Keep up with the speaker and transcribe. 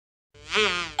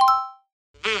Simon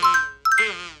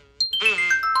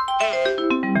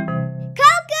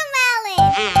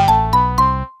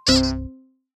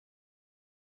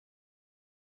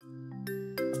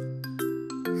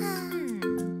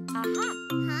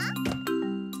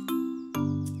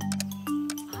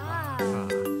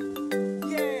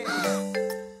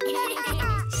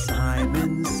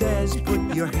says,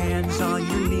 put your hands on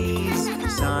your knees.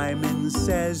 Simon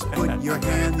says, put your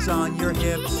hands on your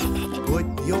hips. Put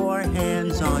your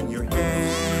hands on your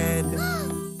head.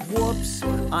 Whoops,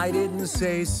 I didn't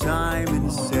say Simon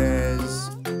says.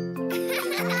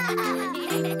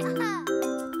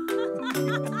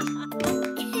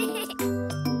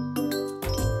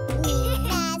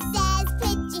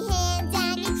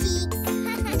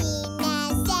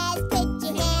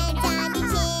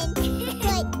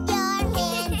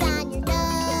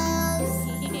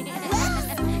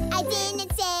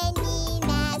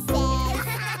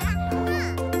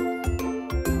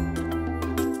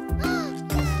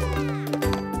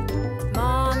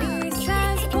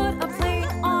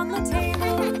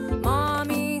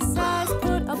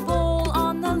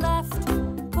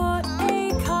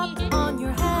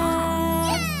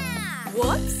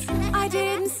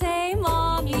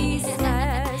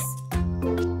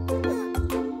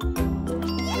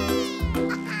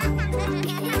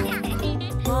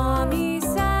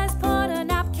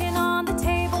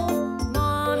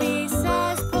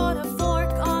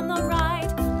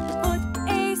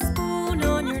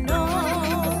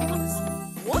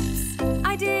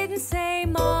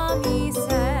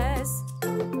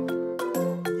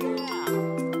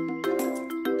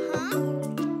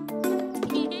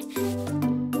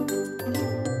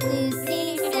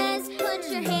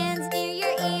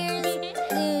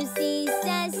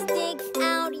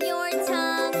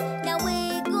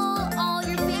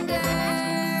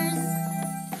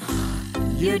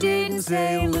 You didn't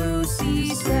say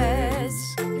Lucy says.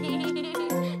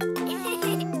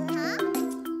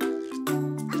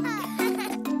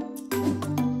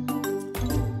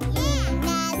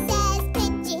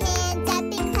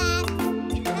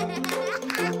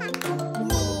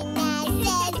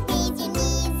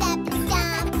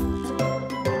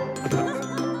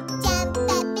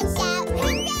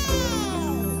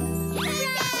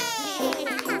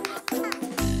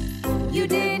 You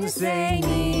didn't say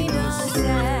Nina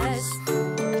says.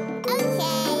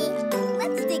 Okay,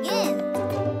 let's dig in.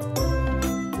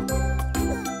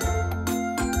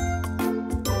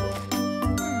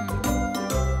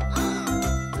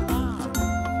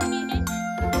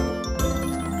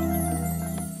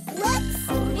 Whoops,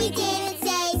 we didn't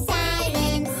say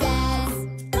Simon says.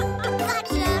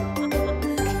 Gotcha.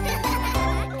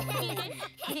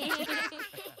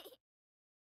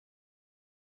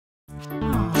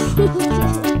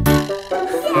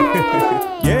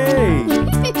 Yay!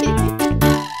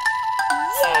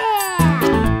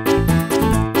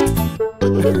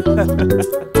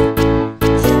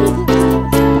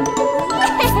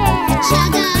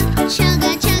 Chugga,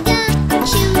 chugga, chugga,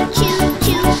 choo, choo,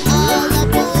 choo. All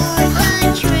aboard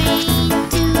the train.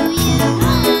 Do you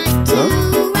want to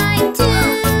ride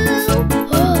too?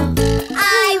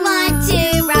 I want to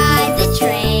ride the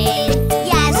train.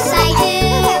 Yes, I do.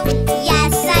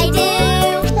 Yes, I do.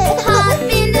 Hop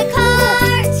in the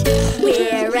cart.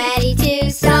 We're ready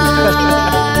to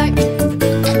start.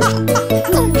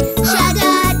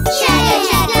 Chugga, chugga,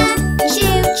 chugga.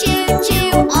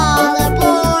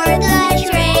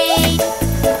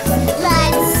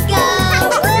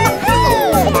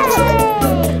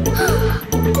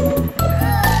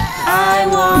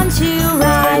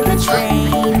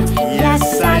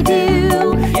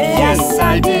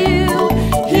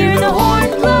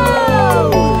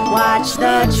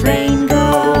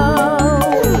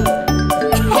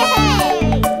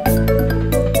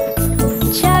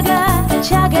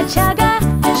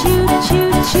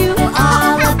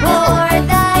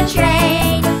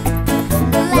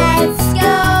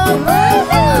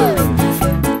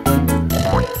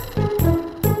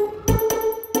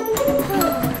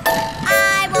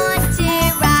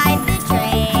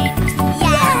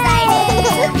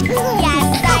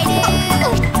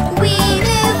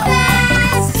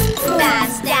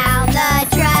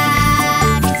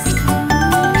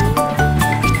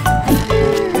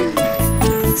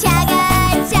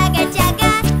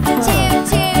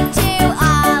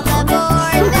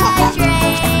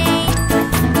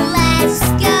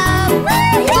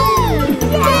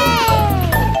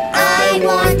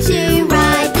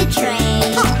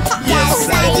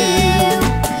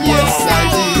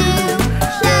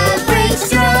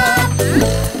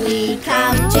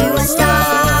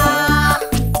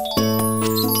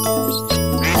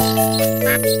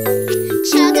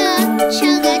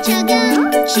 Chugga chugga,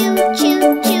 choo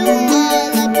choo choo,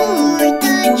 all aboard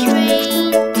the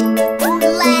train.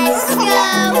 Let's go!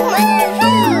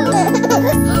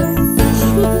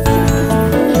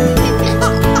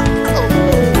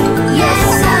 Yes,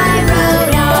 I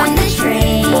rode on the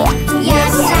train.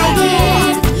 Yes, I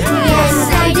did. Yes,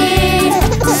 I did.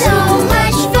 So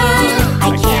much fun. I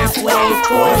can't wait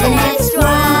for the next one.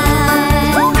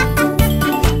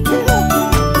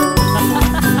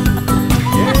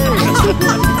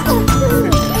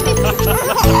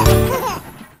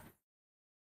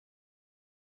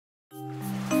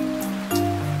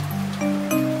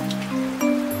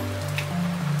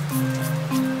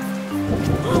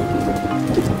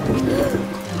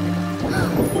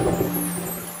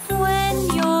 When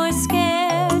you're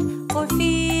scared or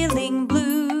feeling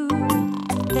blue,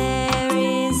 there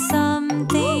is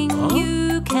something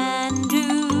you can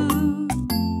do.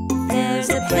 There's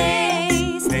a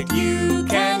place that you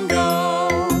can go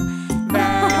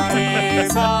that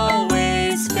is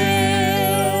always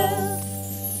filled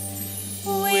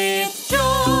with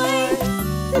joy.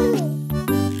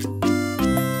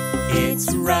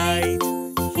 It's right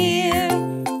here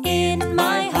in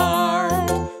my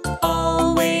heart,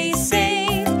 always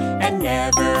safe and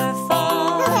never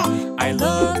far. I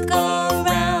look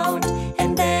around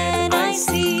and then I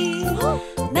see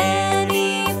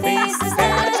many faces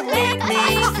that make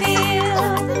me feel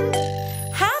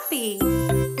happy.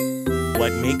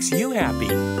 What makes you happy?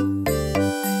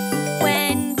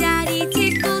 When Daddy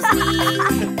tickles me,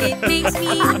 it makes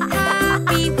me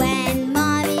happy. When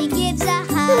Mommy gives a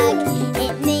hug,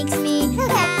 it makes me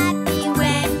happy.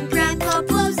 When Grandpa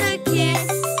blows a kiss,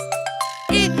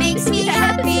 it makes me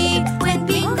happy. When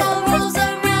Bingo rolls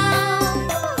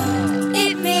around,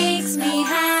 it makes me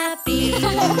happy.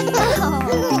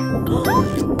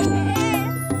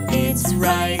 It's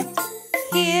right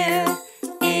here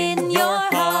in your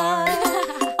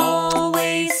heart,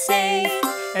 always safe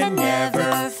and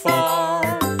never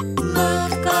far.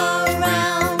 Look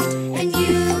around and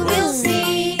you will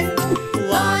see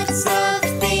lots of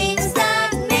things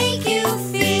that make you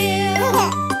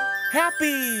feel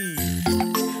Happy!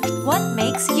 What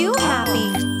makes you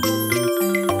happy?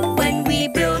 When we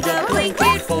build a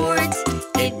blanket fort,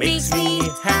 it makes me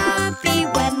happy.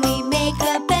 When we make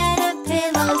a bed of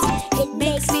pillows, it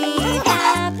makes me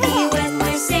happy. When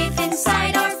we're safe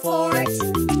inside our fort,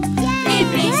 it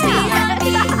makes me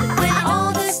happy. When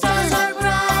all the stars are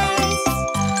bright,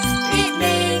 it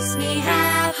makes me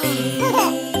happy.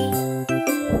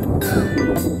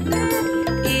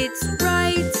 It's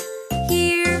right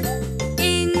here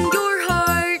in your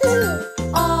heart,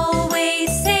 always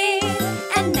safe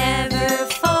and never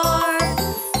far.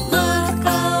 Look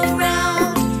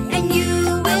around and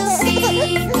you will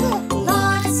see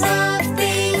lots of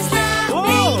things that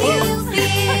make you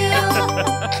feel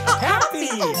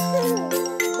Happy!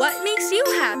 What makes you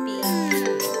happy?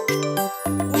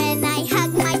 When I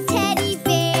hug my teddy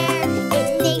bear, it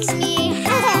makes me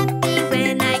happy.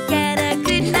 When I get a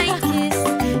good night kiss,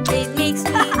 it makes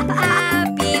me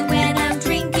happy. When I'm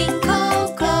drinking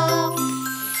cocoa,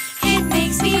 it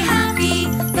makes me happy.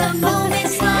 The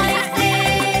moments like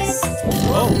this,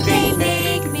 they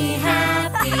make me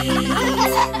happy.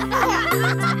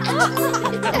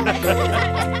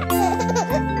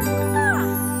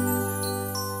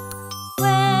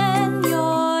 When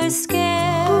you're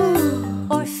scared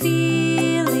or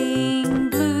feeling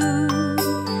blue,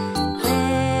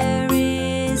 there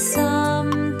is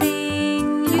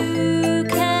something you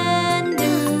can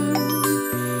do.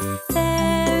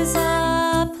 There's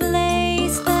a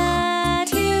place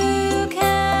that you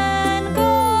can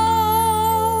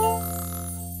go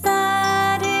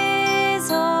that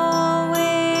is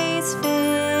always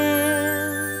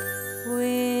filled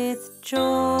with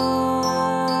joy.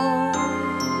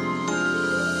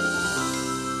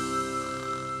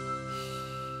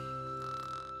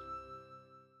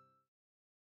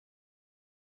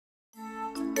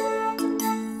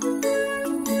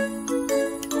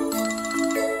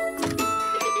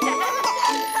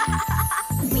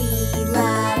 We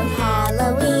love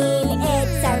Halloween,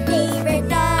 it's our favorite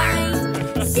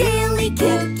night. Silly,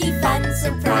 kooky, fun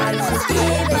surprises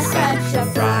give us such a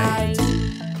fright.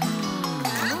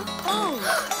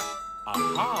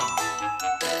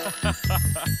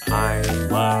 I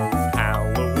love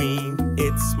Halloween,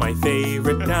 it's my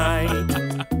favorite night.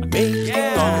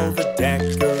 Making all the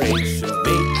decorations,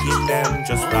 making them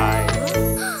just right.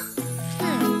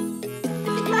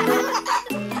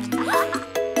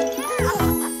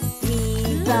 We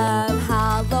love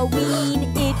Halloween,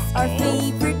 it's our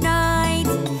favorite night.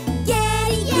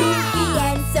 Getting kooky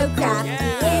and so crafty,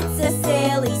 it's a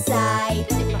silly sight.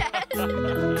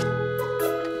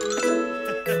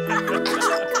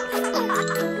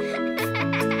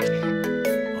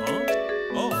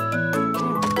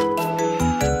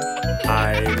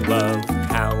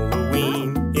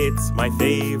 my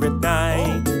favorite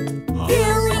night.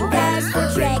 Filling bags for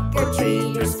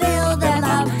trick-or-treaters, fill them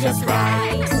up just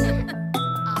right.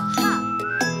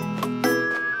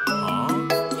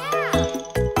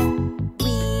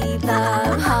 We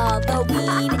love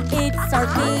Halloween, it's our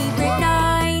favorite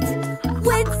night.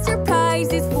 With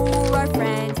surprises for our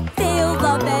friends, they'll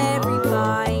love every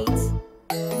bite.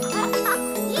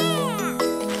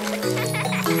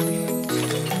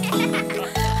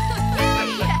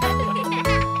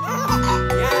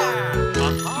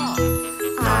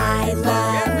 I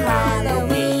love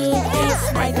Halloween,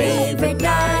 it's my favorite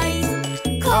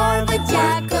night. Carve a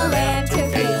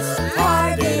jack-o'-lantern face,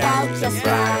 carve it out just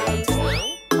right.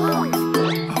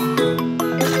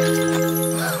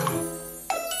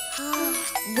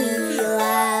 We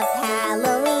love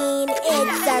Halloween,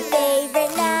 it's our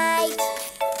favorite night.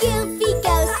 Goofy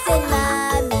ghosts and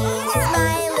mummies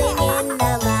smiling in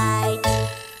the light.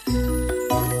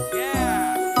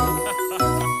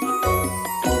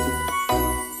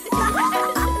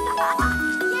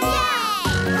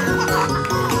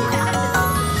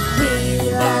 We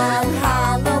love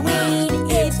Halloween,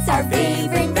 it's our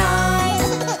favorite night.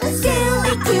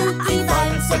 Silly, kooky,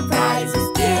 fun surprises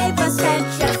give us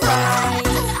such a fright.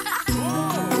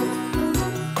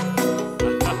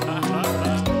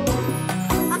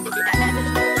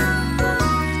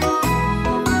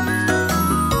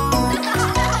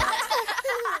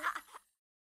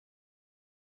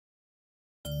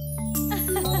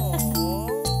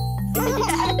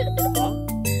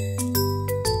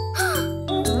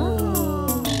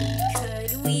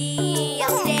 Could we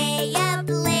all stay up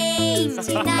late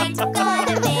tonight?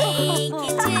 Gonna make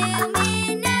it to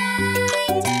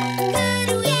midnight. Could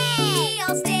we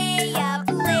all stay up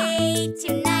late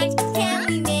tonight? Can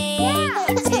we make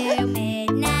it to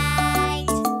midnight?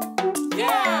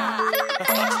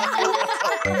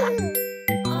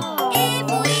 If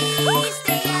we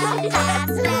stay up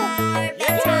past our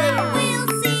bedtime, we'll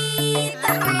see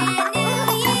the brand new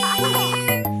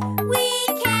year. We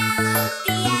count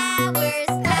the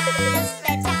hours past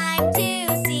bedtime to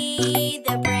see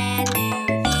the brand new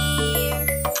year.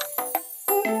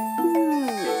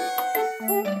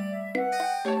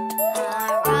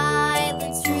 Alright,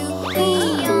 let's troop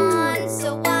beyond so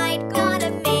wide, gotta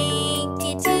make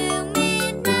it to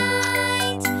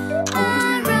midnight.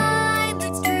 Alright,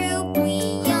 let's troop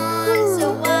beyond so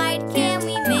wide, can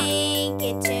we make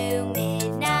it to midnight?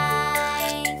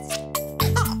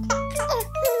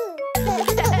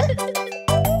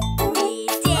 We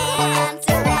dance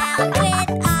around with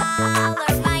all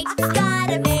our might,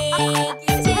 gotta make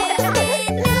it to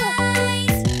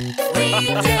midnight. We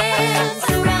dance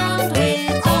around with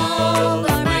all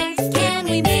our might, can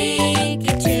we make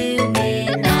it to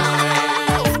midnight?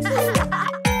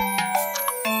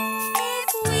 If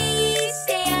we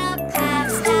stay up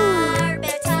past our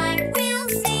bedtime, we'll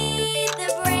see the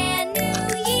brand new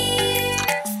year.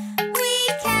 We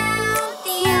count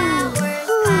the hours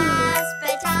past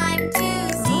bedtime to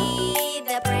see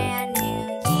the brand new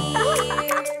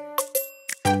year.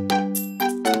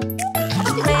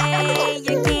 Play a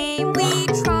game, we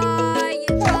try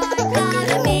and try,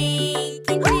 gotta make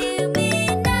it to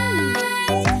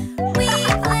midnight. We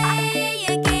play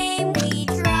a game, we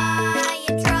try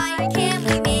and try, can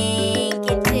we make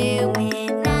it to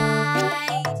midnight?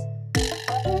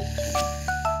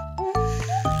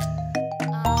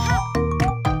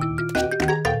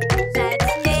 Let's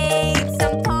make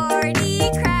some party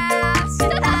crafts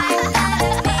tonight,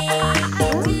 gotta make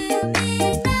it to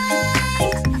midnight.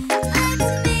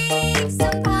 Let's make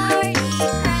some party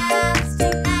crafts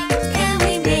tonight, can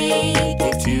we make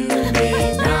it to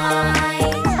midnight?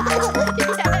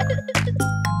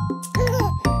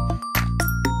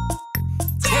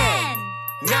 10,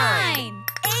 9,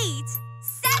 8,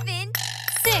 7,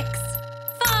 6,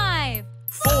 5,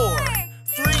 4,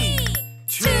 3,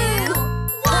 2,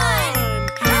 1.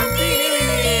 Happy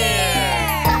New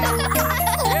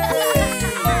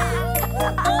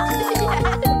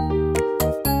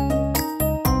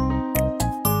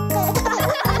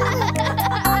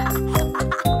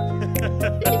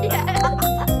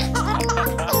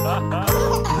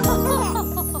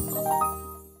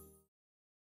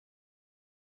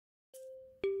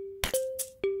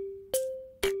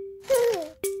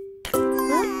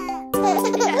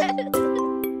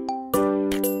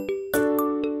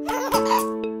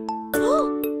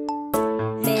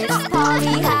Miss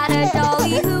Polly had a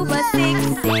dolly who was sick,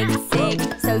 sick, sick.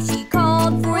 So she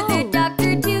called for the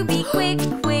doctor to be quick,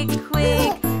 quick,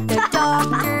 quick. The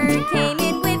doctor came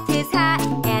in with his hat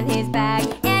and his bag,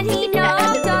 and he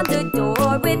knocked on the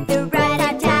door with the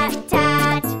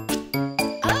rat-tat-tat-tat.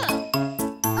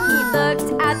 He looked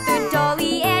at the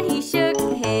dolly and he shook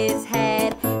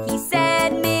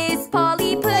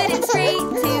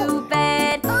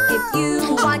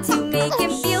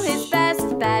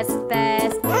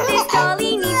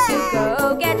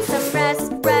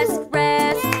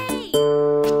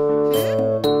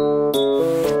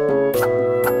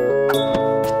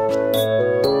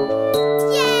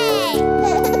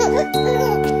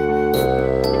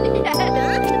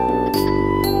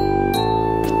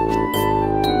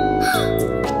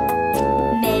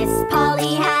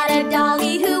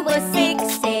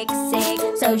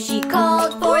So she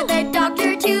called for the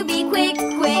doctor to be quick,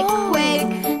 quick, quick.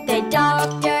 The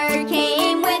doctor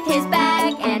came with his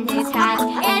bag and his hat,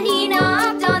 and he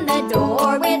knocked on the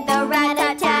door with a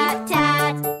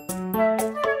rat-tat-tat-tat.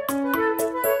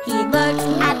 He looked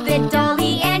at the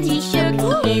dolly and he shook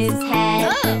his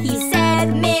head. He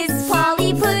said, Miss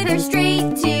Polly, put her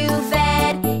straight to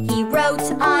bed. He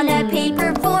wrote on a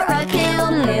paper for a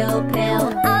pill, pill,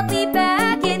 pill. I'll be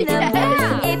back in the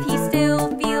morning if he still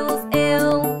feels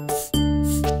ill.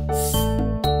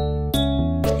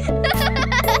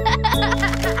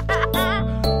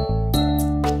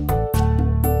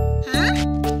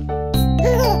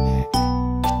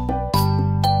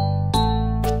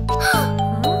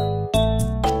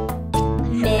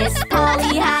 Miss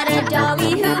Polly had a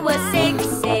dolly who was sick,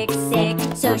 sick, sick.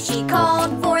 So she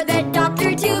called for the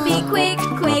doctor to be quick,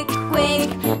 quick, quick.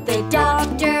 The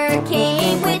doctor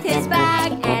came with his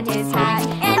bag and his hat,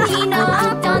 and he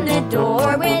knocked on the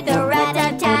door with a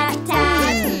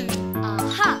rat-tat-tat-tat.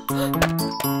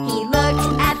 He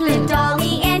looked at the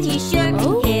dolly and he shook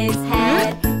his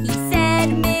head. He said,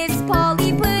 Miss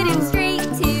Polly, put him straight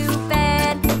to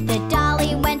bed. The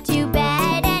dolly went to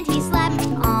bed and he slept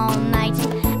all night,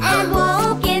 and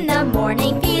woke in the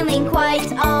morning feeling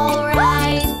quite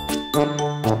alright.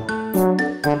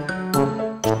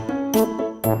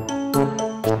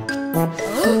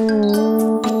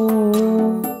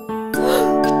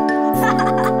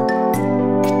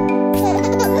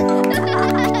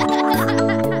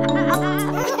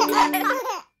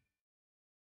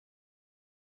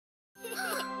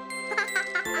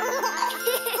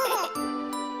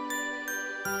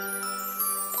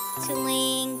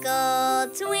 Twinkle,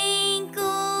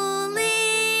 twinkle,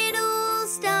 little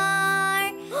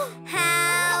star,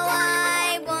 how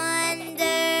I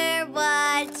wonder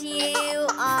what you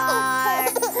are.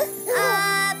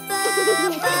 Up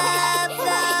above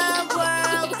the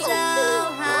world so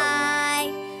high,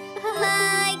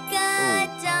 like a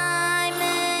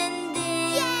diamond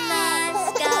in the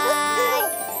sky.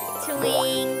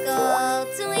 Twinkle,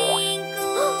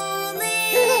 twinkle,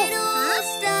 little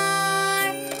star,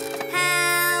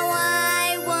 how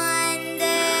I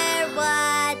wonder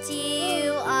what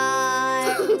you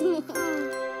are.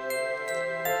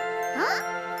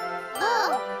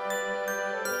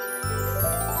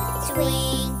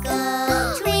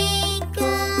 Twinkle,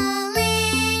 twinkle,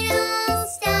 little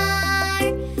star,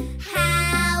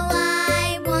 how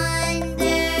I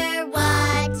wonder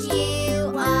what you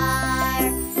are.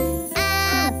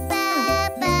 Up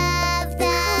above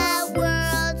the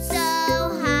world so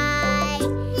high,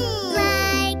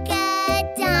 like a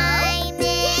diamond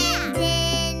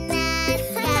in the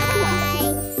sky.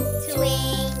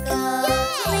 Twinkle,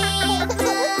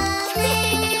 twinkle,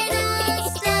 little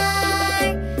star,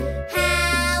 how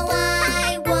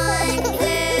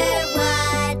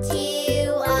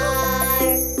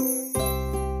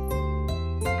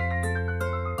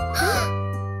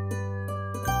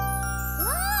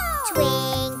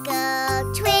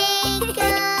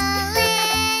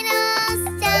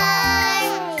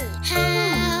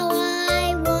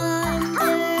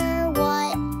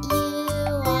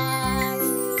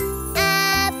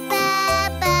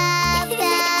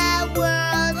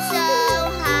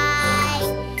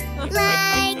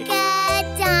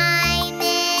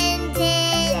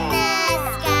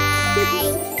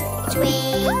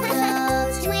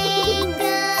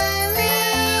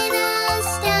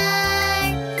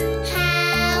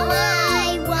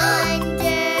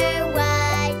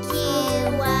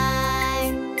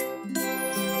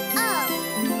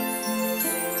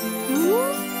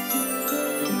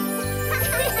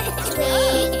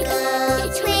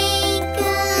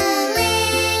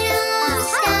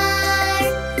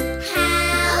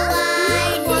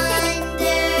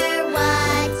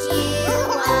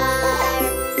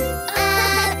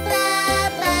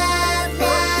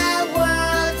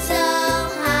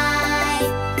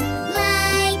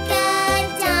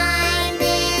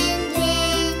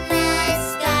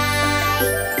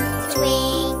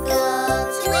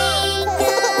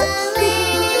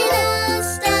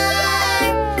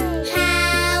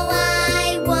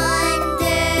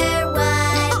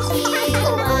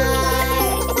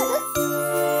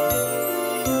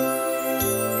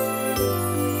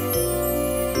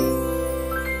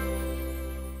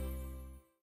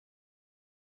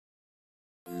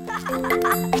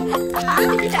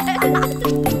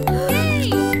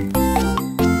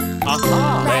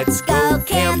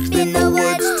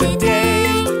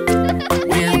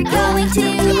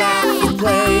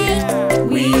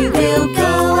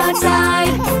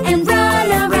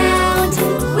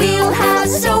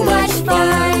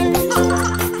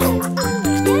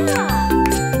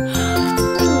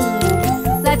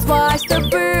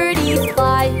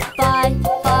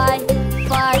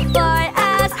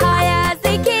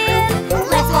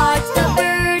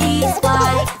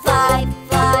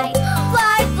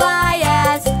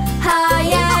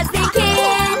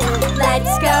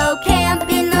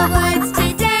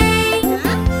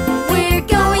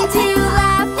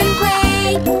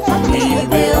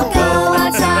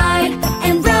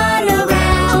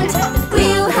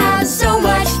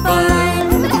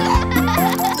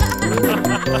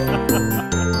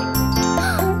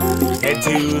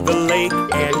to the lake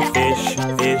and fish,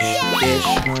 fish, fish.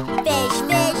 Fish,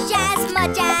 fish as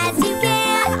much as you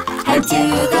can. Head to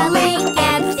the lake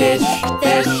and fish,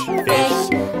 fish, fish.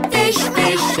 Fish,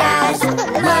 fish as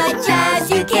much as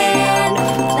you can.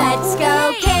 Let's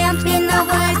go camp in the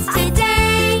woods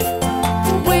today.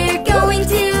 We're going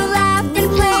to laugh and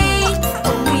play.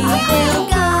 We will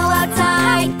go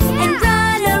outside and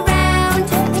run around.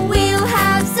 We'll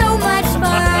have so much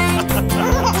fun.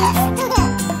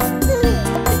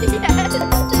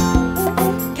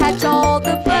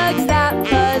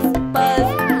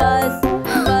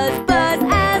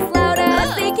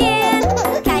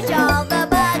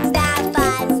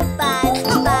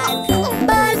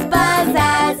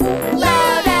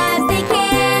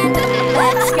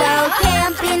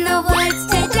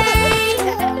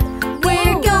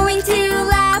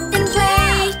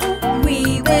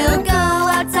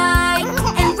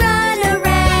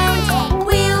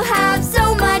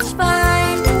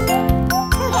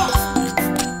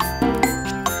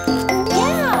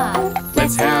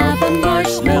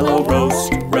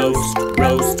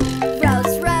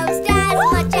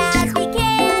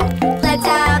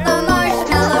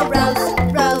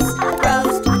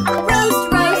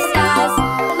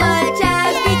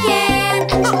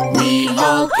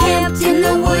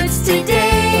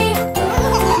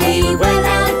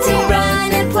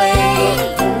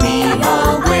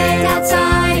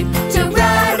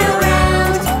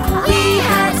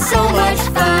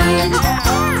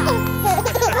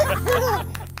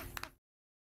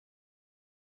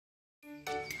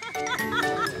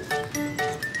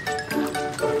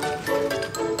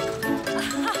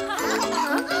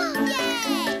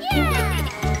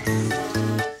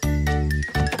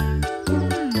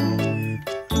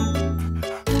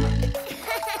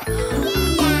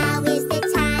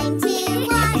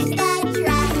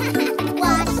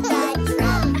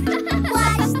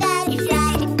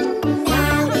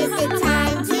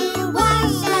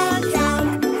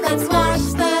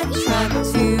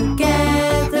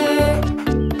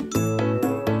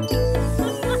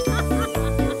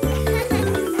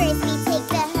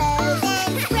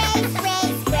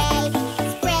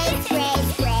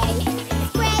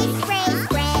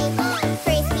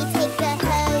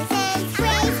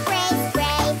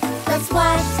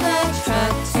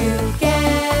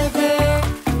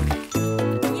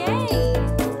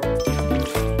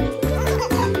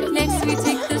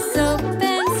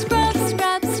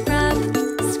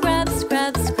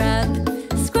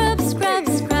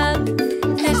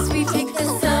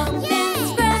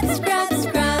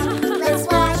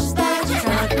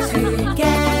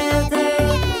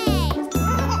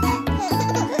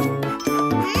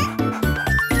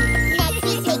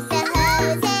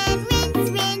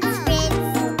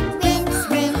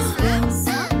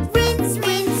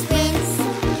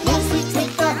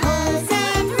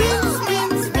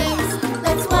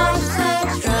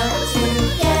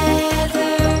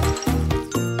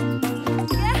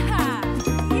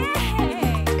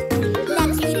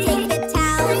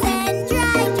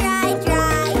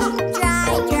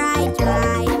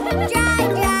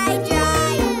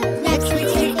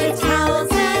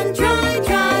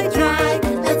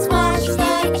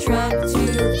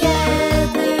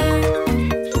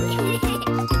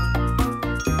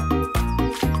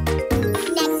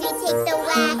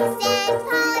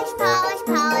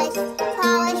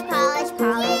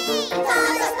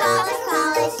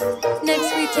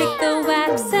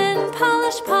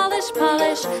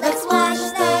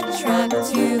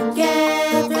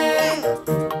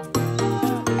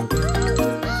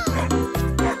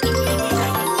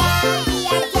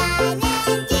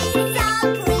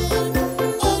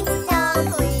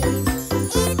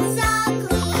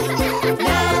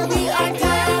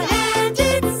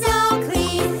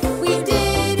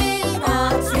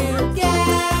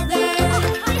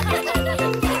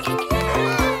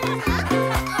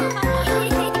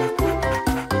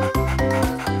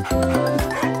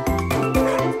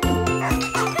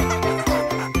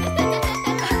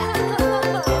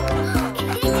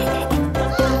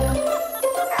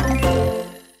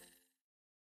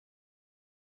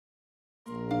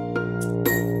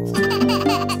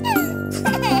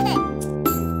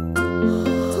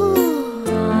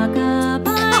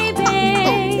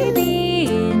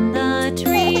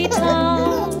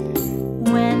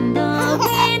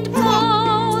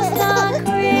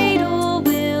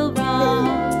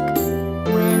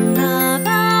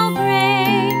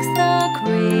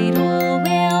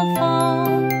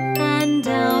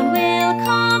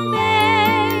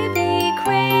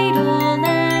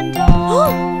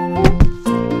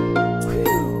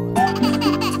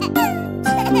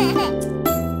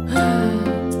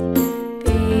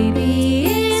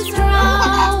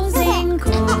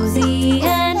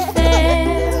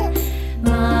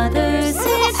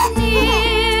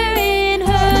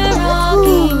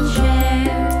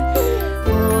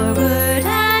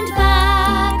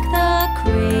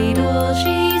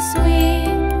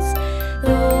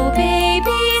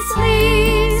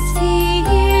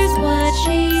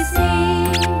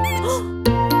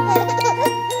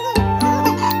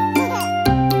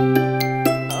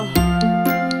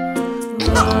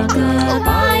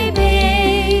 Rock-a-bye,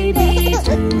 baby,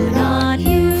 do not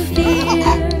you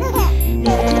fear.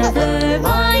 Never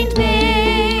mind,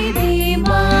 baby,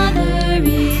 mother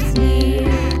is near.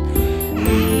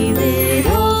 3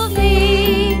 little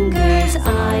fingers,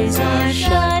 eyes are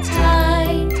shut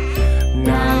tight.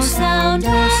 Now sound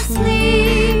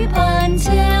asleep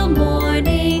until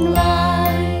morning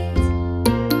light.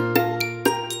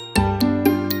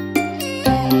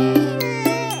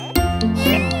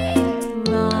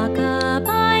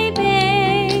 Rock-a-bye,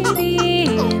 baby,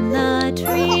 in the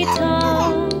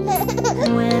treetop.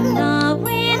 When the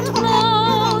wind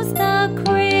blows, the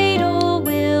cradle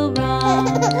will rock.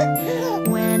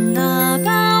 When the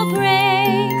bough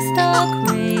breaks, the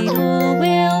cradle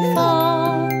will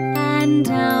fall, and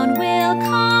down will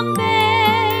come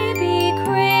baby,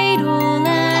 cradle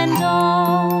and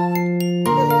all.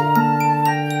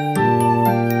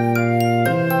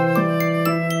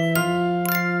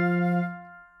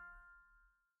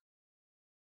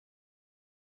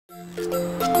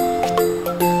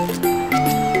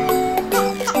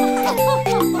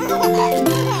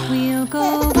 We'll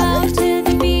go out to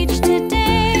the beach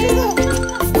today.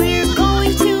 We're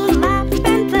going to laugh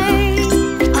and play.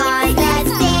 On the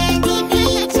sandy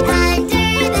beach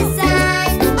under the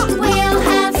sun, we'll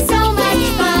have so much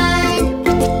fun.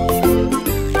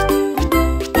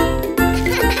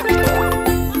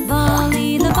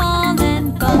 Volley the ball and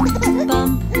bump, bump,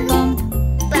 bump.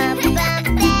 Bump, bump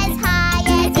as high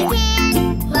as you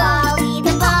can. Volley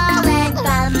the ball and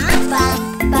bump, bump,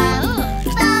 bump.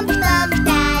 Bump, bump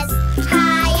as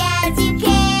high as you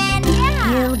can.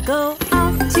 We'll go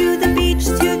out to the beach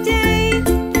today.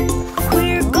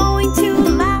 We're going to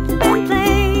laugh and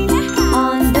play.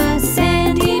 On the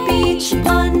sandy beach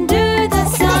under the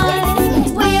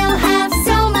sun, We'll have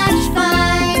so much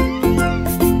fun.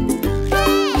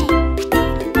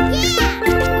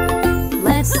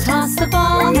 let's toss the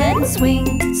ball and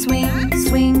swing, swing,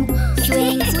 swing.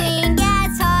 Swing, swing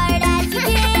as hard as you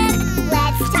can.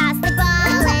 Let's toss the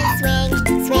ball and swing,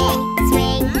 swing,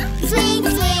 swing. Swing,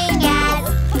 swing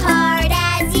as hard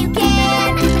as you can.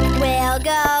 We'll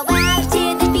go out to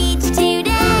the beach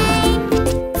today.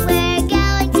 We're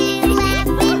going to laugh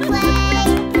and play.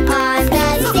 On the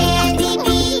sandy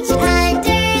beach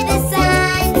under the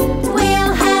sun,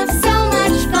 we'll have so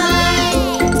much fun.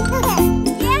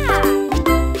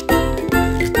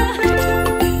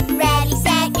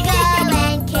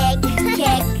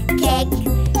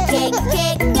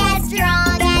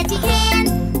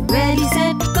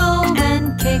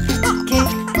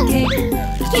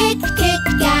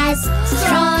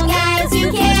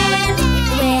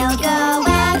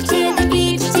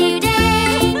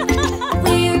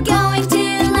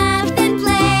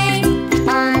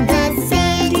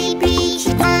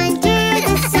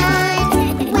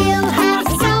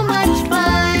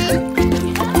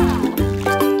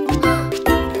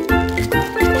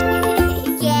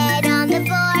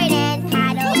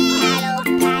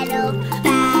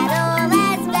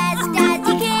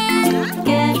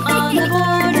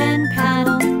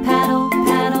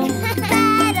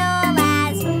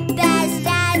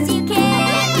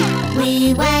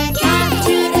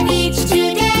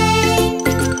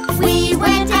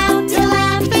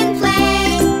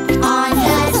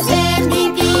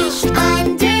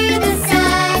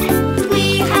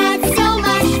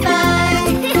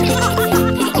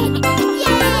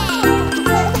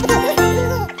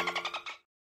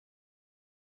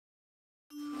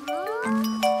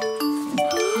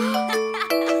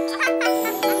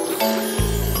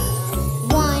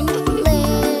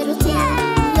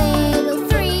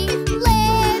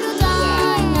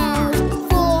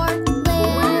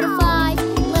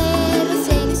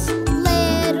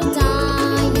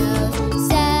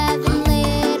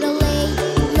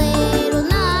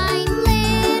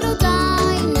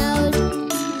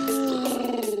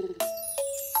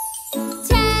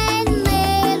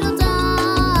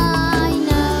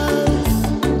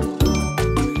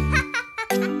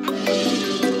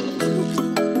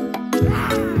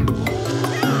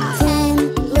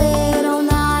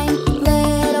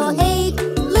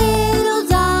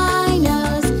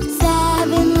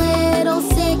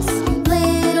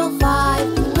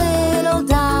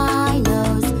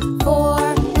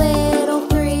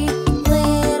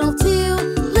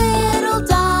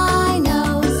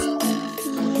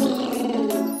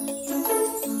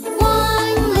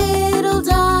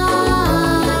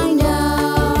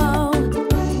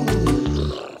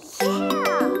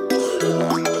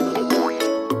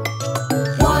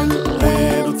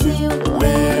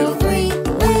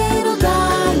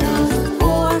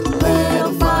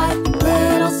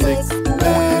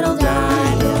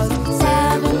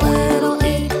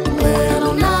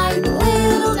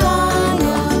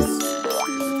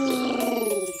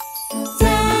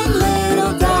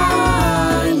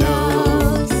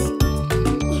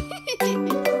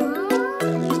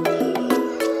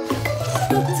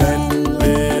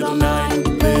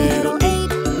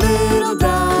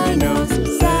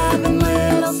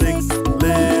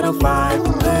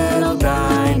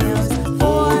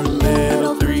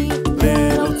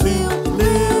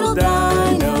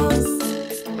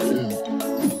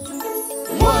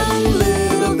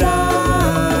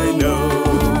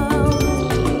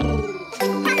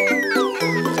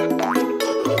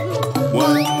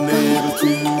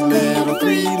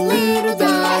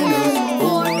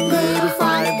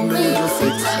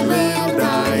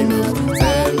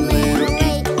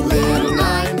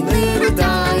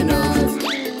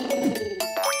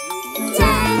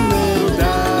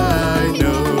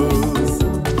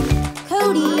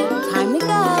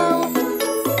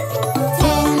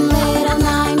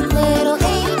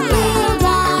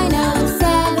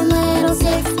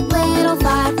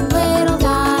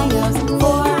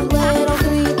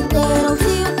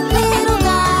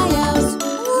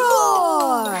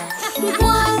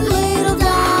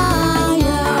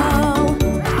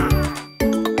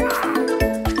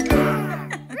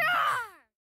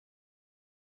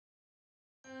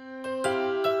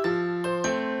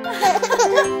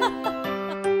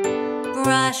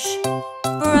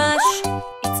 brush.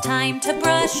 It's time to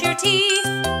brush your teeth.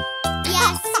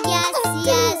 Yes, yes,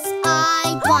 yes,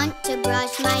 I want to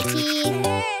brush my teeth.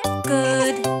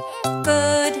 Good,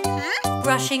 good.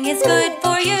 Brushing is good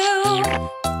for you.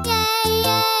 Yay,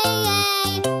 yay,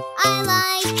 yay, I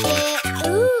like it.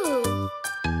 Ooh.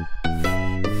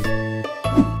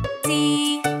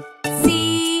 See,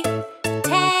 see,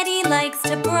 Teddy likes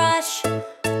to brush.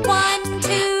 1,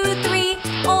 2, 3,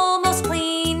 almost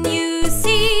clean, you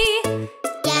see.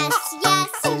 Yes, yes,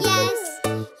 yes,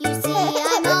 you see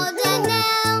I'm all done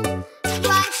now.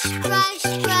 Brush, brush,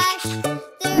 brush,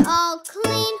 they're all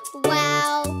clean,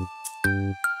 wow.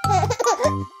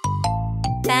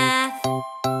 Bath,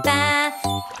 bath,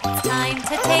 it's time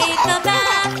to take a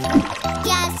bath.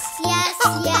 Yes, yes,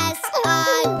 yes,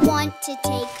 I want to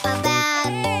take a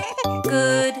bath.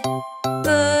 Good,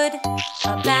 good,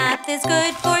 a bath is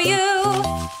good for you.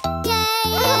 Yay,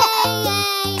 yay,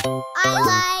 yay, I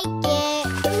like it.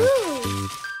 Ooh.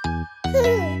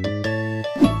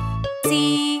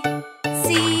 See,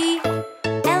 see,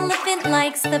 elephant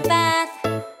likes the bath.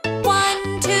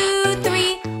 1, 2,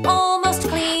 3, almost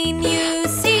clean, you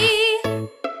see.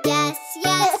 Yes,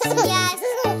 yes, yes,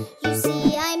 you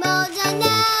see I'm all done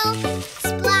now.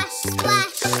 Splash,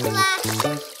 splash, splash,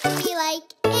 we like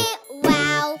it,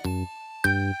 wow.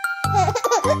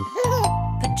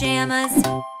 Pajamas,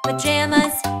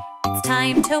 pajamas, it's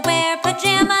time to wear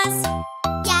pajamas.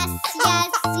 Yes,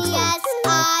 yes, yes,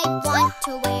 I want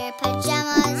to wear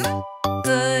pajamas.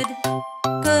 Good,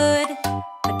 good,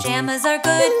 pajamas are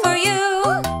good for you.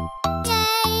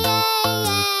 Yay, yay,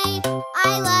 yay, I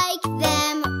like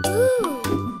them, ooh.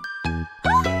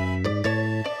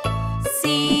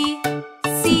 See,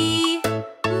 see,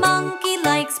 monkey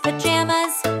likes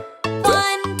pajamas.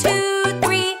 1, 2,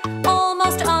 3,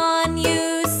 almost on,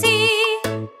 you see.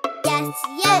 Yes,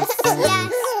 yes,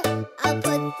 yes, I'll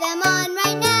put them on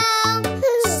right now.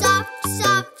 Soft,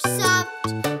 soft, soft,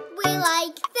 we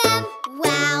like them,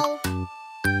 wow.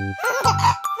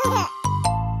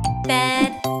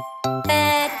 Bed,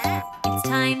 bed, it's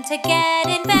time to get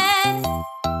in bed.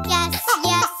 Yes,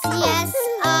 yes, yes,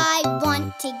 I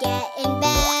want to get in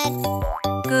bed.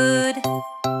 Good,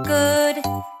 good,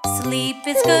 sleep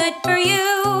is good for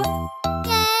you.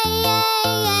 Yay, yay,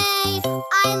 yay,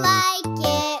 I like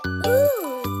it,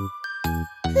 ooh.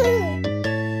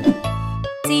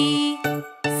 See,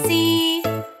 see,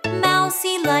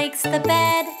 Mousy likes the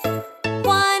bed.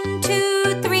 1,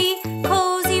 2, 3,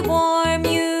 cozy, warm,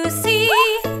 you see.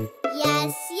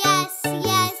 Yes, yes,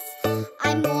 yes,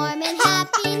 I'm warm and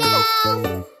happy now.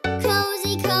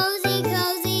 Cozy, cozy,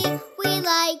 cozy, we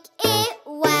like it,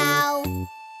 wow.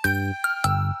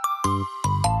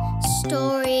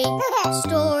 Story,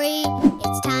 story,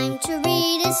 it's time to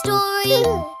read a story.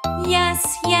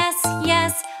 Yes, yes,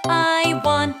 yes, I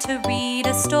want to read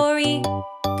a story.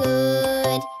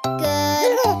 Good,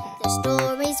 good, the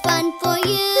story's fun for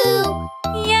you.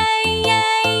 Yay,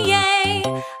 yay, yay,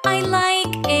 I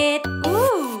like it,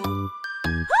 ooh.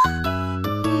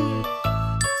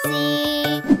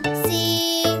 See,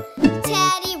 see,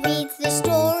 Teddy reads the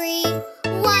story.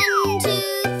 1, 2,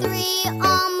 3,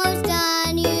 almost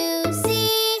done, you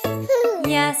see.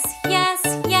 Yes, yes,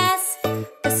 yes,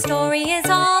 the story is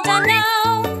all done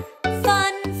now.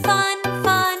 Fun, fun,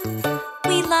 fun,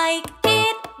 we like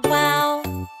it, wow.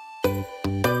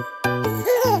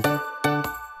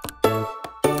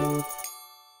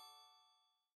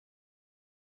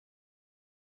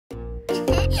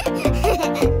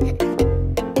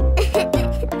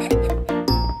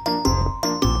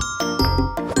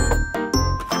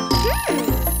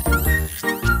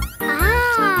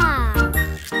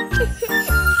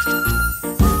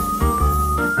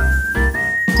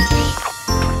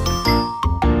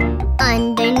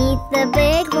 Underneath the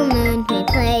big blue moon, we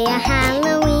play a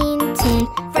Halloween tune.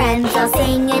 Friends all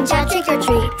sing and shout trick or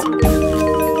treat. Boo!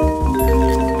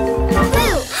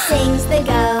 Sings the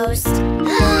ghost.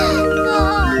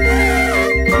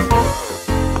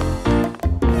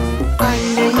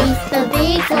 Underneath the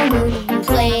big blue moon, we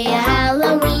play a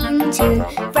Halloween tune.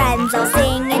 Friends all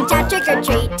sing and shout trick or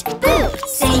treat. Boo!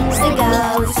 Sings the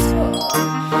ghost.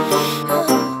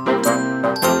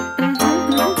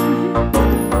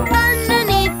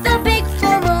 Underneath the big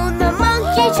full moon, the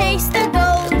monkey chased the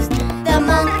ghost. The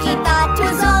monkey thought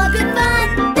 'twas all good fun.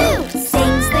 Boo!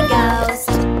 Sings the ghost.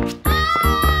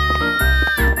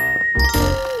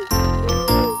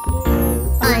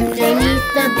 Underneath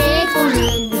the big full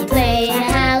moon, we play a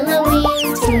Halloween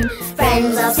tune.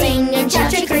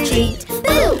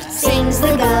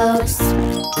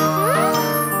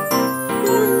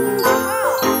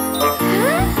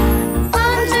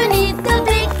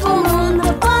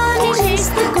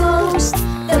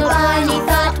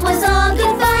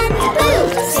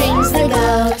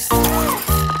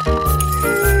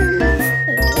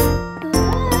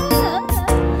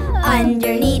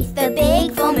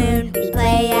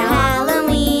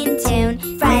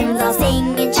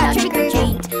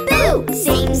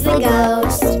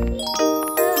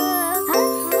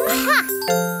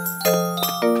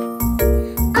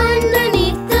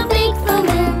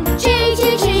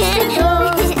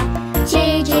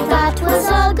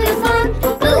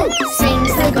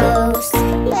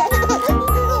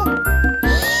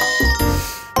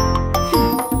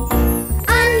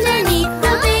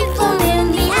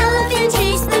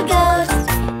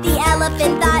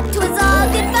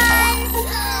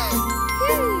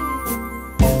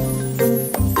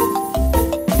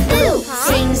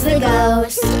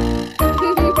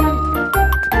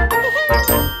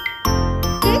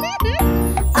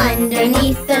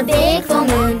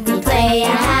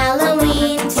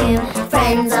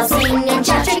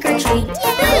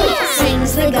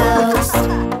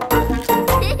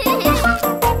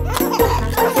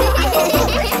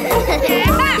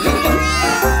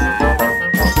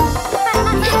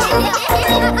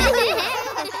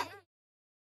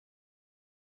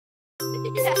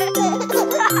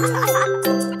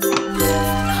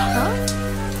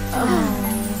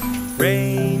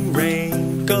 Rain,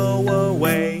 rain, go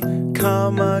away.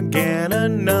 Come again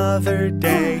another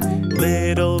day.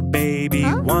 Little baby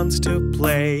wants to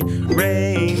play.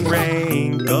 Rain,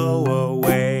 rain, go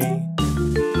away.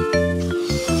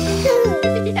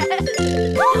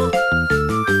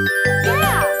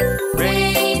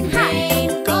 Rain,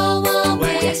 rain, go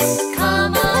away.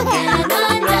 Come again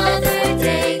another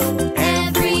day.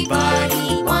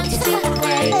 Everybody wants to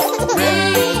play.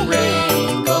 Rain,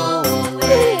 rain, go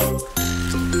away.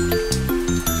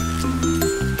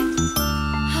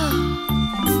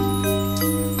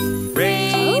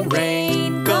 Rain,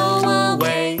 rain, go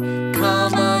away.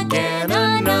 Come again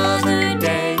another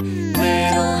day.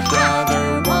 Little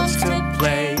brother wants to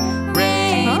play.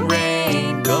 Rain,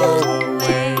 rain, go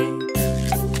away.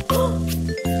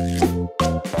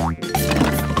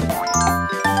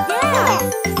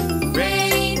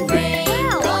 Rain, rain,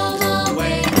 go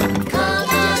away. Come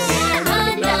again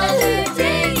another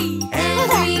day.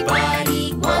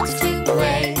 Everybody wants to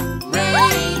play.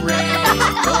 Rain, rain,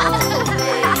 go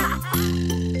away.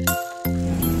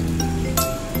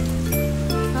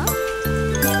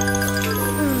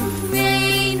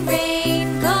 Rain,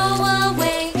 rain, go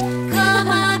away. Come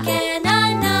again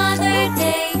another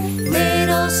day.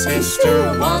 Little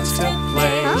sister wants to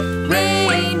play.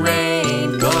 Rain,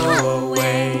 rain, go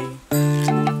away.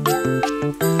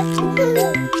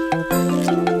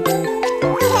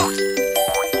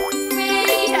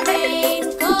 Rain, rain,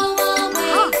 go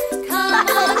away. Come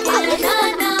again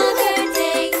another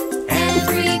day.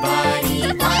 Everybody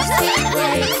wants to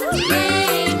play.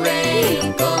 Rain,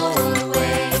 rain, go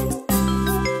away.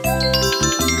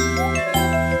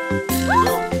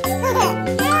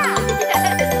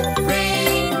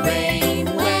 Rain, rain,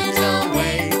 went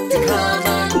away. Come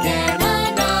again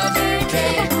another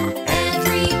day.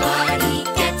 Everybody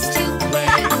gets to play.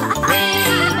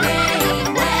 Rain,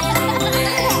 rain, went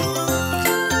away.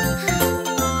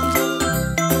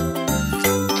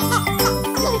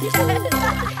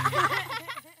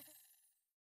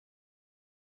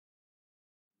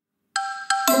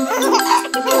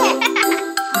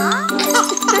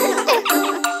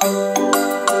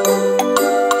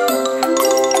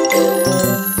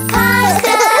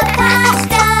 Pasta,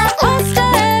 pasta, Pasta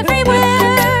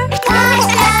everywhere.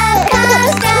 pasta,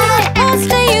 pasta.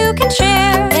 Pasta you can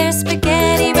share. There's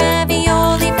spaghetti,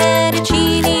 ravioli,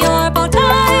 fettuccine, or bow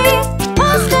tie.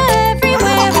 Pasta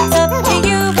everywhere. It's up to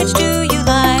you. Which do you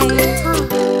like?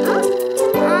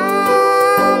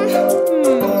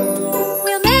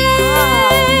 We'll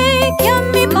make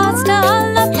yummy pasta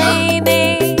alla play.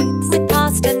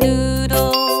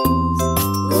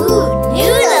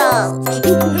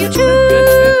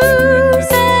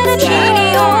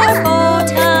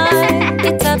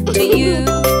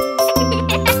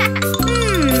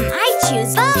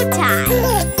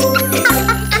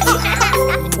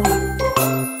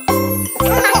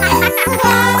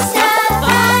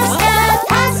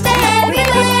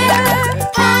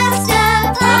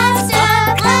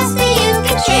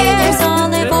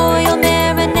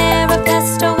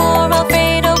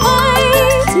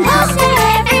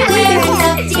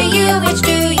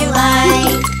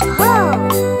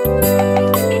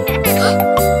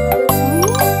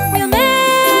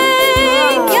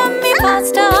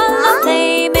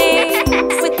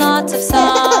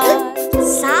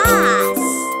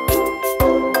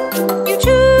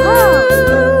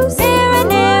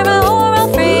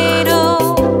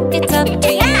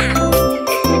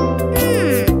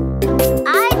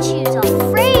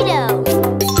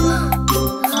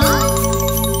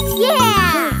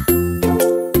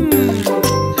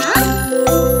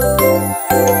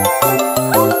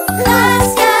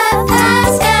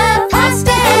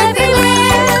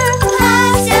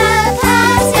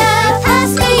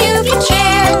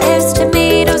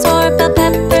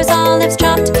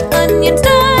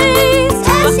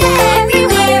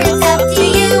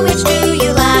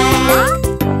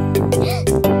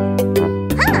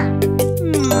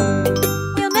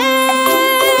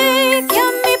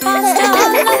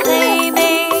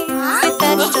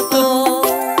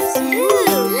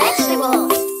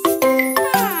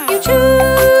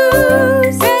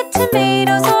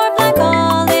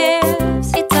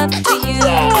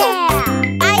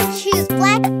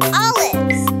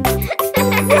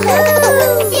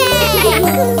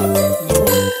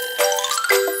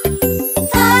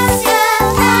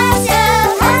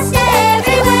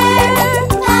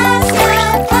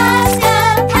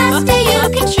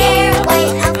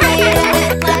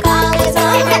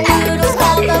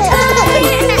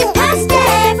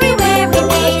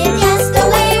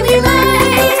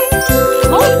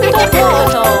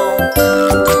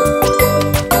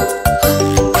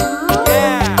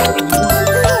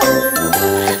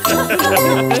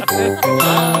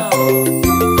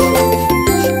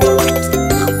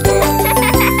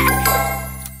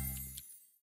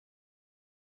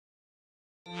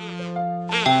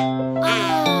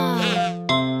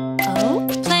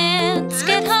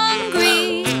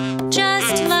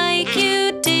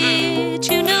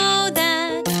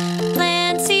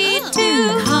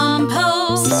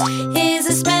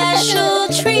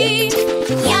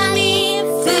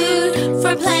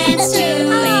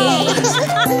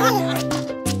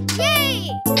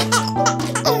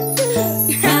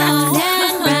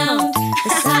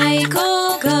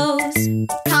 cycle goes.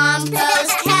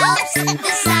 Compost helps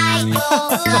the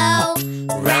cycle flow.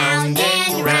 Round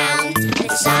and round,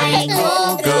 the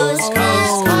cycle goes.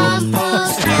 'Cause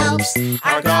compost helps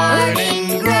our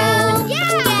garden grow.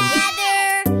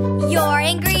 Gather your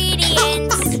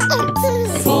ingredients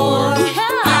for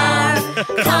our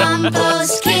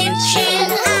compost kitchen.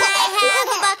 I have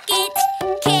a bucket,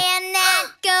 can that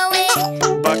go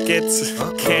in? Buckets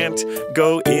can't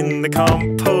go in the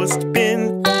compost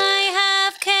bin. I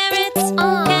have carrots,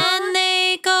 can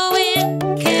they go in?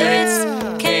 Carrots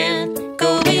can't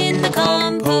go in the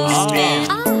compost bin.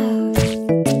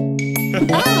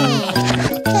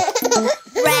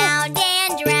 Round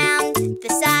and round,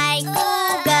 the cycle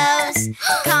goes.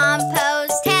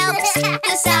 Compost helps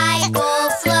the cycle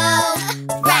flow.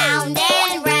 Round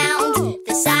and round,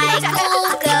 the cycle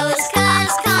goes.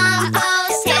 'Cause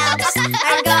compost helps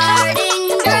our garden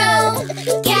grow.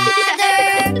 Gather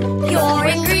your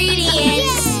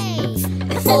ingredients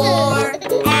for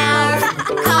our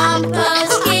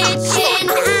compost kitchen.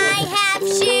 I have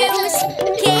shoes,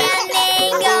 can they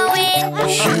go in?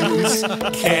 Shoes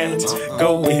can't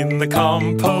go in the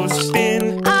compost bin.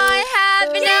 I have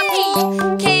an apple,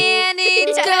 can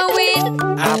it go in?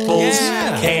 Apples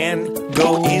can go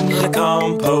in the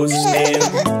compost bin.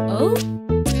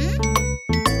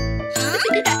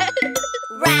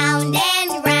 Round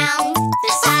and round,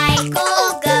 the cycle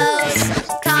goes.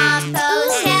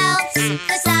 Compost helps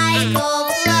the cycle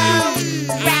flow.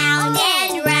 Round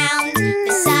and round,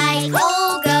 the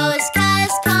cycle goes.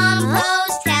 'Cause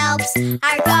compost helps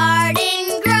our garden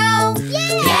grow.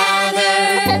 Gather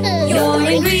your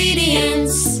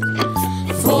ingredients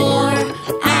for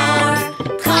our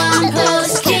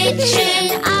compost kitchen.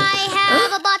 I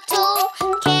have a bottle,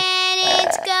 can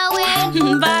it go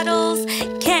in? Bottles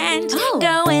can't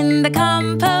go in the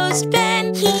compost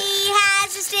bin. He has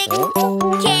a stick,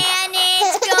 can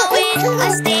it go in? A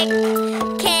stick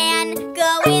can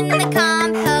go in the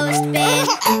compost bin.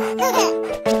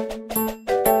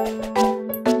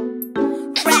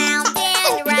 Round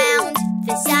and round,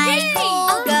 the cycle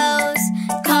goes.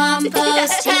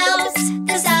 Compost helps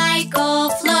the cycle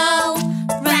flow.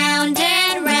 Round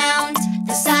and round,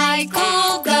 the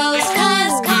cycle goes.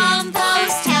 'Cause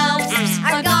compost helps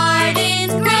our garden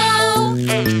grow.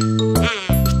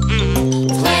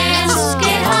 Plants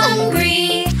get hungry,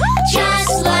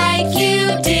 just like you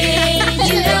did.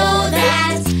 You know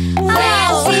that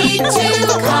plants eat too.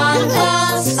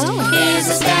 Compost is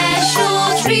a special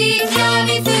treat,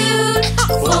 yummy food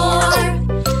for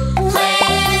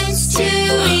plants to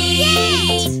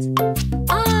eat.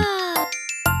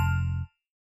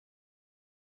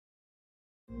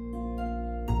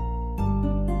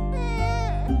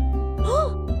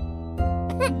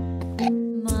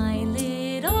 My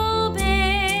little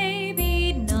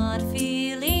baby not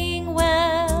feeling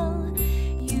well.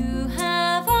 You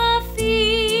have a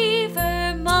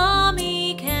fever,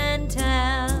 mommy can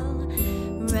tell.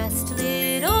 Rest,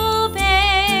 little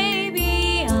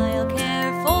baby, I'll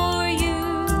care for you.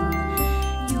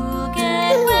 You'll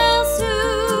get well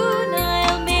soon,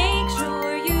 I'll make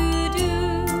sure you do.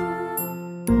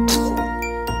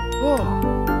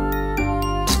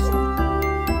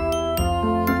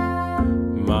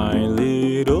 My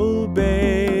little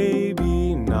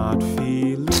baby not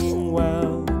feeling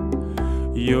well.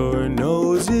 Your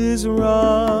nose is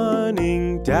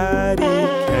running, Daddy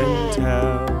can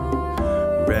tell.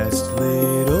 Rest,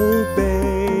 little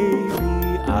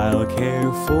baby, I'll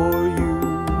care for you.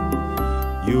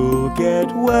 You'll get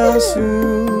well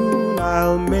soon,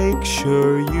 I'll make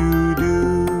sure you do.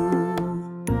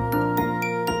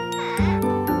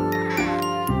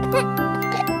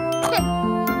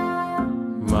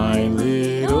 My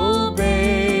little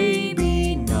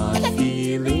baby not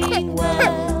feeling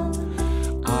well.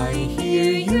 I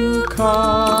hear you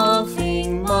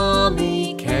coughing,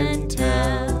 mommy can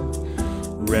tell.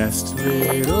 Rest,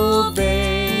 little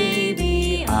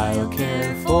baby, I'll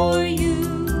care for you.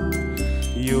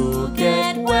 You'll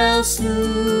get well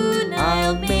soon,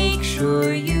 I'll make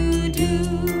sure you do.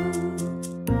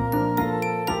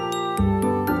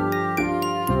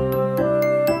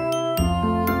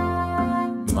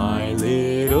 My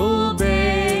little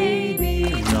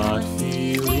baby not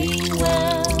feeling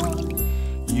well.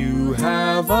 You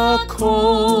have a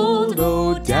cold,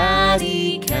 oh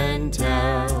Daddy can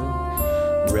tell.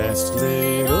 Rest,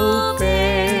 little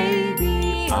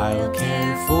baby, I'll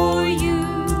care for you.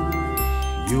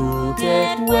 You'll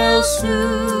get well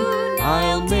soon,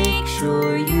 I'll make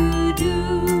sure you do.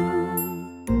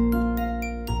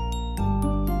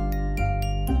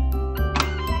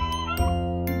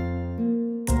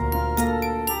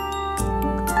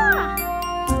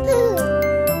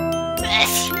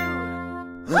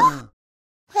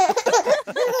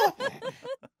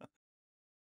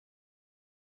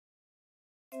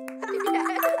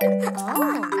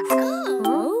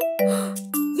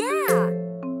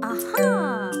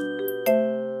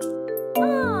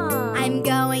 I'm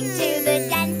going to the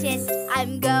dentist.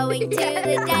 I'm going to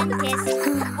the dentist.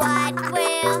 What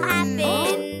will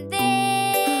happen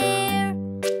there?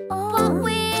 What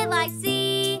will I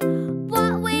see?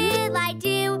 What will I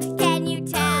do? Can you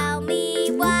tell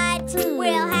me what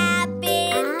will happen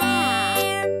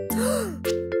there?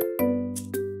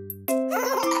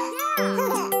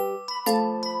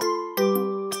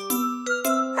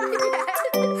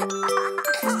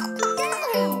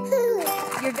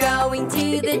 You're going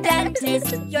to the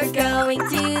dentist. You're going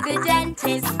to the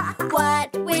dentist.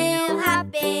 What will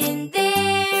happen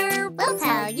there? We'll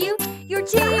tell you. Your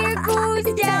chair goes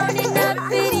down and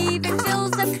up. It even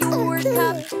fills up your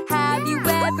cup. Have you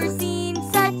ever seen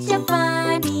such a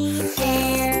funny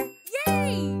chair?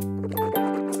 Yay!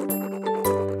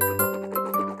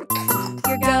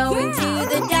 You're going to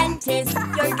the dentist.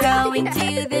 You're going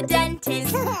to the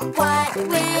dentist. What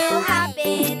will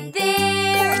happen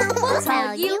there? We'll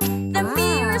tell you. The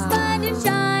mirror's fun and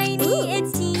shiny.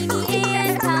 It's teeny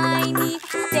and tiny.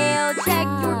 They'll check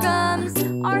your gums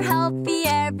are healthy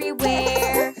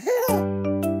everywhere.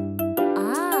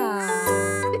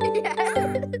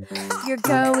 You're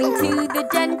going to the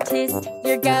dentist.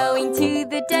 You're going to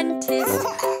the dentist.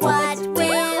 What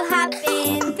will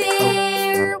happen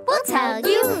there? We'll tell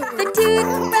you. The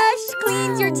toothbrush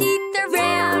cleans your teeth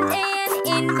around and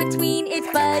in between. It's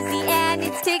fuzzy and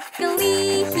it's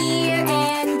tickly here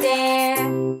and there.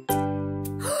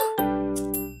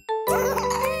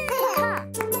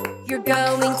 You're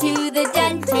going to the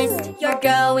dentist. You're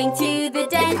going to the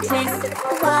dentist.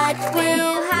 What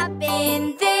will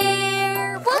happen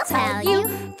there? We'll tell you.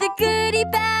 The goodie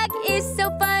bag is so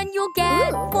fun. You'll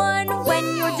get one when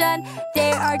you're done.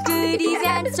 There are goodies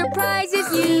and surprises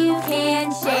you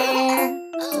can share.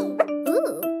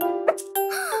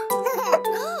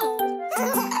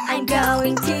 I'm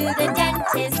going to the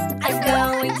dentist. I'm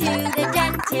going to the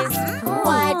dentist.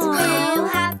 What will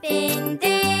happen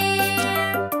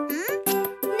there?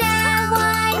 Now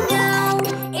I know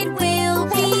it will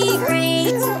be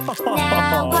great.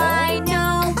 Now I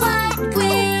know what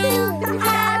will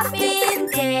happen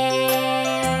there.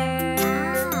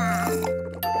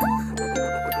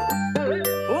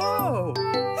 Whoa!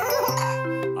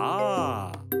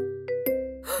 Ah!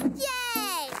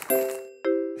 Yay!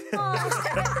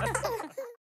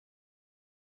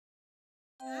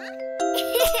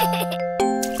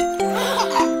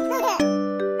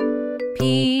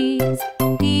 Peas,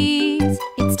 peas,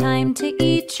 it's time to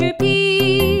eat your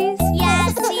peas.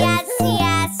 Yes, yes,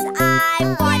 yes,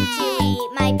 I want to eat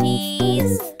my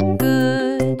peas.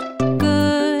 Good,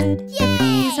 good, the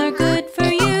peas are good for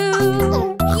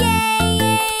you. Yay,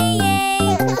 yay,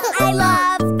 yay, I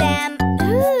love them.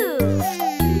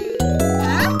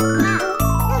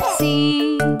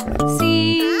 See,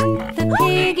 see, the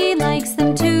piggy likes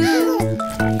them too.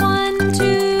 1,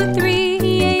 2, 3,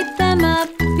 he ate them up,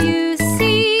 you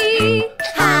see.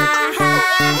 Ha, ha,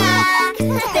 ha,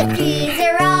 the peas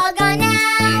are all gone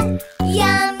now.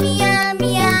 Yum, yum,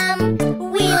 yum,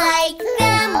 we like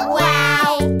them,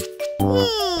 wow.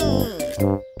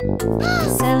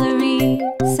 Celery,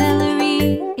 celery,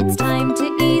 it's time to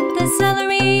eat the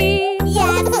celery.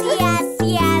 Yes, yes,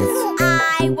 yes,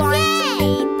 I want to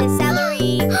eat the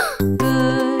celery.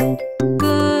 Good,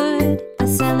 good, the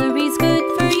celery's good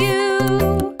for you.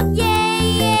 Yay,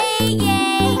 yay,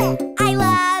 yay, I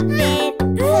love it.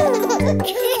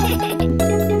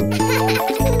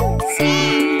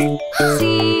 See,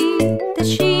 see, the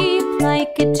sheep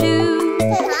like it too.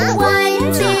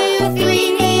 1, 2, 3,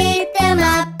 eat them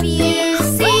up, you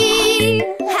see.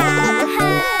 Ha,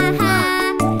 ha, ha,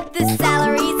 the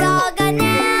celery's all gone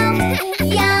now.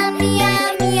 Yum,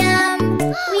 yum, yum,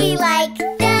 we like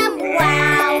them,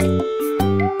 wow.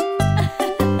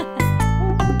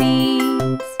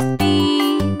 Beans,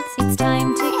 beans, it's time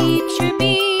to eat your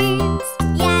beans.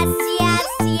 Yes, yes,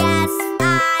 yes,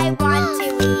 I want to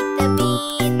eat the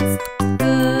beans.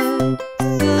 Good,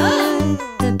 good,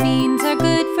 the beans are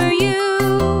good for you.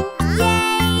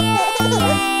 Yay, yay,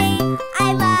 yay, I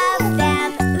love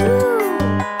them.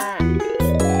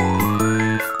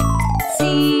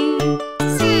 See,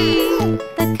 see,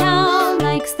 the cow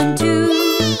likes them too.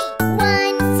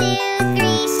 1, 2,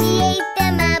 3, she ate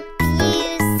them up, you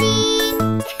see.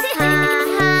 Ha,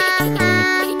 ha, ha,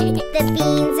 the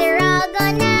beans are all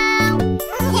gone now.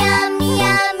 Yum,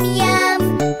 yum, yum,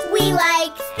 we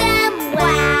like them,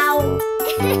 wow.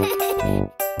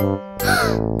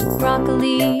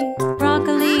 Broccoli,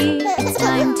 broccoli, it's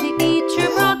time to eat your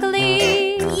broccoli.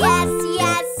 Yes,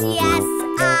 yes, yes,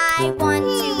 I want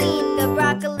to eat the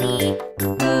broccoli.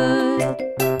 Good,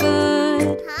 good,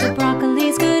 the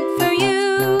broccoli's good for you.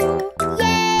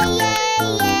 Yay, yay,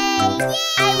 yay,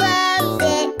 I love loves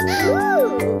it.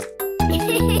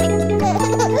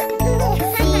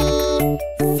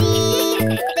 See,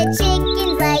 the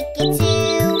chickens like it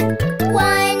too.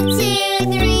 1, 2,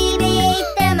 3, they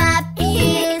ate them up.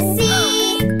 You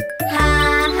see, ha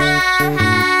ha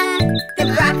ha. The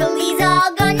broccoli's all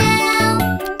gone now.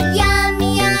 Yum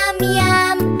yum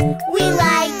yum. We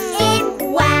like it.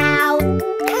 Wow.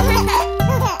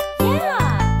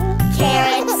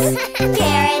 Carrots,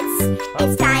 carrots.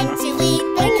 It's time to eat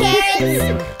the carrots.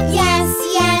 Yes,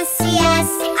 yes, yes.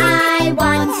 I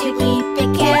want to eat the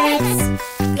carrots.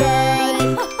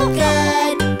 Good,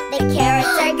 good. The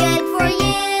carrots are good for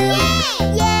you. Yay,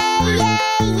 yay,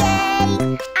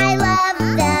 yay. I love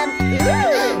them.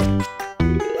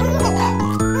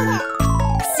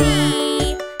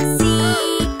 See,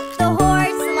 the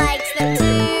horse likes them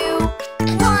too.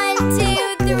 1,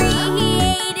 2, 3, he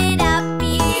ate it up.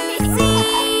 You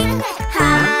see,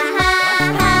 ha ha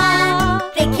ha.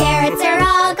 The carrots are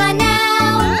all gone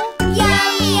now.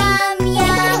 Yum yum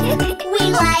yum. We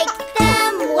like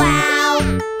them. Wow.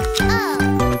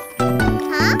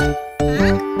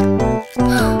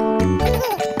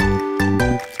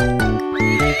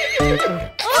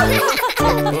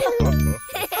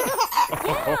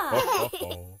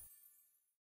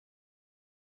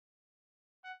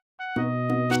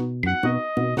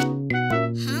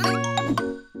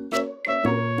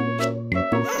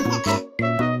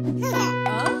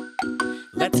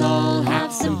 Let's all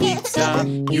have some pizza.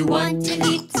 You want to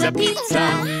eat some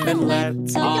pizza? Then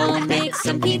let's all make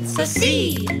some pizza.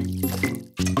 See,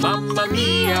 Mamma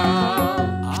Mia!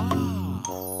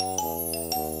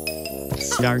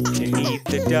 Start to knead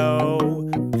the dough.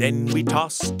 Then we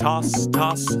toss, toss,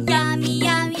 toss. Yummy,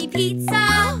 yummy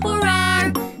pizza for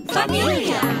our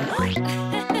Familia.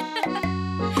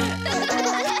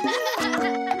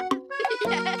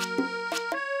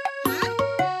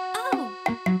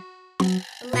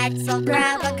 Let's all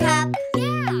grab a cup.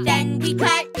 Then we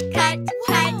cut, cut,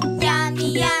 cut.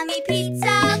 Yummy, yummy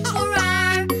pizza for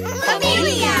our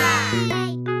Familia.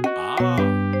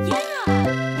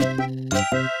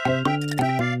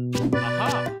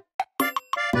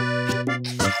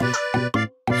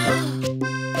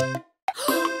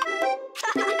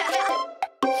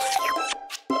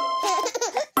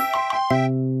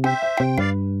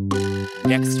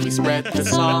 Next we spread the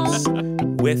sauce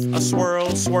with a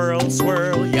swirl, swirl,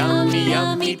 swirl. Yummy,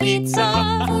 yummy pizza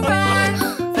For our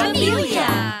Familia.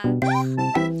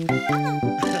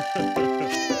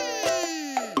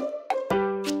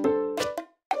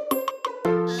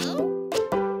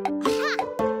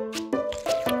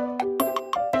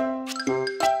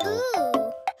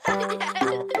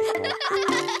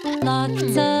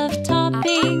 Lots of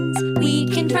toppings. We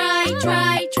can try,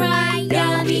 try, try.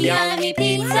 Yummy, yummy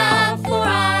pizza for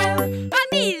our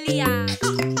Familia.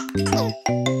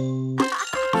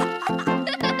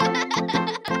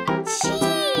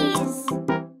 Cheese.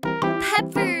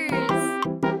 Peppers.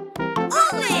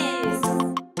 Olives.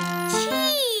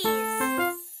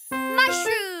 Cheese.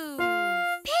 Mushroom.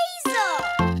 Basil.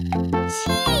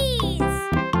 Cheese.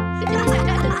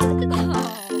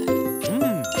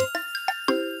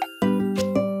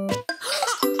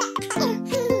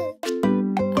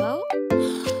 Oh.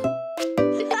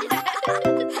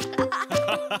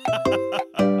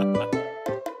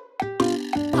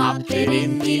 Pop it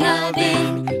in the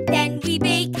oven. Then we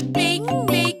bake, bake,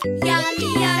 bake. Yummy,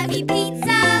 yummy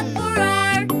pizza for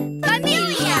our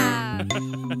Familia.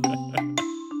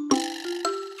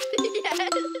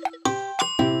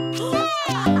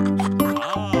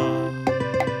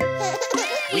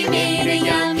 We made a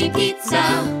yummy pizza.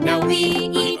 Now we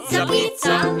eat some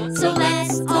pizza. So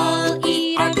let's all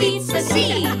eat our pizza.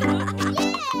 See,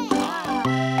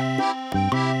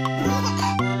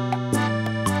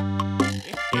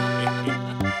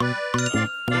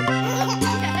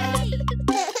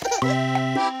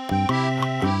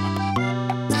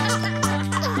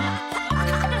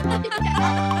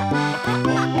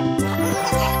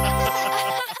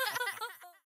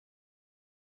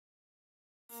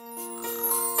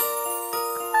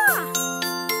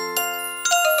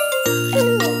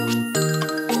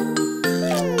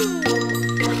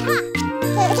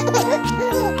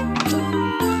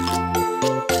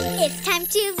 It's time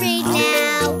to read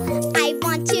now. I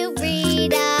want to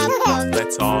read a book.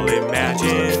 let's all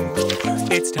imagine.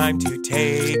 It's time to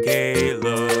take a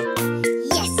look.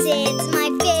 Yes, it's my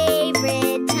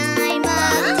favorite time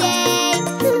of day.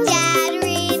 Dad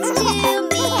reads to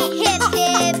me. Hip,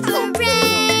 hip,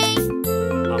 hooray.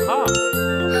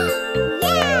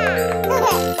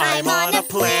 Yeah! I'm on a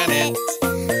planet.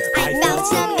 I found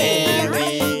some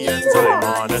aliens. I'm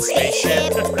on a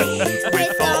spaceship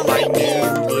with all my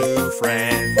new blue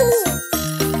friends.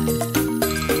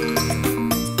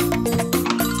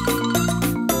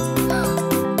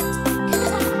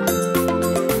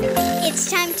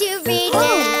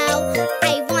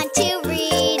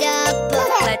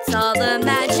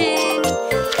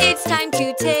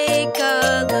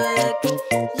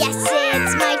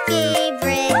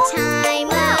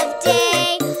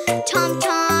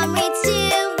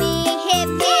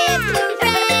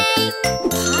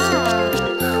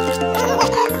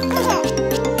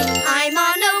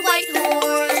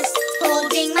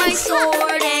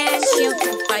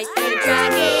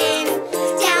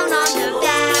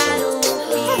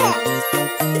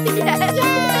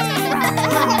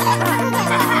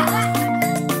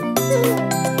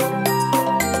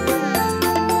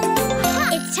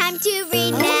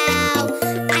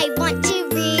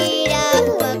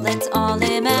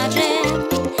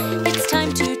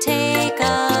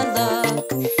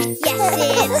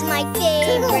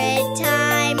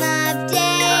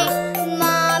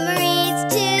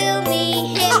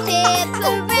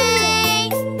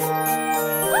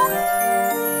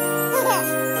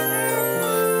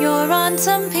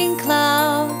 some pink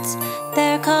clouds,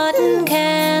 they're cotton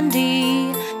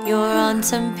candy. You're on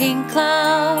some pink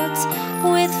clouds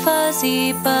with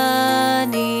fuzzy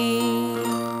bunnies.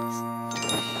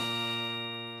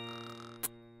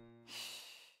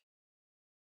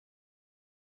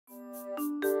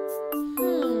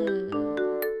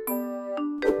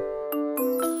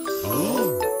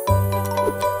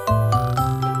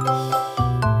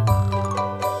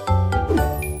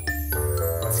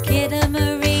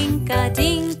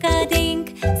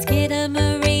 Skidamarink-a-dink-a-dink,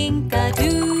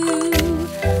 skidamarink-a-doo.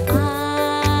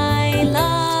 I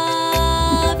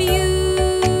love you.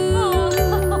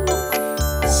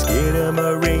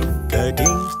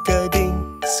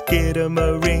 Skidamarink-a-dink-a-dink,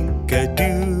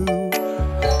 skidamarink-a-doo.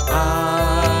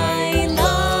 I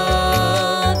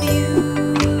love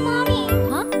you. Mommy.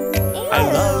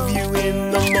 I love you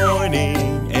in the morning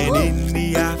and in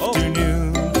the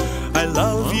afternoon. I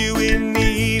love you in the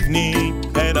evening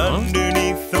and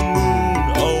underneath the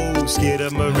moon. Oh,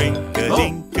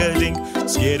 skidamarink-a-dink-a-dink,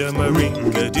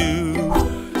 skidamarink-a-doo.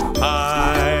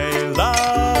 I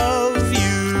love you.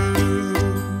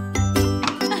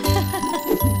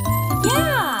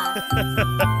 Yeah.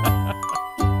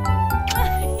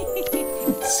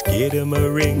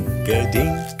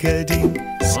 Skidamarink-a-dink-a-dink,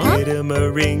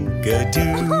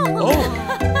 skidamarink-a-doo.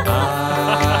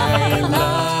 I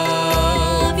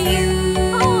love you.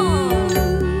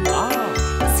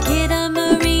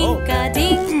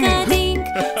 Skidamarink-a-dink-a-dink,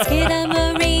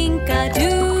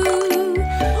 skidamarink-a-doo.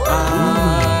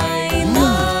 I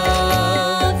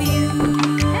love you.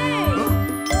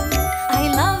 I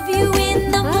love you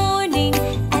in the morning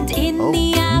and in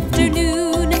the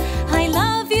afternoon. I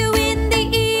love you in the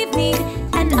evening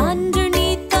and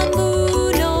underneath the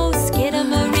moon. Oh,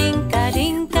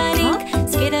 skidamarink-a-dink-a-dink,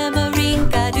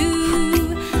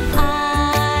 skidamarink-a-doo.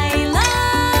 I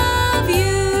love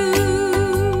you.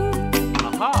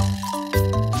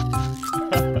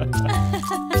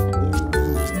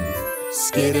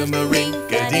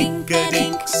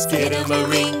 Skidamarink-a-dink-a-dink,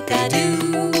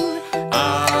 skidamarink-a-doo.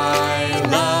 I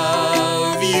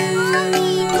love you.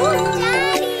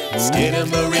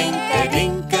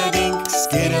 Skidamarink-a-dink-a-dink,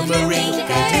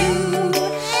 skidamarink-a-doo.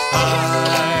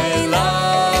 I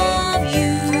love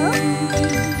you.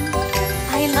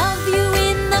 I love you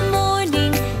in the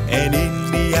morning. And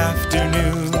in the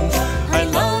afternoon, I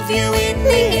love you in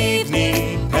the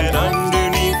evening and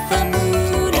underneath the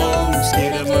moon. Oh,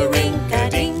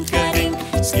 skidamarink-a-dink-a-dink,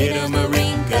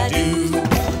 skidamarink-a-doo.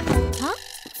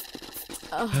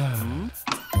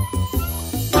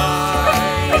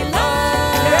 I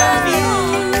love you.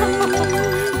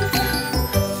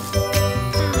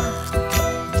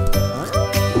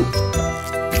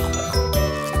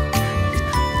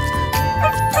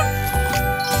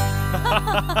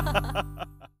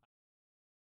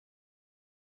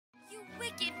 You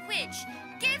wicked witch!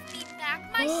 Give me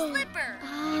back my slipper!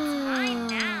 It's mine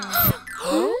now.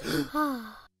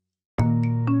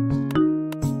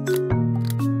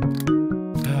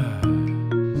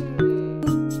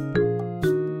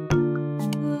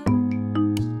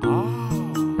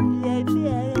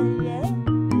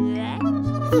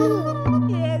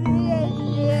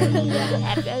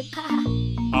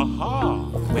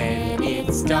 When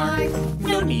it's dark,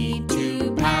 no need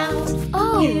to pout.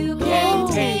 You can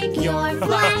take your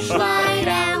flashlight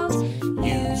out.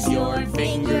 Use your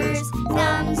fingers,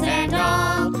 thumbs and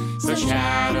all, so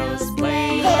shadows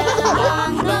play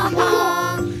along the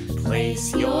wall.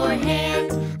 Place your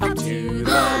hand up to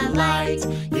the light.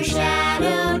 Your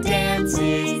shadow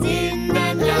dances in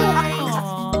the night.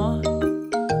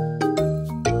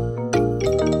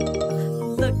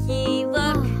 Looky,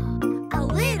 look, a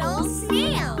little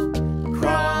snail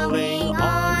Crawling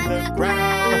on the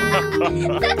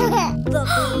ground.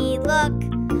 Looky,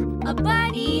 look, a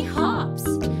bunny hops,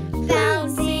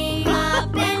 bouncing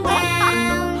up and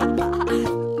down.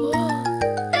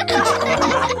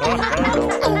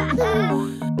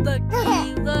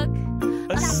 Looky, look,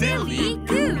 A silly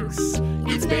goose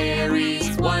eats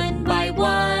berries one by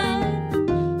one.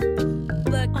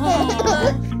 Looky,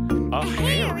 look, A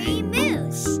hairy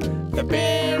moose, The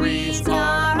berries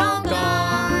are all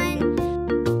gone.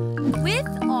 with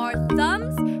our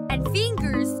thumbs and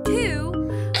fingers too,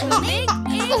 we'll make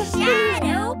a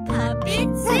shadow puppet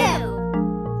zoo.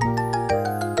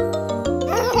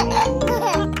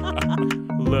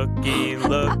 Looky,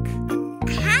 look.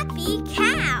 Happy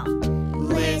cow,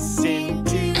 Listen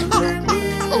to her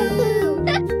moo.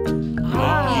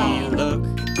 Looky, look.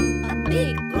 a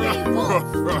big gray wolf,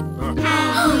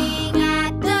 howling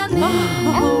at the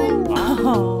moon.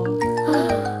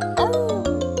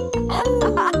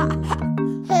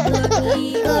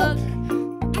 Looky, look,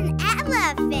 an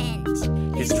elephant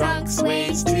trunk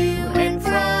sways to and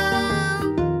fro.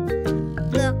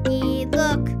 Looky,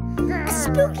 look, a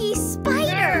spooky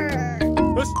spider.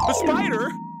 A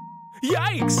spider?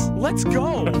 Yikes! Let's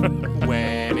go!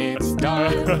 When it's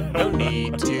dark, no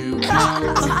need to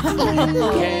count. You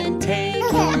can take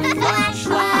your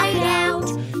flashlight out.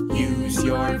 Use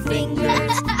your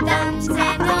fingers, thumbs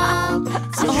and all,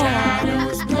 so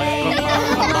shadows play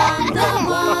along the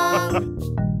wall.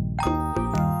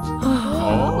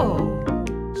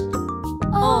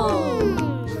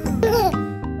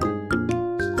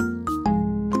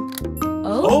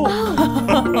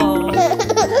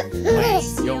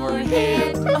 Place your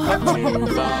hand to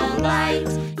the light.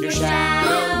 Your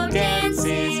shadow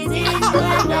dances in the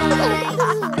night.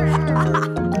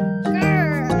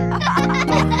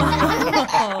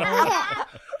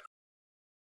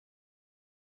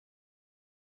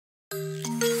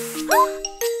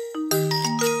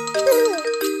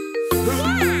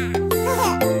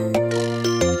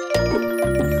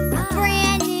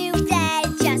 Brand new bed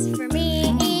just for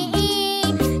me.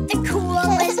 The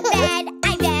coolest bed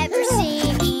I've ever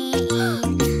seen.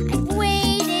 I've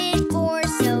waited for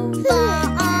so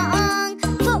long.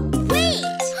 But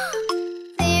wait!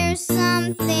 There's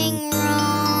something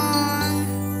wrong.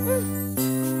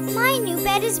 My new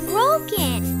bed is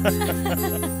broken.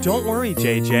 Don't worry,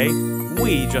 JJ.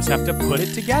 We just have to put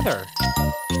it together.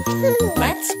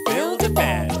 Let's build a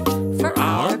bed for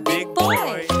our big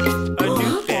boy. A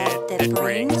new bed that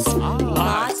brings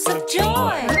lots of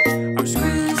joy. Our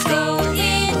screws go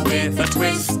in with a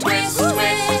twist, twist,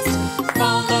 twist.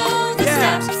 Follow the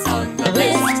steps on the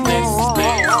list, list,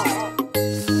 list.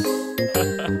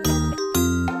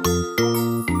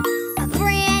 A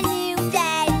brand new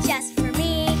bed just for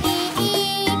me.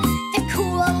 The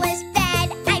coolest bed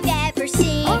I've ever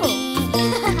seen. I've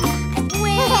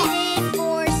waited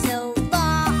for so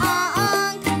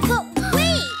long. But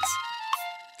wait!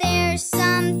 There's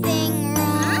something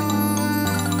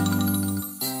wrong.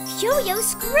 Yo-yo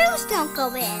screws don't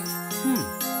go in.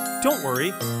 Don't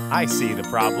worry. I see the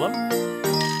problem.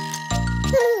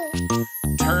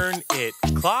 Turn it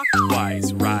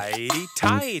clockwise,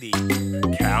 righty-tighty.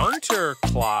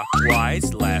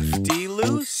 Counterclockwise,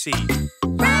 lefty-loosey.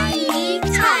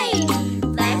 Righty-tighty,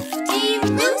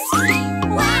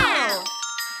 lefty-loosey. Wow!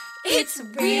 It's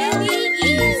really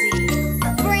easy.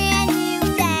 A brand new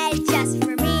bed just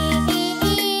for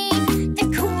me. The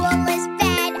coolest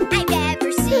bed I've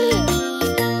ever seen.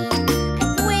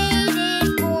 I've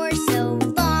waited for so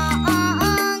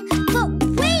long. But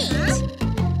wait!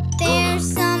 There's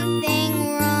something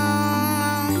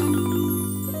wrong.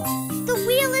 The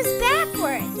wheel is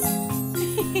backwards.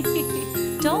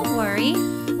 Don't worry,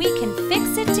 we can fix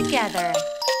it together.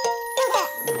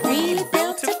 We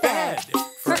built a bed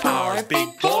for our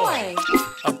big boy.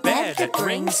 A bed that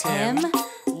brings him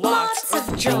lots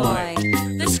of joy.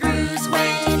 The screws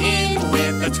went in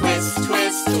with a twist,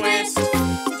 twist, twist.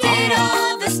 Did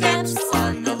all the steps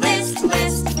on the list,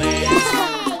 list, list.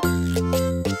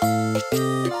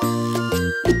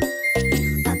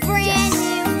 A brand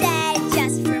new bed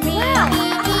just for me.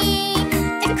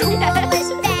 The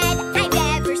coolest bed I've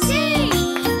ever seen.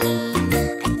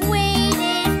 I've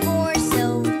waited for so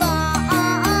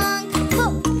long.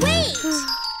 But wait!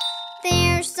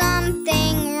 There's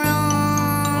something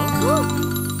wrong.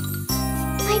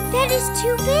 My bed is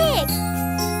too big.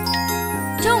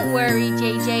 Don't worry,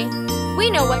 JJ. We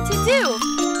know what to do.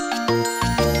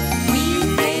 We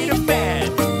made a bed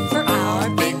for our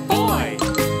big boy.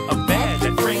 A bed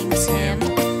that brings him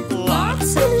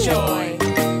lots of joy.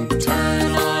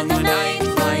 Turn on the night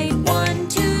light, 1,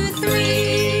 2,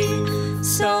 3,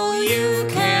 so you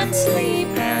can sleep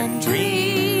and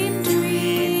dream,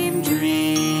 dream,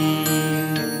 dream.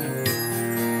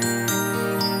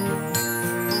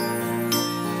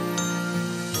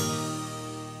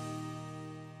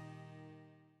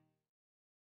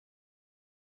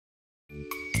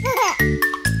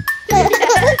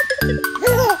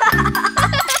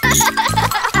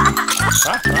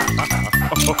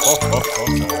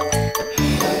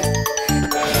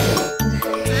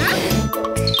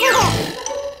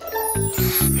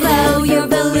 Blow your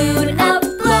balloon up,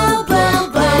 blow, blow,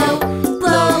 blow.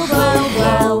 Blow, blow,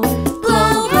 blow.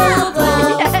 Blow, blow,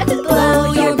 blow.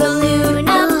 Blow your balloon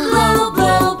up, blow,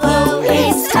 blow, blow.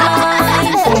 It's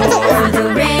time for the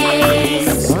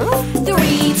race.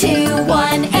 3, 2,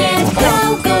 1, and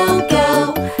go, go,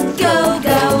 go. Go,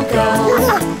 go, go.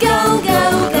 Go,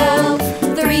 go, go.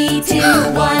 3, 2,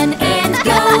 1, and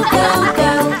go, go,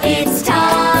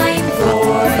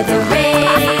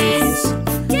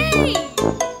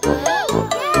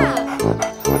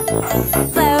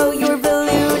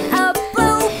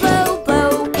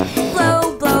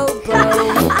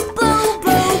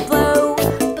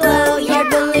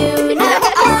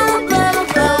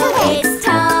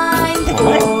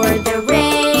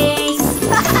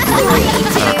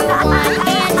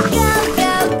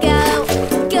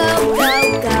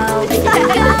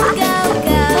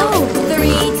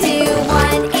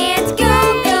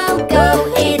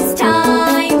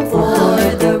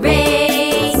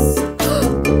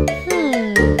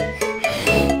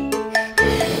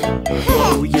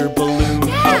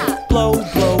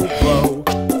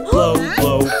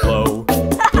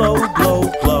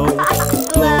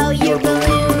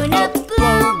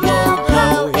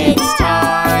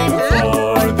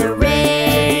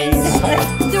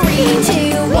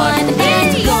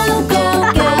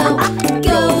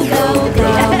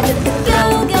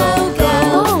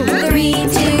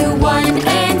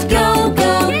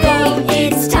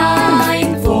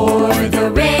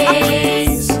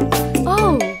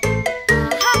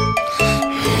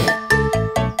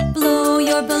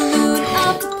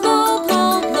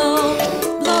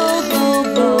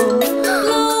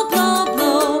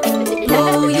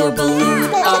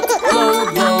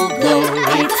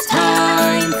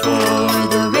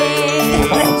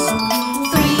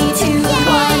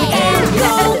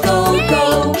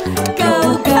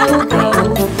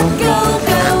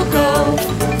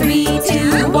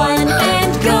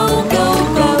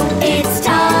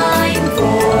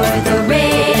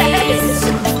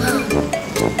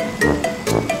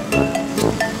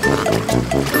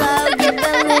 Blow your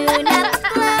balloon up,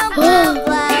 blow, blow,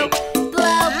 blow.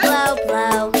 Blow, blow,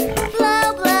 blow. Blow,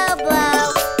 blow, blow.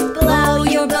 Blow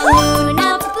your balloon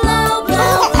up, blow,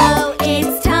 blow, blow.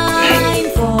 It's time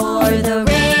for the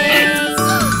race.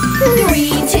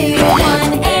 3, 2,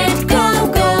 1, and go,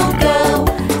 go, go.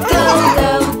 Go,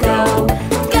 go, go.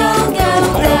 Go, go,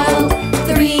 go.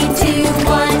 3, 2,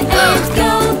 1, and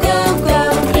go, go, go.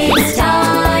 It's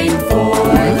time for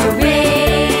the race.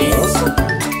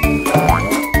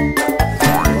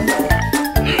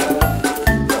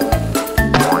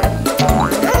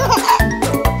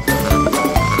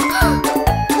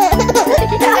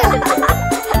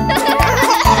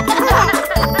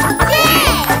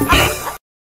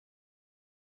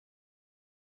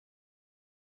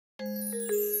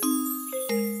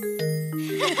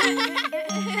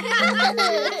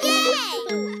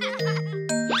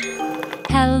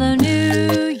 Hello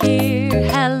New Year,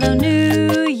 hello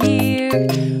New Year.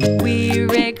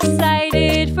 We're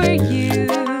excited for you.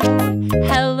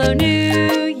 Hello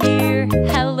New Year,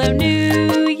 hello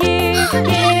New Year.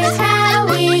 Here's how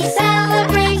we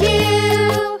celebrate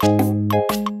you.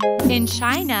 In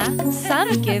China,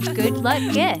 some give good luck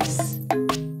gifts.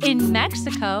 In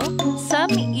Mexico,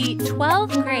 some eat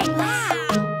 12 grapes.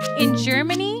 In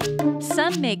Germany,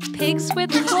 some make pigs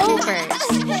with clovers.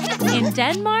 In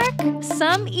Denmark,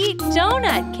 some eat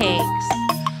donut cakes.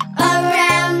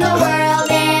 Around the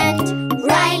world and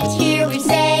right here we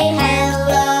say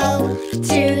hello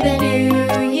to the new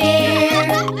year.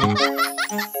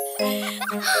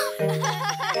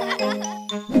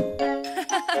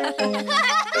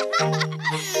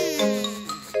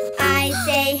 I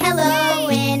say hello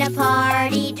in a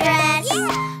party dress.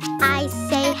 I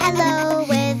say hello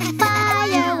with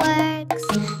fireworks.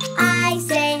 I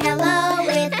say hello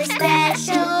with a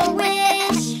special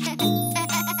wish.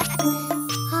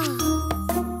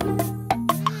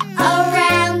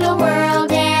 Around the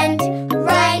world and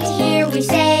right here we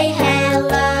say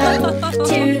hello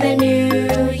to the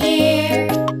new year.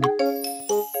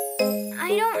 I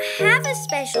don't have a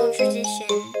special tradition.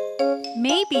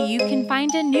 Maybe you can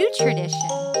find a new tradition.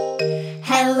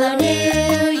 Hello New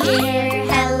Year,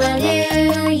 hello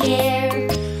New Year.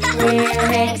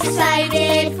 We're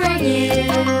excited for you.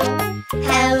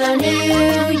 Hello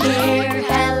New Year,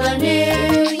 hello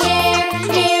New Year.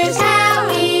 Here's how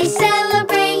we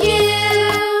celebrate you.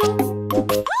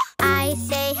 I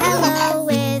say hello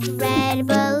with red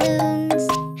balloons.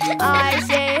 I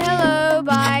say hello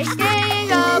by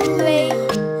staying up late.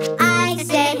 I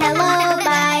say hello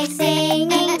by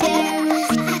singing tunes.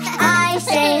 I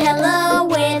say hello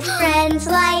with friends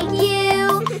like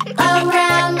you.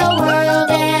 Around the world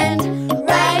and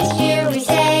right here we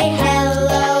say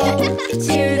hello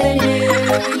to the new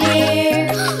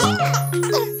year.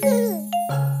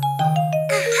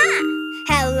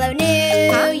 Hello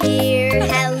New Year,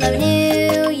 hello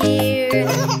New Year.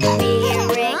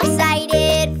 We're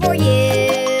excited for you.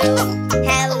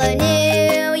 Hello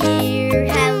New Year,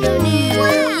 hello New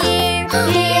Year.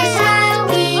 Here's how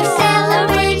we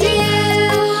celebrate you.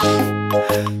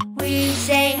 We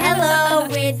say hello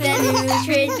with a new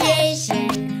tradition.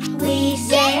 We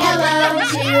say hello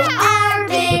to our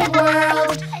big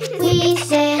world. We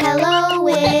say hello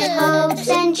with hopes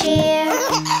and cheer.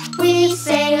 We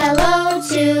say hello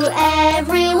to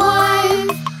everyone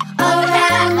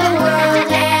around the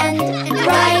world and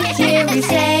right here we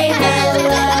say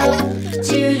hello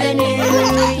to the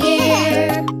new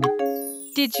year.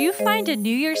 Did you find a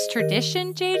New Year's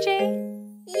tradition, JJ?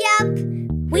 Yup,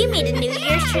 we made a New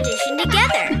Year's tradition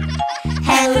together.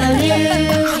 Hello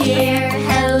New Year,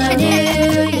 hello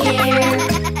New Year.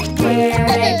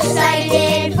 We're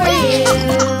excited for you.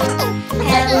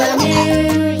 Hello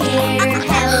New Year,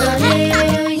 hello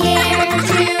New Year.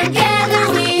 Together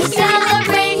we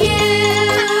celebrate you.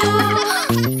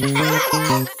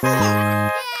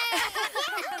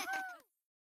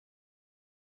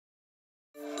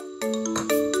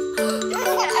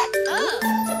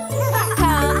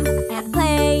 Come and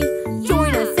play,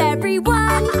 join us everyone.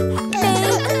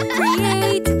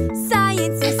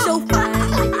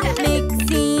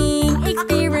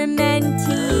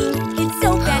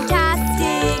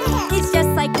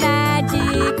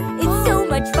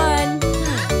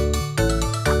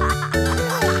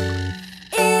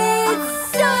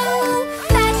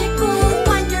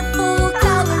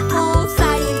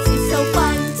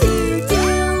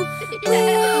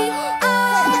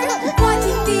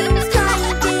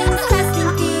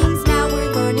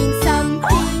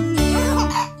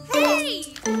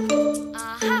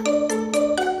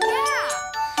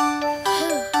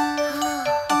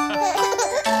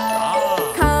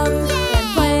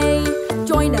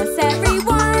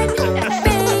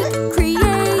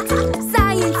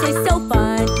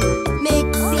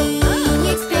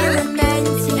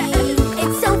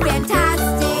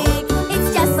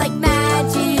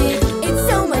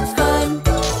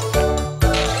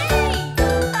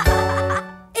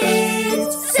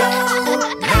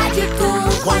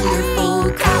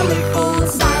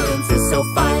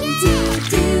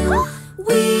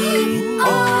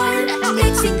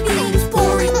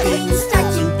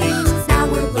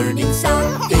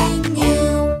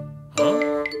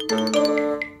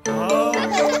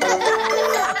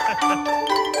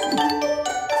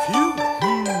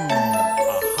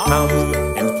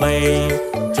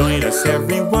 us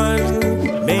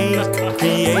everyone. Make,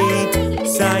 create,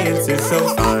 science is so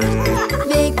fun.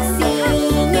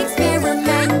 Mixing,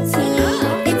 experimenting,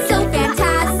 it's so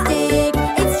fantastic.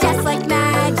 It's just like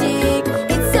magic.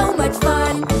 It's so much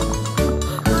fun.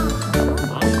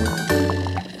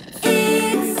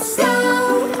 It's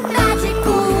so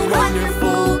magical,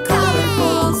 wonderful,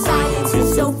 colorful. Science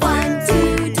is so fun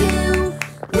to do.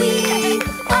 We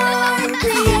are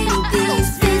creating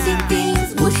things, fizzing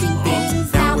things, whooshing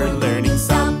things. Now we're learning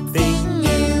something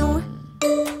new.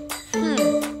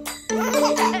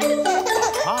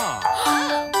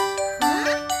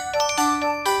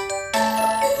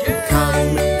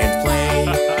 Come and play,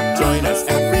 join us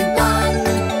everyone.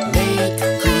 Make,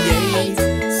 create,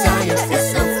 science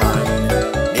is so fun.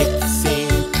 Mixing,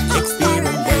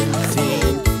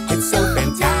 experimenting, it's so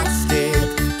fantastic.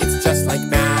 It's just like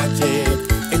magic,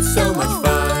 it's so much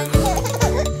fun.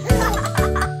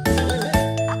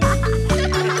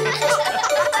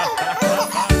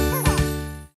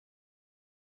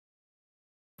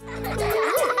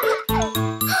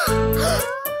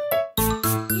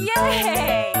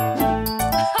 Yay!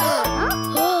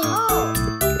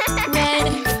 Red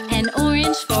and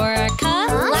orange for our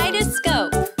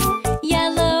kaleidescope.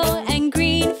 Yellow and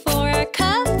green for our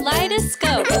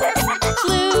kaleidescope.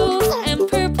 Blue and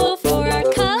purple for our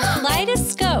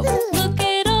kaleidescope. Look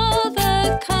at all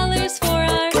the colors for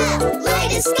our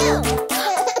Kaleidescope.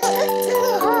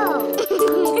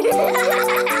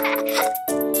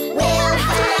 We'll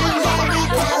find every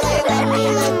color when we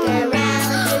look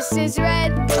around. This is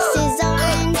red, this is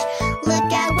orange.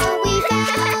 Look at what we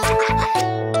found.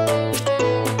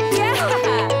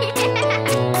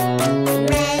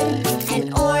 Red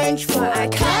and orange for our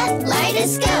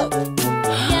kaleidescope.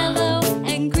 yellow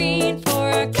and green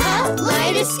for our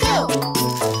Kaleidescope.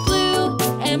 blue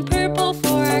and purple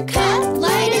for our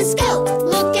Kaleidescope.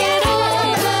 Look at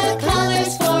all the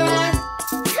colors for our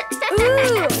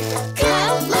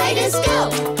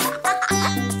kaleidescope.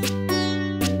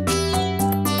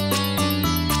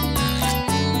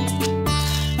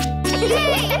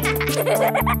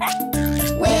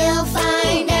 We'll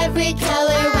find every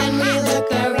color when we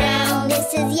look around.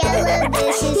 This is yellow,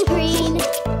 this is green.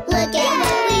 Look at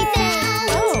what we found.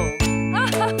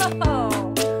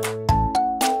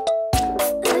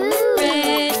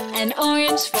 red and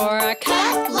orange for our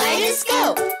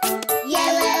Kaleidescope.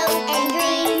 Yellow and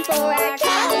green for our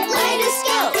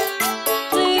kaleidescope.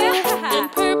 blue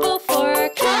and purple for our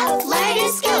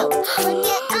Kaleidescope. Look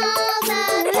at all the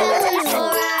colors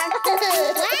for our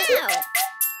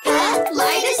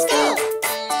kaleidescope.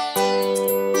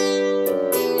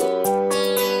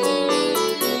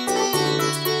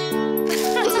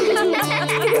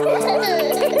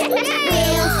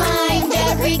 We'll find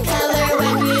every color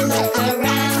when we look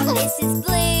around. This is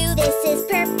blue, this is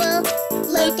purple.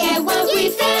 Look at what we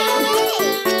found.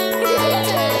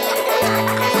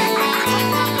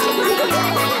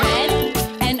 red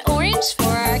and orange for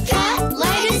our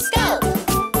Kaleidescope.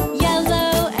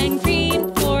 yellow and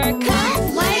green for our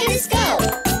Kaleidescope.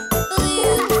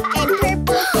 Blue and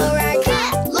purple for our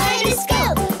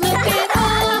kaleidescope. Look at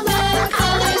all the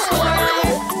colors for our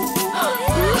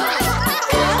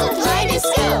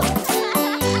kaleidescope.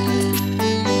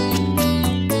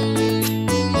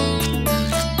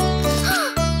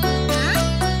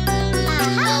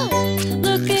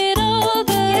 look at all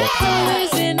the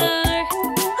colors in our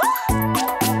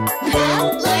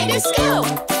Kaleidescope.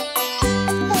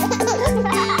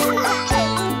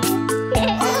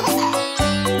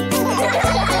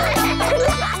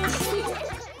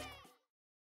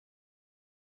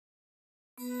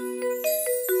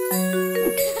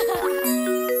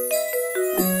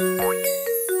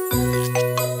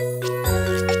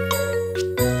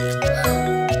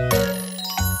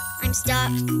 I'm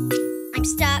stuck, I'm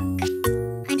stuck,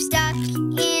 I'm stuck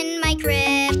in my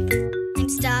crib. I'm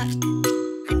stuck,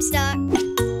 I'm stuck,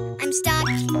 I'm stuck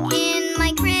in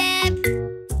my crib.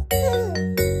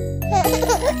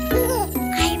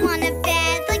 I want a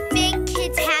bed like big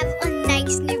kids have, a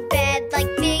nice new bed like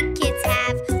big kids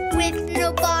have, with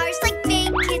no bars like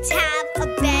big kids have, a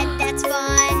bed that's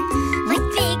fun like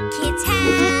big kids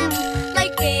have,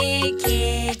 like big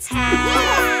kids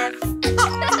have.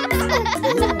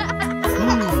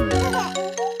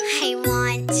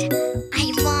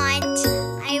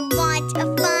 I want a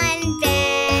fun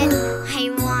bed.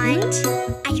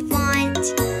 I want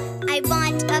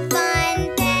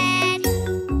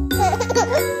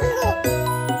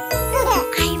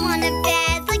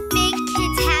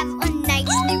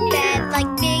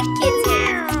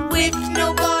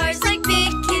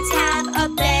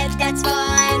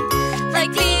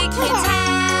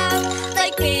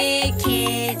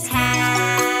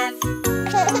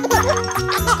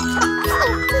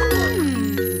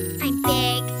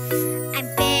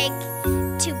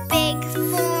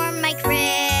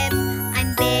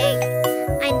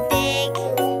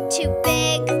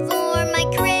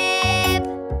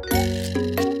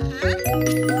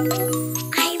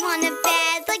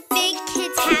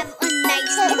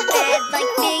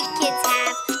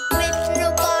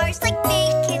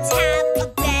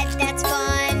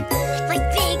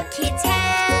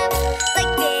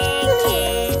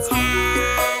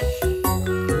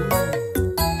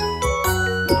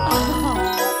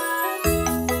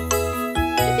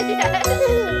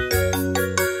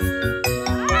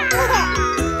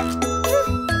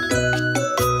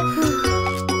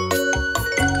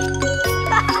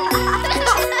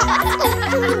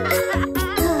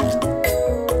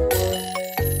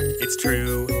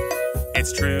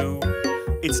It's true.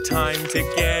 It's time to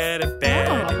get a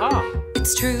bed.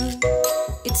 It's true.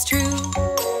 It's true.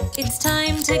 It's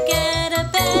time to get a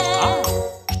bed.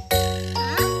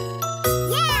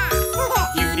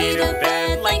 You need a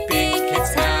bed like big kids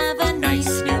have, a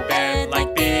nice new bed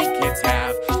like big kids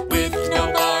have, with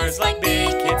no bars like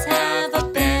big kids have, a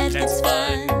bed that's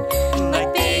fun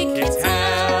like big kids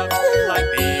have, like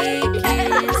big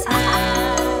kids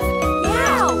have.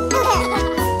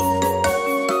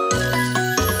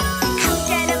 I'll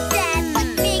get a bed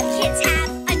like big kids have,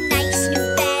 a nice new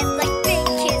bed like big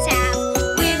kids have,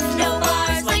 With no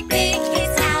bars like big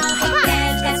kids have, a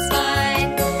bed that's fun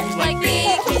like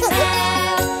big kids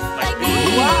have, like big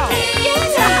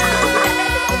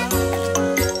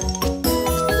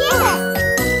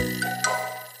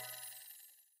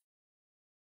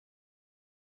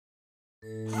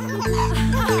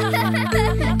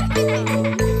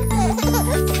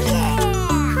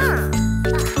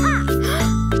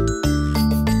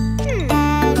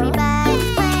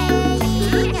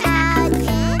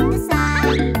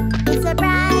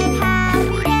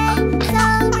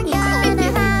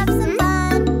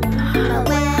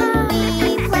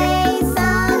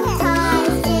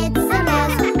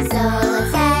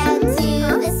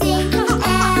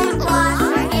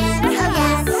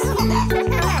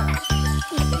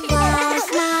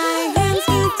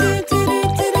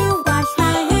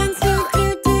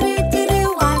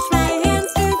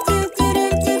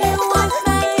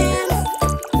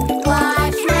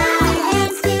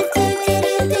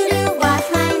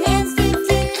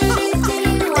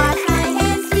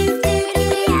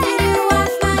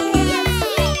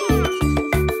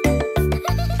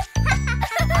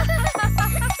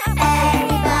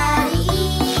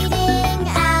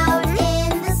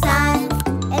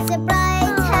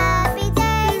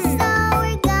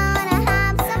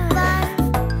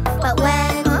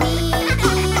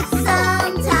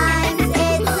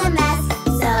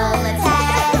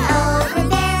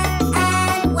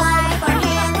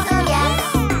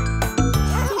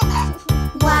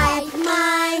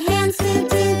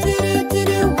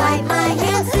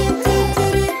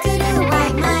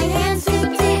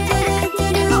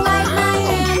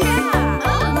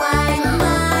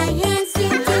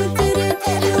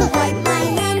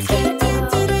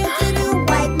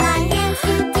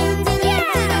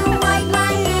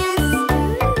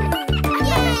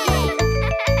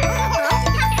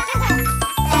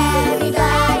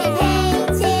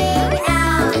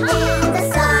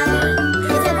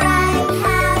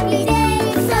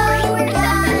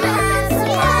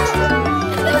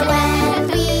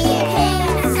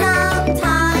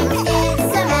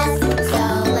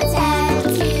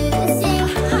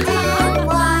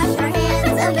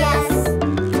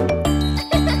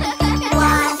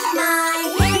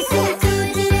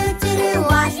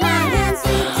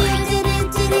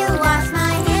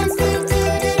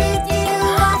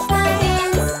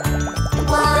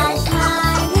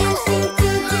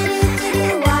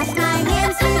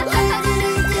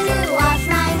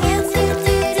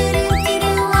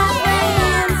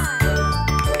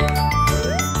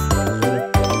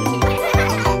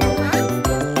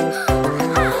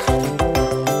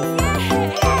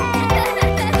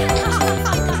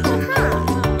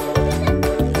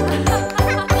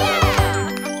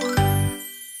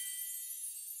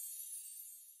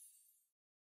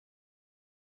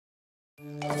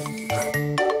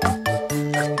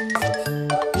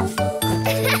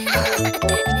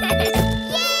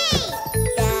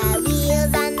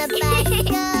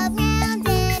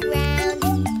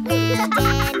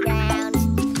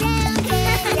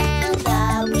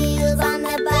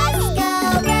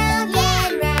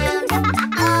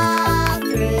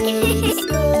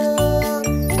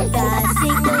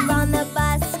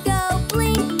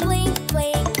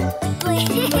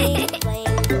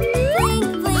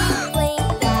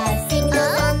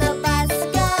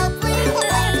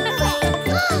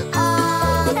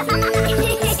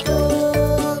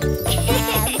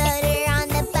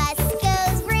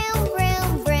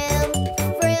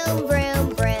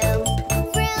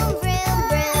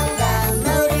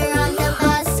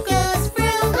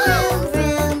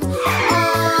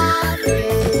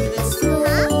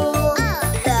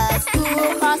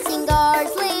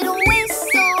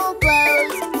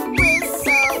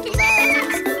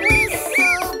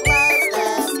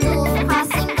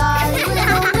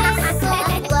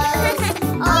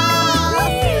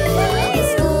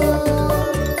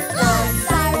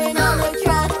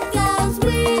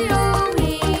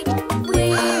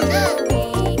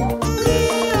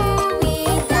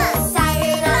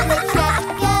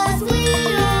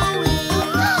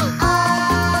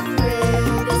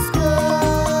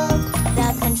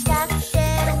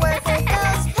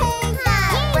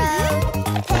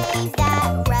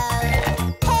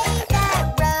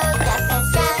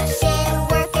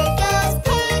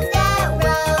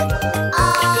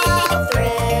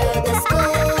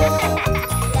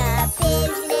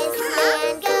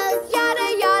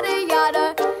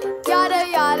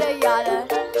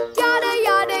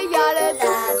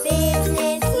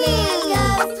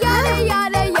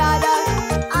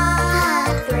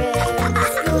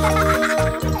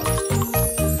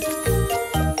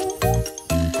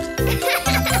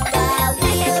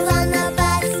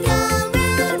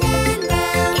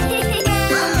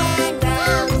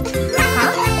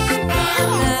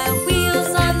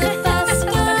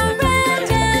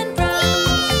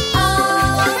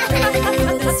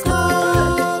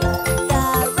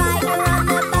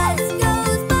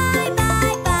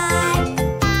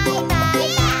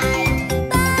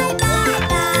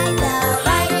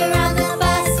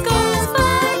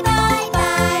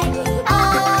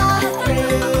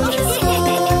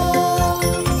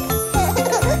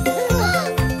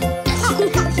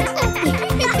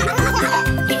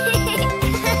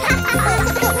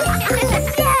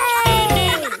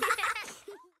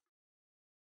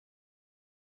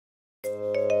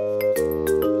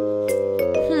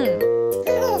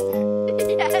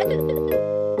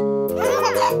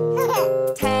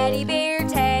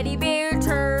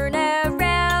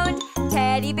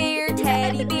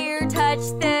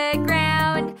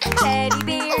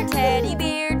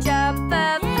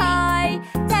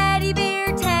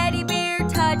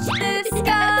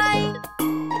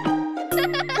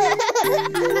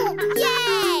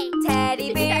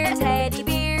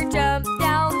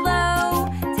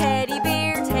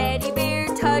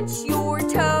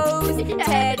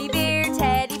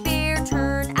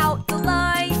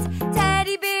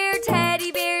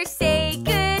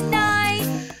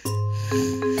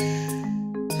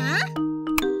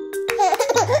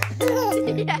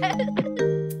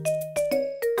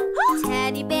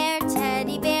Teddy bear,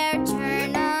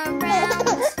 turn around.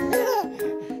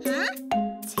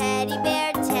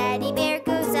 Teddy bear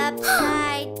goes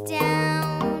upside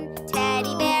down.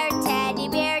 Teddy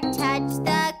bear, touch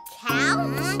the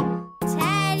couch.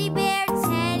 Teddy bear,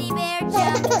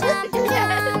 jump, jump,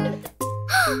 jump.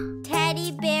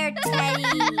 Teddy bear,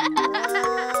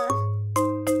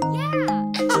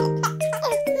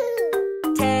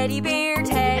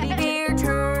 Teddy bear,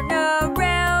 turn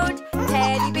around.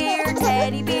 Teddy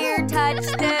bear, touch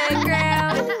the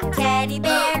ground. Teddy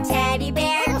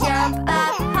bear, jump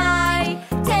up high.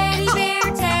 Teddy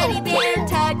bear,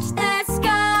 touch the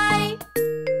sky.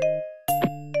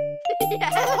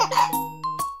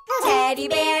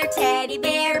 Teddy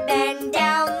bear, bend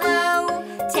down low.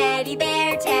 Teddy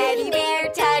bear,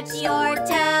 touch your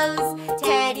toes.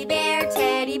 Teddy bear,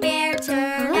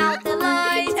 turn out the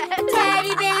light.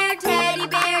 Teddy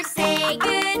bear, say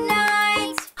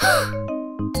goodnight.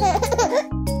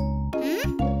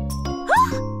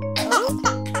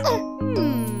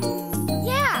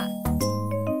 Yeah.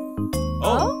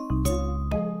 Oh.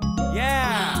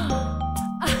 Yeah.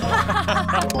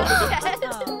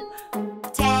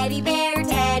 Teddy bear,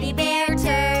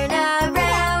 turn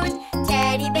around.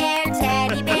 Teddy bear,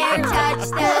 touch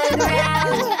the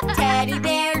ground. Teddy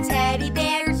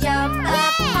bear, jump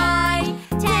up high.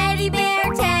 Teddy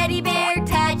bear,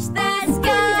 touch the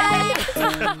sky.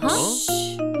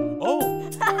 Oh.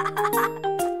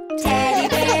 Teddy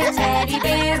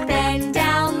bear, bend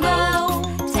down low.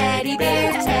 Teddy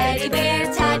bear,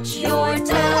 touch your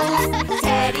toes.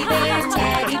 Teddy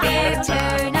bear,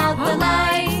 turn out the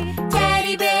light.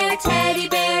 Teddy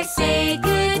bear, say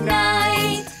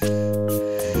goodnight.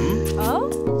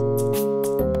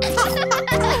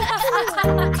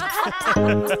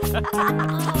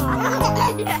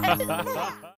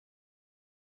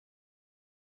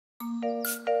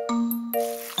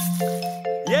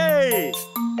 Yay!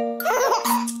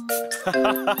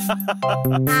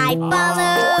 I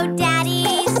follow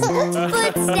Daddy's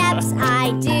footsteps.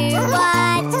 I do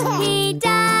what he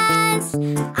does.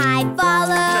 I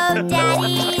follow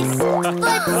Daddy's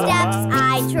footsteps.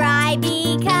 I try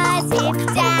because if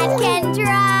Dad can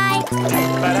try,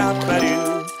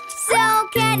 Ba-da-ba-doo. so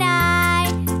can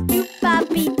I.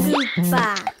 Doop-a-beep-boop-ba.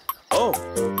 Oh.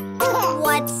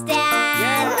 What's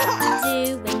Dad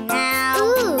doing now?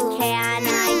 Can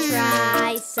I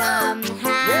try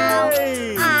somehow?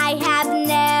 Yay! I have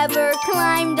never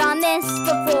climbed on this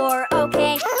before.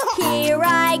 Okay, here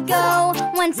I go.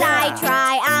 Once I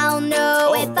try, I'll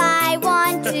know if I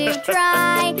want to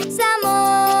try some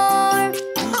more.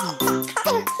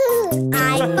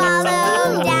 I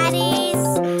follow Daddy's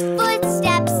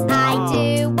footsteps. I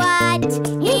do what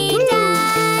he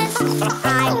does. I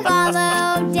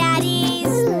follow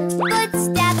Daddy's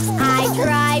footsteps. I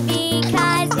try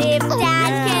because if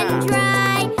Dad can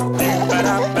try,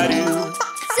 Ba-da-ba-doo.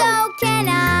 so can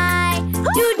I.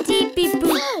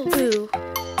 Do-dee-bee-boo-boo.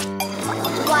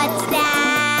 What's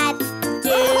Dad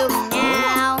doing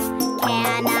now?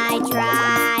 Can I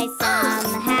try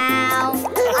somehow?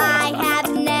 I have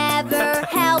never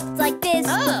helped like this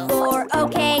before.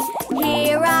 Okay,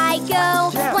 here I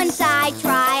go. Once I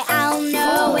try, I'll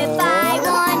know if I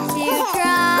want to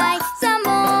try some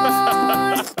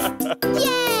more.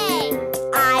 Yay!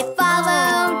 I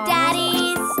follow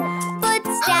Daddy's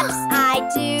footsteps. I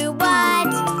do what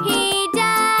he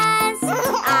does.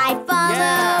 I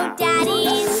follow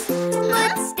Daddy's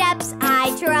footsteps.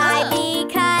 I try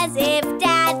because if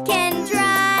Dad can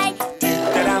try,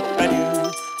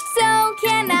 Ba-da-ba-doo. so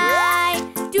can I.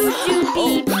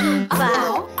 Do-do-dee-boo-ba.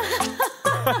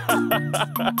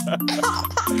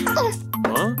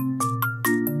 Huh?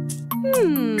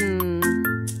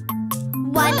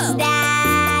 What's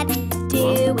Dad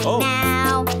doing Oh.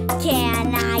 now?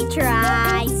 Can I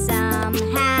try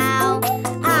somehow?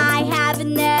 I have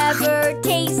never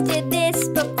tasted this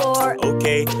before.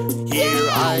 Okay, here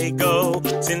I go.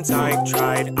 Since I've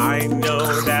tried, I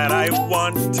know that I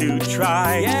want to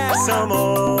try some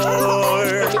more.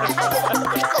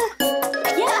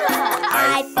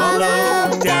 I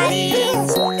follow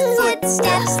Daddy's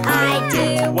footsteps. I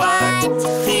do what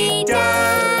he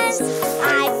does.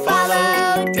 I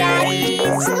follow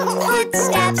Daddy's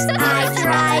footsteps. I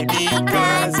try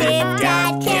because if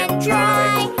Dad can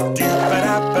try,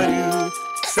 Do-ba-da-ba-doo.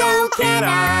 so can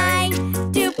I.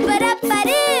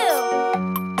 Do-ba-da-ba-doo.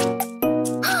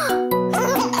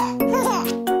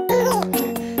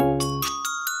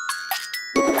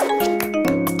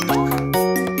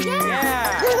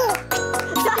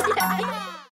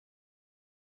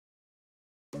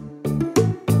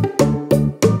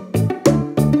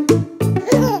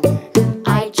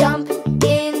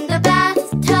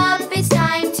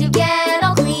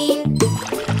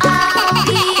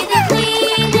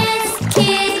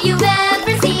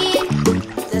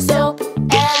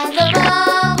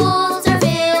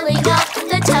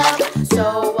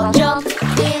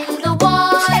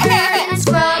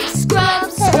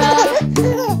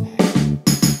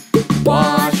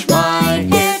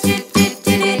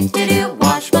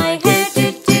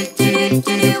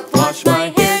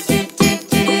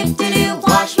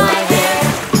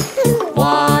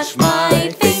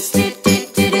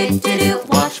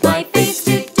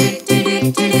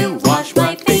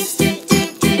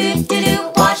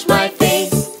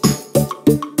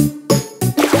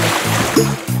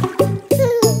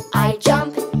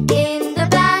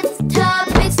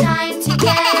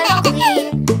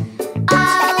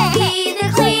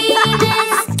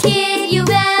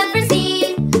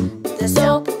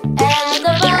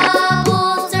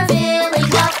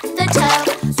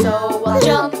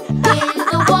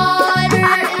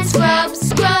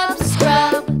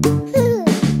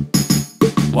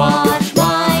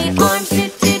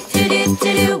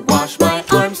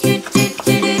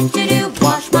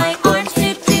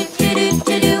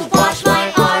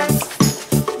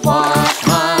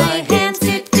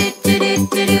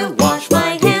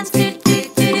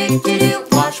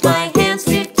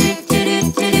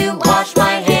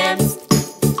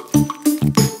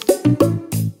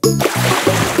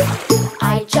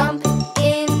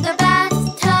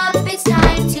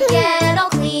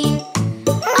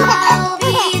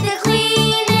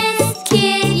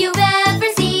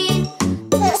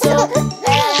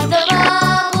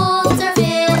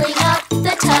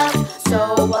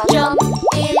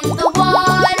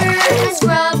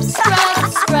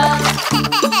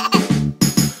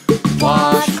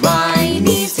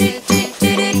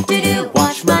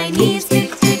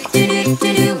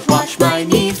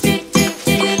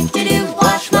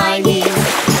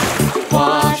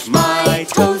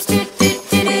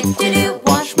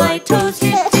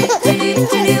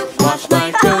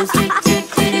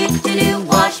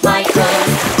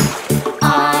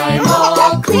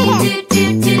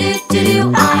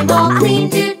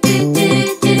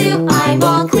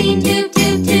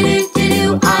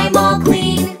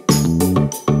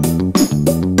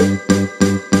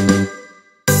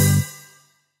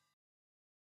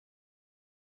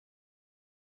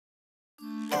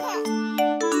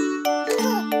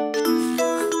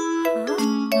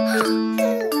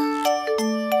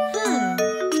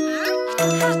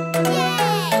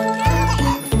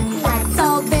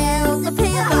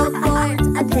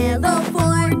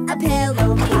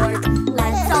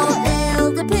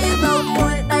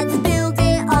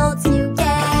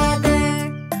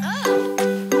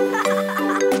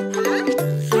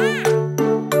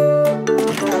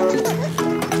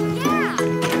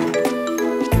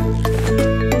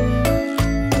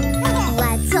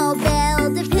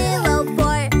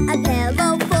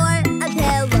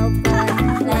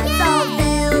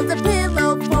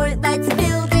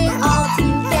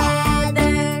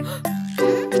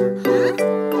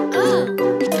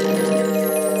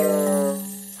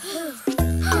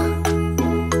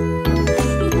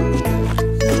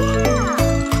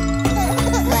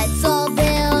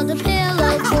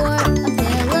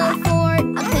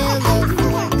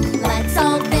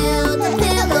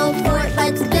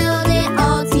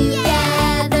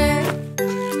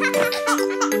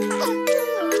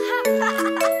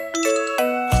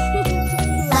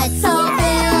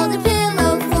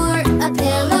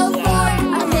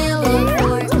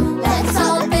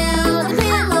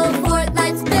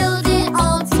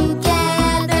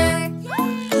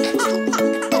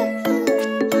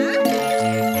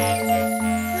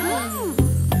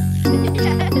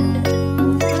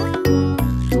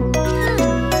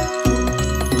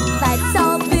 Let's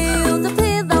all build a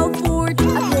pillow fort, a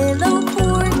pillow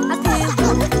fort, a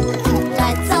pillow fort.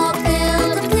 Let's all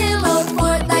build a pillow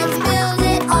fort, let's build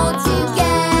it all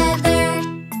together.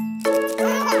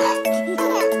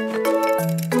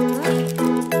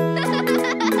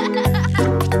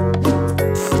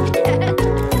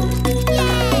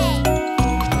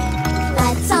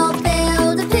 Let's all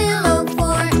build a pillow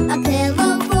fort, a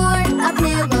pillow fort, a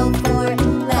pillow fort.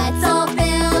 Let's all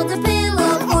build a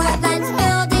pillow fort, let's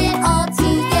build it all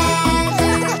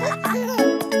together.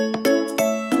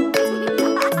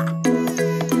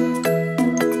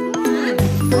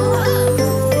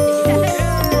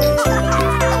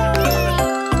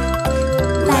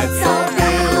 Let's all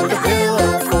build a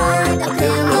pillow fort, a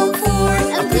pillow fort,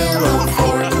 a pillow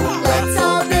fort. Let's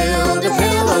all build a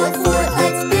pillow fort,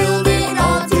 let's build it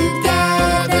all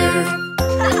together.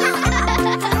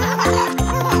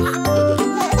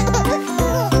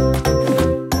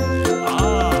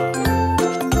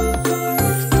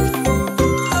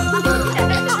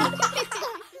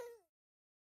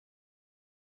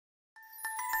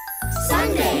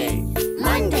 Sunday,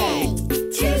 Monday,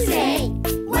 Tuesday,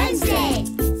 Wednesday,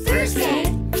 Thursday,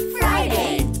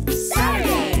 Friday,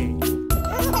 Saturday.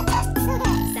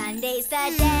 Sunday's the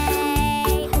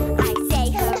day I say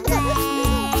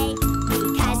hooray,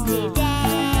 because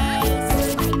today's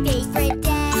my favorite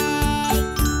day.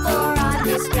 For on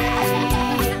this day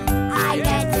I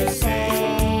get to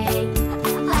say,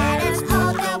 let us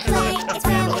all go play, it's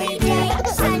family day.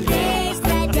 Sunday's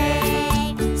the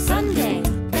day. Sunday,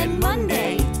 then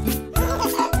Monday.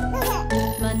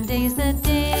 Monday's the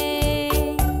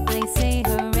day I say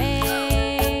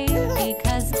hooray,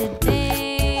 because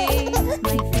today's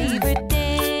my favorite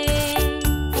day.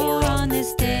 For on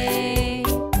this day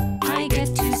I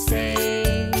get to say,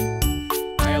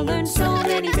 I'll learn so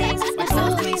many things, my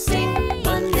songs we sing.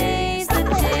 Monday's the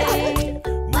day.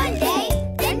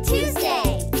 Monday, then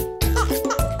Tuesday.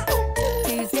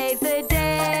 Tuesday's the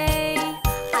day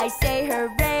I say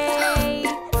hooray,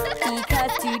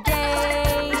 because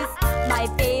today's my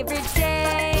favorite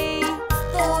day.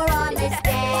 For on this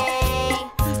day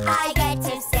I get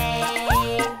to say,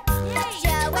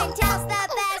 show and tell's the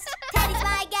best, Teddy's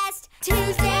my guest.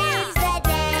 Tuesday's the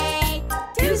day.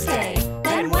 Tuesday,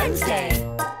 then Wednesday.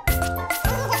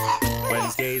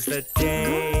 Wednesday's the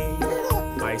day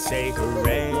I say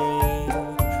hooray,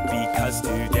 because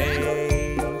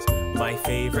today's my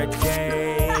favorite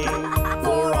day.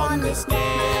 For on this day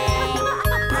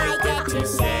I get to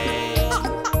say,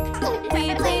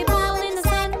 we play ball in the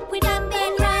sun, we jump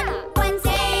and run.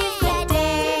 Wednesday's the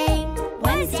day.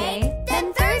 Wednesday,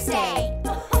 then Thursday.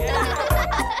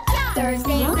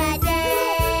 Thursday's the day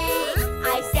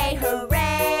I say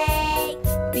hooray,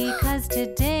 Because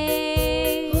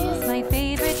today's my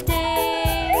favorite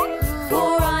day.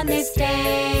 for on this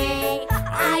day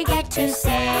I get to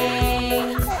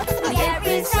say, we get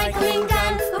recycling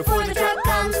done before the truck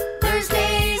comes.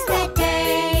 Thursday's the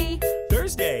day.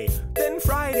 Thursday, then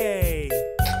Friday.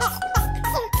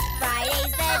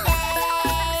 Friday's the day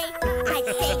I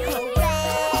say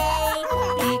hooray,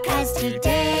 because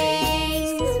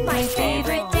today's my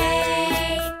favorite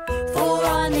day. For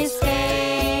on this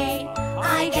day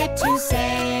I get to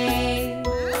say,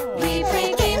 we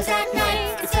play games at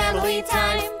night, it's family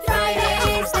time.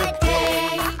 Friday's the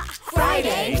day.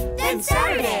 Friday, then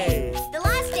Saturday, the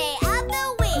last day of the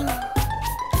week.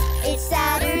 It's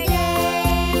Saturday,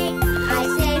 I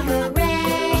say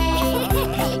hooray,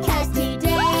 because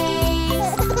today's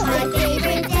my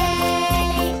favorite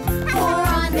day. For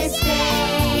on this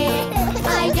day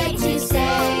I get to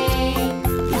say,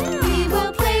 we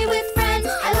will play with friends,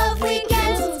 I love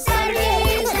weekends.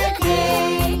 Saturday's the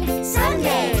day.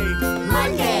 Sunday,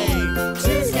 Monday,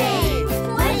 Tuesday,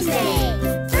 Wednesday,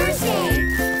 Thursday,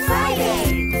 Friday,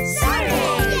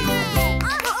 Saturday.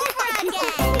 All over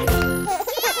again.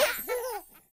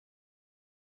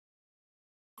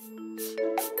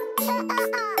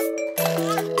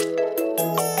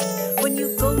 When you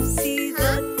go see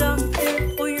the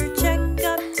doctor for your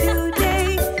checkup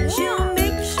today, she'll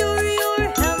make sure you're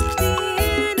healthy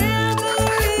in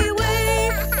every way.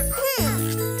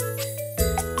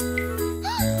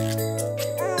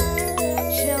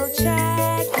 She'll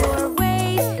check your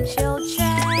weight, she'll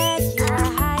check your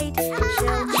height,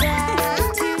 she'll check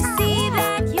to see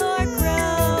that you're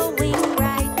growing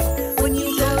right. When you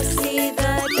go see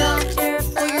the doctor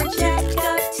for your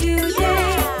checkup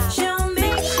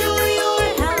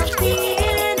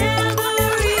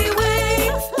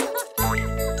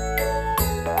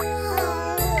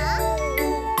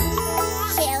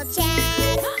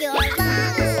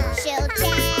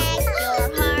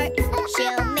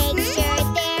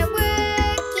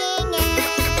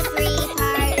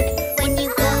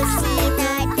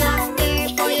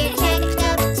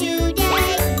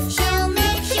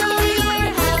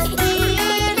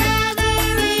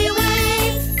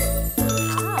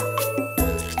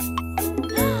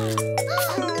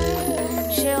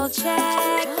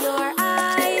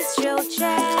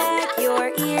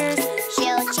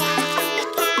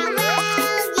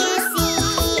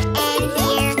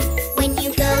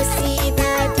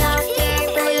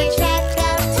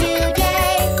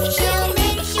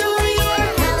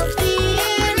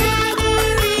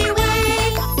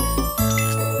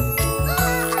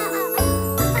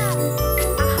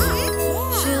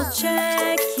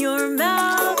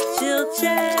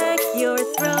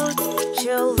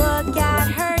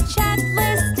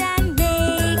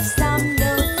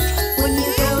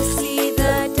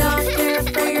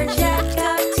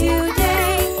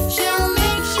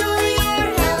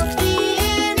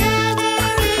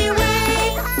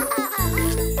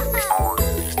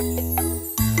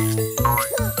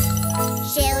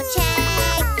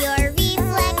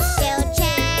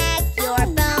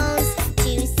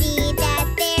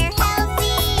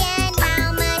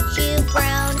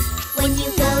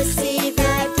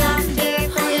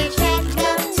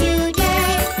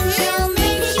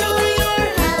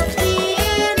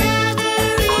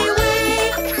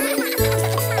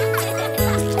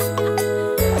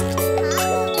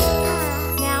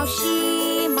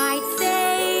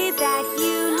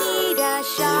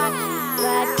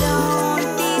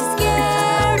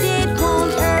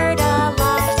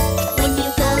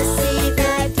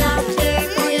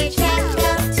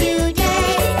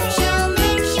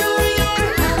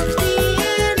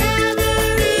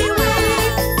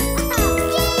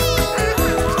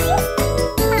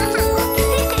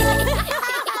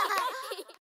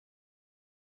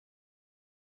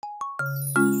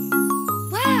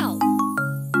Wow!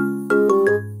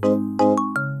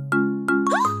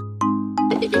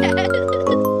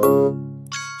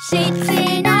 Shapes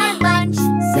in our lunch,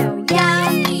 so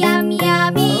yum, yum,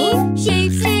 yummy.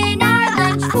 Shapes in our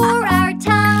lunch for our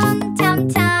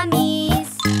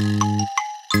tummies.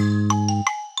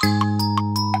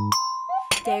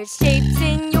 There's shapes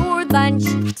in your lunch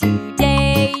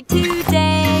today.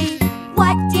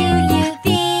 What do you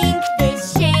think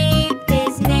this shape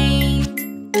is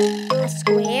named? A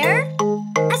square?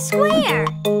 A square!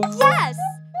 Yes!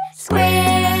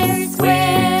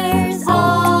 Squares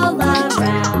all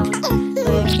around.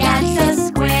 Look at the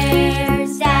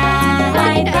squares that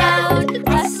I found.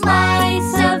 A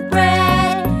slice of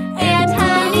bread and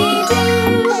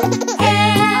honeydew,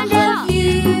 and a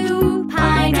few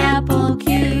pineapple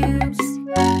cubes.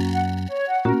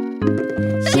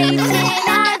 Shapes in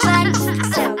our lunch,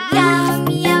 so yum,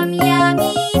 yum,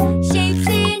 yummy. Shapes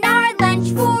in our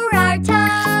lunch for our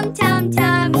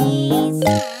tummies.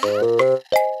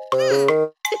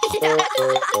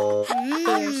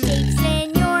 There's shapes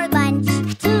in your lunch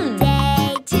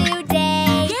today.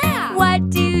 Yeah. What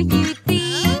do you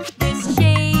think this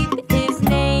shape is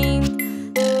named?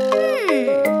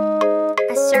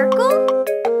 A circle?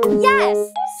 Yes.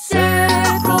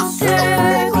 Circles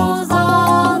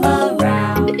all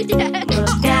around.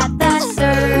 Look at the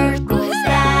circles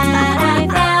that I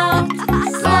found.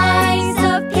 Slice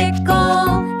of pickle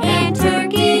and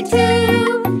turkey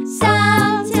too.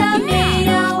 Some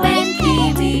tomato and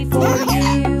kiwi for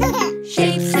you.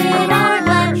 Shapes in our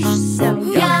lunch, so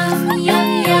yum,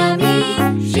 yum,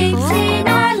 yummy. Shapes in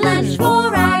our lunch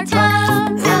for our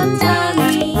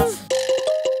tummies.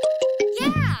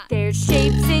 Yeah! There's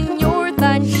shapes in your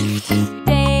lunch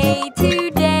today.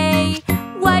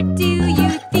 What do you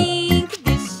think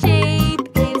this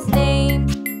shape is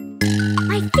named?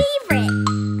 My favorite,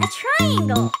 a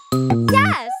triangle.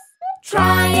 Yes!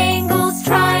 Triangles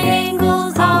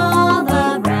all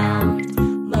around.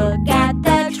 Look at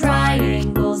the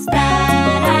triangles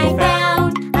that I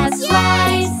found. A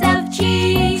slice of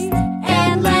cheese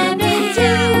and lemon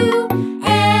too,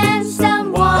 and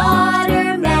some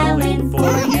watermelon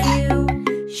for you.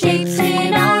 Shapes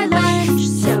in our lunch,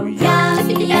 so yum,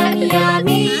 yum,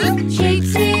 yummy.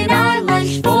 Shapes in our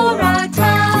lunch for our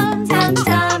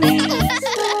tummies.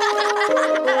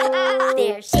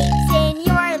 There's shapes in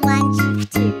your lunch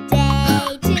today.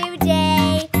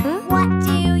 What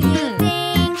do you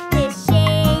think this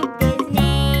shape is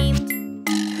named?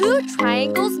 Two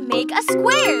triangles make a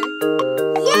square.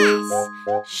 Yes!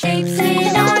 Shapes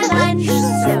in our lunch,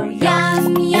 so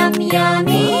yum, yum,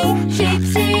 yummy.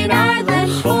 Shapes in our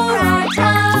lunch for our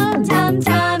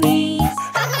tummies.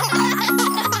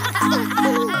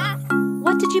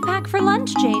 What did you pack for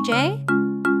lunch, JJ?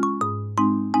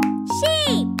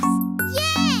 Shapes!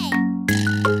 Yay!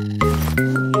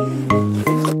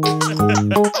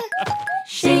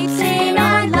 Shapes in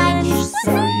our lunch,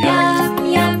 so yum,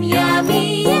 yum,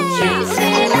 yummy. Shapes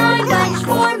in our lunch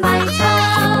for my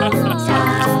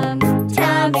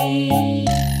tummy.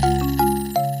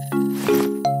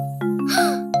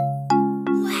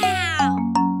 Wow!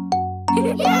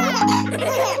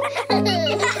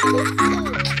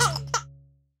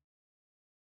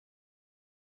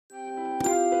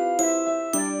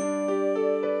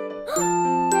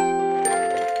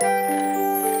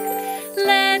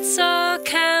 Let's all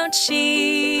count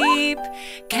sheep.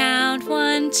 Count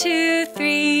 1, 2,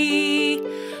 3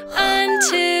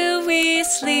 until we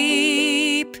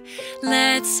sleep.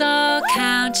 Let's all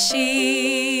count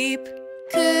sheep.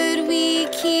 Could we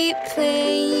keep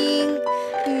playing,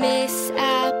 Miss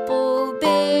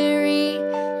Appleberry?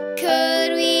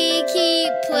 Could we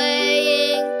keep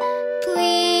playing,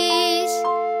 please,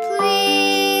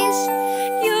 please?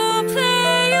 You'll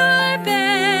play your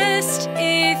best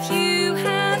if you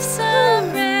have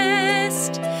some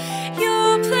rest.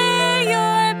 You'll play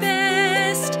your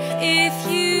best if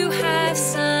you have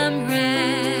some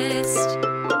rest.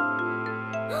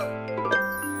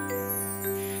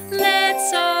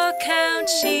 Let's all count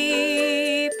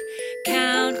sheep.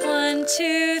 Count 1,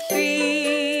 2,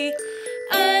 3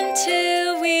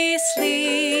 until we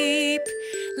sleep.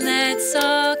 Let's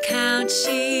all count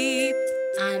sheep.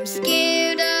 I'm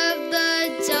scared of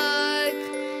the dark,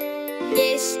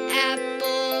 Miss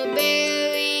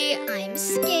Appleberry. I'm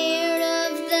scared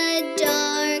of the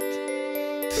dark.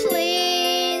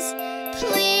 Please,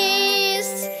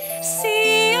 please.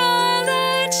 See our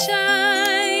light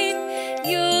shine.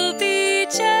 You'll be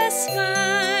just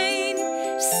fine.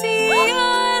 See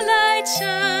our light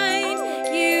shine.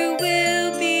 You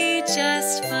will be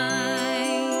just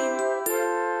fine.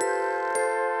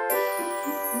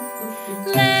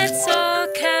 Let's all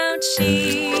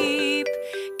sheep.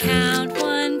 Count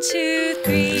 1, 2,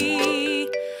 3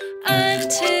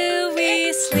 until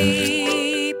we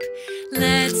sleep.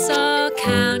 Let's all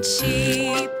count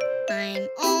sheep. I'm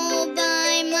all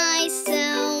by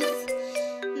myself,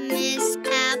 Miss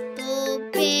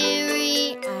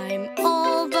Appleberry. I'm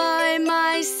all by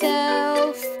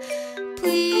myself.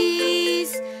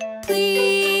 Please,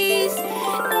 please.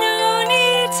 No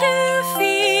need to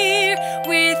fear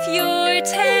with your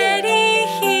teddy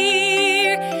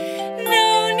here.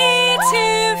 No need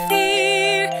to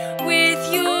fear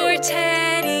with your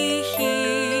teddy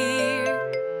here.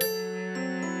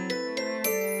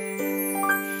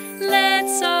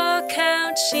 Let's all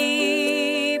count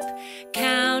sheep.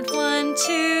 Count 1,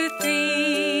 2,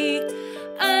 3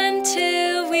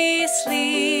 until we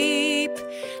sleep.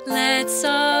 Let's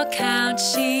all count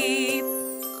sheep.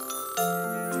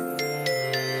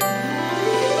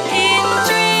 In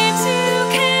dreams you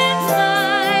can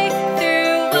fly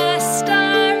through a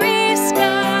starry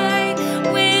sky.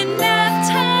 When nap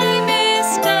time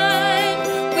is done,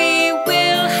 we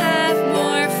will have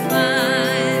more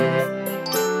fun.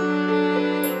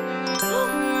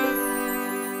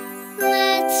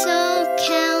 Let's all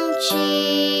count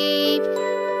sheep.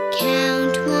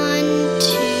 Count 1,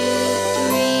 2,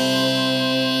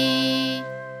 3.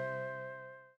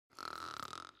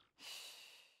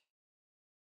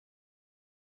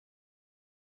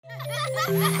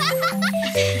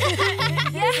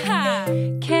 Yeah!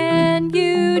 Can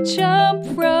you jump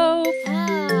rope?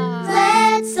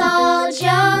 Let's all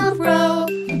jump rope.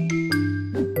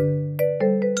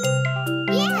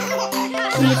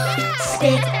 Keep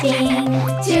sticking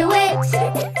to it.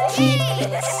 Keep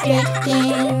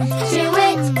sticking to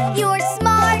it. You're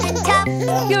smart and tough.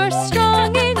 You're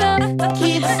strong enough.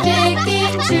 Keep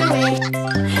sticking to it.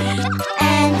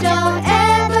 And don't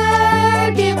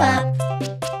ever give up.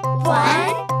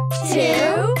 1,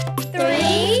 2,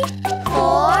 3,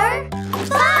 4,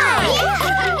 5.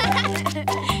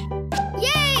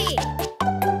 Yay!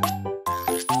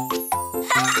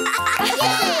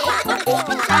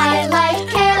 I like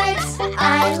carrots.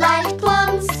 I like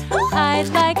plums. I'd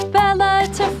like Bella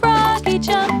to froggy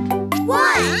jump.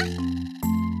 1.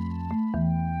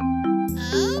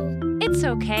 It's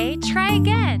okay, try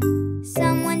again.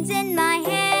 Someone's in my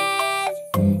head,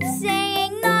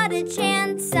 saying not a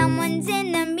chance. Someone's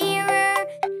in the mirror,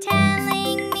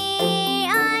 telling me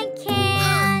I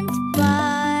can't.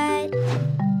 But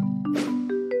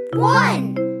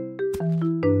 1.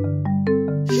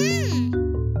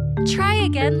 Try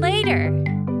again later.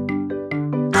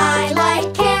 I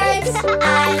like carrots.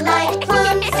 I like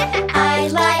plums. I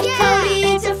like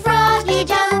Cody to froggy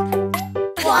jump.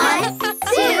 1,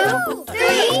 2,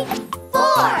 3, 4.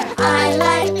 I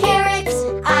like carrots.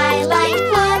 I like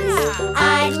plums.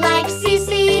 I like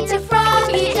Cece to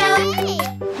froggy jump.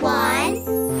 1,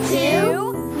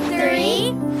 2,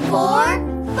 3, 4,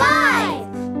 5.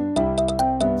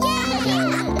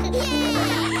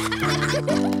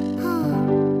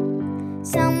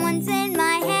 Someone's in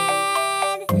my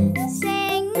head,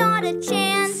 saying not a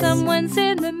chance. Someone's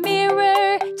in the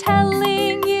mirror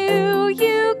telling you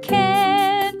you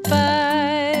can't,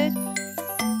 but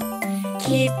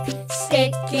Keep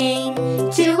sticking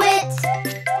to it.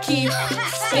 Keep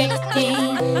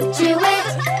sticking to it.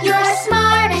 You're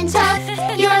smart and tough.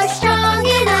 You're strong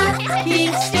enough.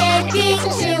 Keep sticking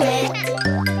to it.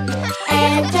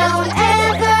 And don't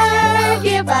ever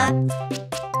give up.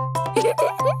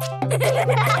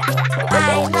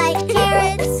 I like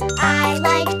carrots. I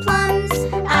like plums.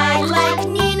 I like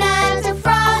Nina to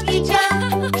froggy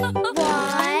jump.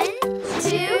 1,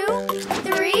 2,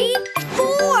 3,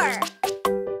 4.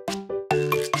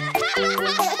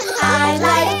 I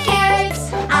like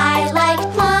carrots. I like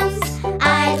plums.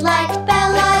 I like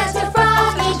Bella to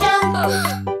froggy jump.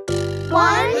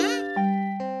 1.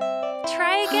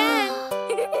 try again.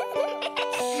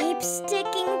 Keep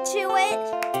sticking to it.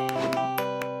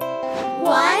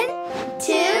 1,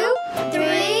 2,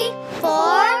 3,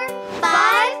 4,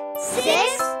 5,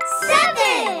 6,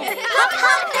 7. Hop,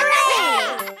 hop, hooray!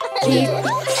 Keep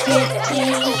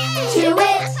sticking to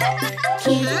it.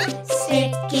 Keep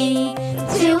sticking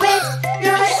to it.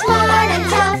 You're smart and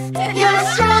tough. You're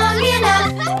strong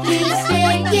enough. Keep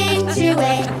sticking to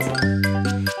it.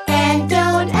 And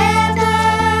don't ever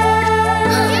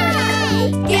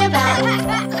give up.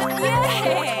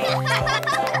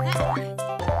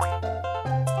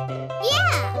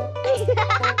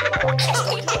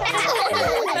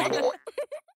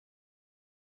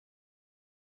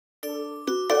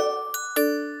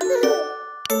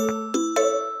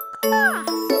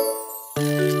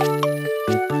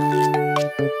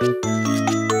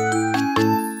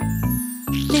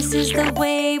 This is the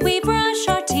way we brush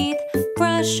our teeth,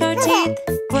 brush our teeth,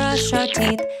 brush our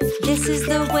teeth. This is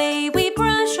the way we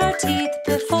brush our teeth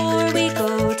before we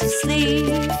go to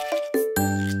sleep.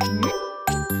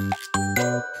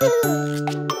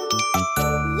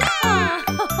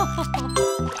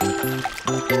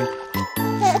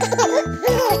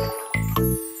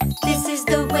 This is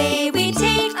the way we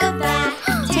take a bath,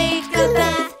 take a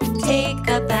bath, take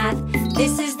a bath.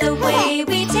 This is the way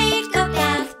we take a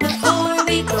bath before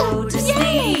we go to sleep.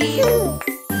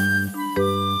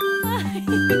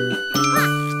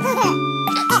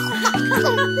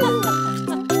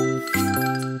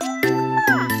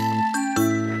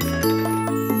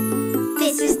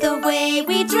 This is the way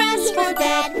we dress for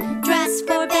bed, dress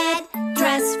for bed,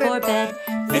 dress for bed.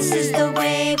 This is the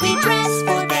way we dress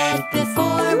for bed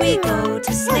before we go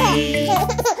to sleep.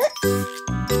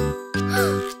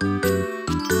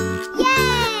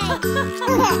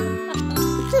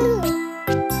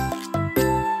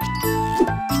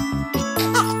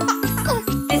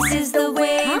 This is the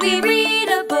way we read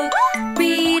a book,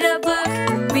 read a book,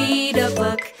 read a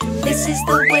book. This is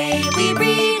the way we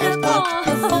read a book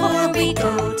before we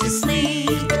go to sleep.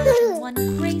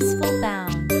 One graceful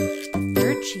bound. The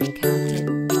third she counted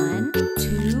 1,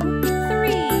 2,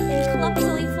 3, and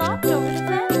clumsily flopped over the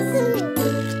fence.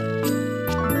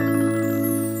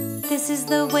 This is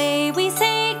the way we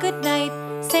say goodnight,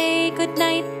 say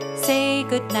goodnight, say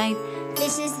goodnight.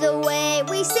 This is the way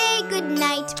we say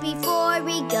goodnight before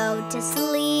we go to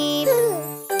sleep.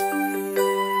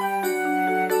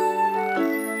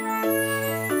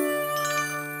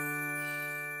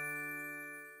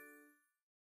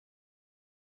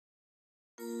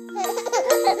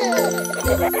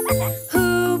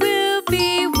 Who will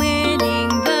be winning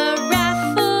the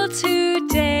raffle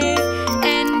today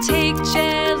and take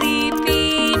Jelly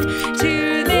Bean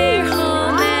to their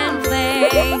home and play?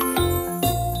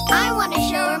 I want to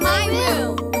show her my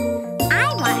room.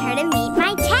 I want her to meet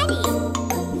my teddy.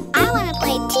 I want to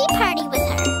play tea party with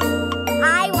her.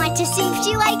 I want to see if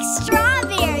she likes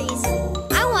strawberries.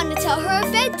 I want to tell her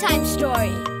a bedtime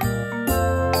story.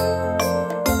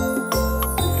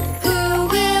 Who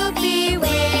will be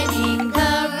winning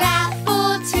the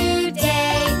raffle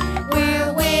today?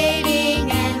 We're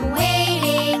waiting and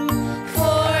waiting,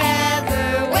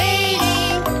 forever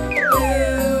waiting.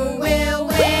 Who will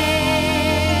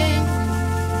win?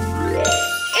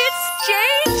 It's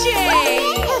JJ!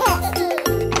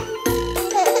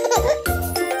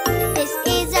 This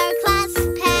is our class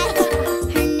pet.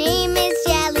 Her name is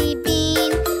Jelly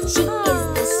Bean. She is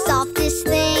the softest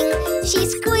thing. She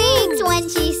squeaks when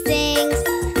she sings.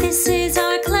 This is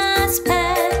our class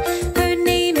pet. Her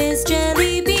name is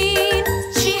Jelly Bean.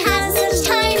 She has such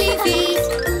tiny feet.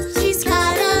 She's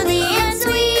cuddly and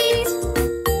sweet.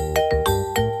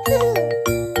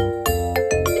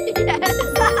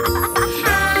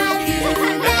 Have you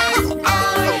met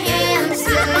our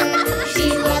hamster? She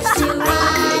loves to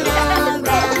run around,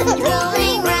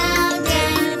 rolling round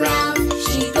and round.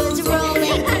 She goes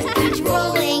rolling and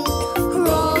rolling,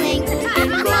 rolling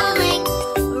and rolling.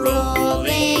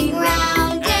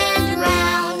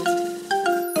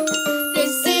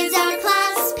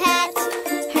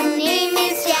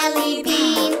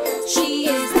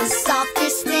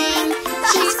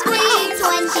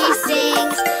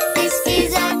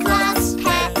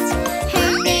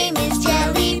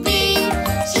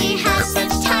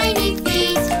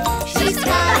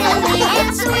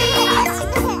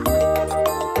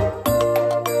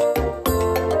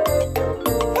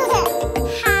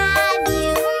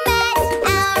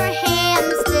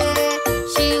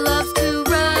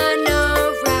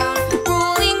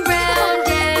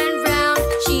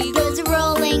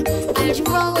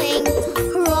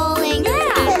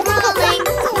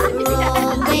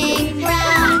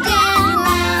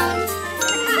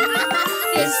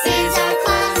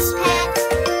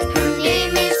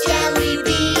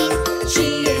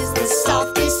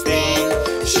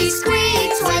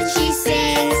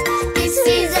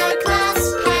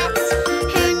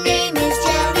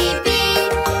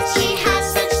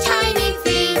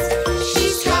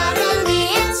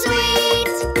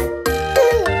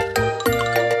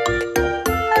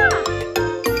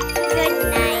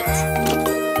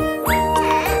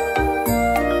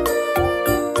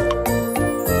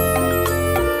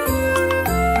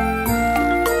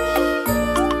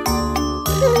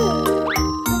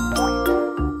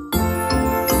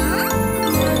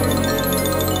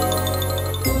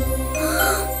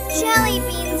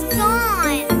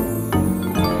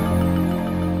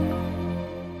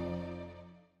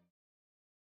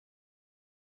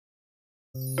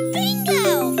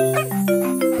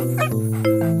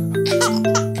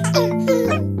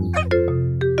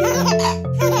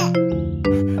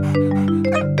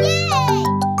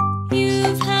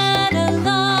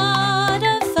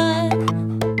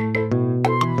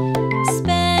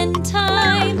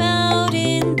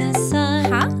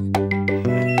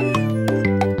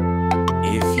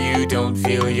 don't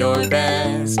feel your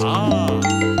best,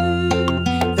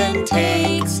 then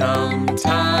take some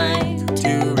time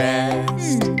to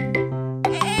rest.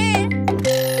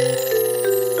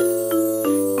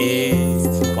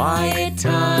 It's quiet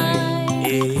time,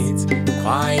 it's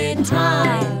quiet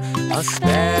time, a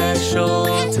special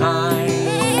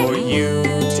time for you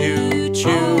to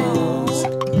choose.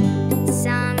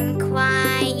 Some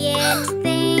quiet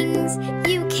things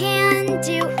you can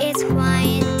do. It's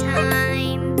quiet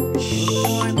time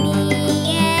for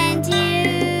me and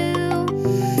you.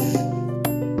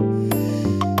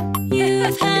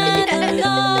 You've had a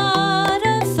lot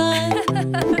of fun.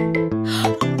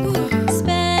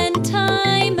 Spend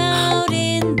time out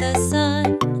in the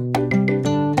sun.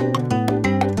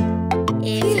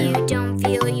 If you don't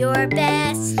feel your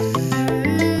best,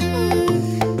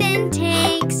 then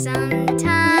take some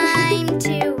time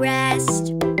to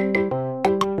rest.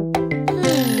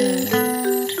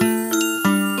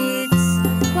 It's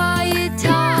quiet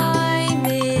time,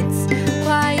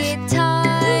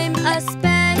 a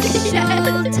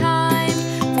special time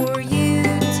for you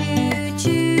to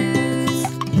choose.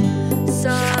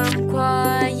 Some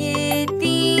quiet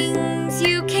things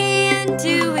you can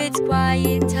do. It's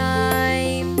quiet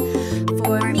time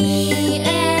for me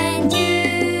and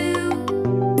you.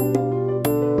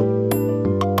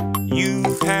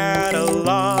 You've had a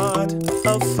lot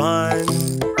of fun.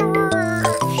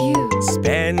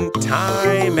 Spend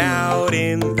time out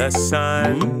in the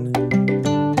sun.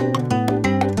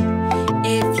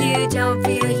 If you don't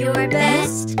feel your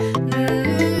best,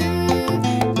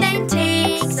 then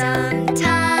take some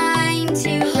time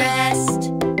to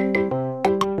rest.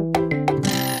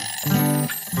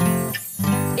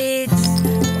 It's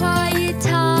quiet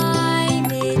time,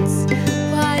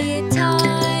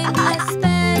 a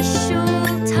special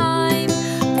time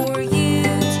for you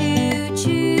to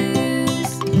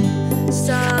choose.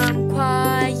 Some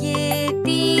quiet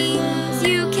things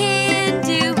you can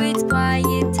do. It's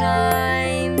quiet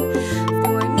time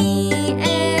for me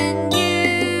and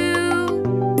you.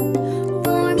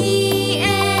 For me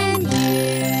and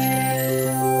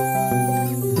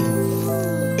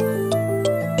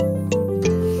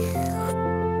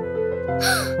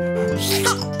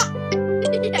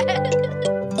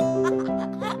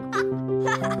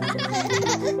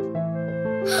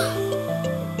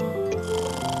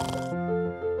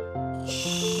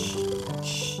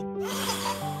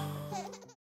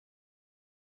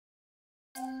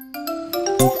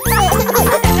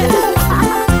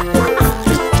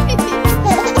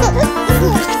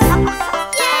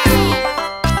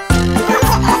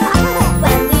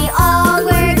When we all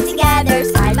work together,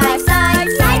 side by side,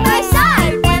 side by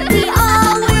side. When we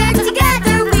all work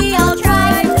together, we all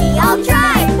try, we all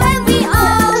try. When we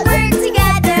all work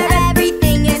together,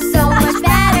 everything is so much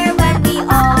better. When we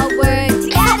all work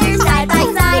together, side by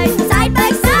side, side by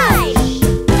side.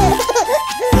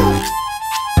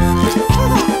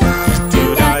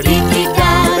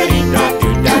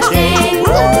 Do-da-dee-dee-da-da-dee-da-do-da-day.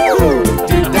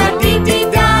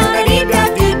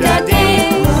 Do-da-dee-dee-da-da-dee-da-do-da-day.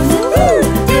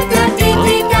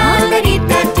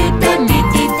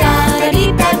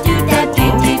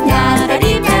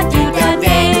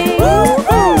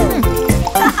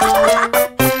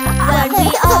 When we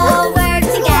all work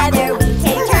together, we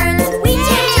take turns, we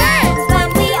take turns. When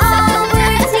we all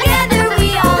work together, we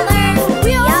all learn,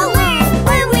 we all learn.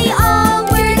 When we all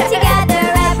work together,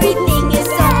 everything is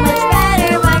so much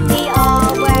better. When we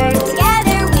all work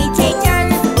together, we take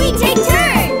turns, we take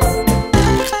turns.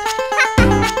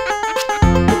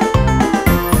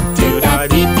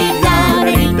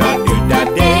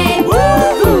 Do-da-dee-dee-da-da-dee-da-do-da-day.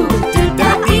 Woo-hoo!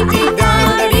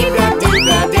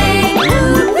 Do-da-dee-dee-da-da-dee-da-do-da-day.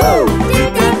 Woo-hoo!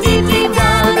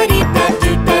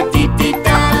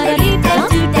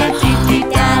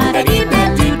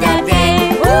 Do-da-dee-dee-da-da-dee-da-do-da-dee-da-do-da-dee-da-do-da-day.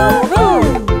 Woo-hoo!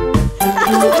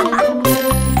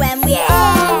 When we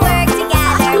all work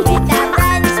together with our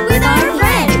friends, with our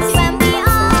friends. When we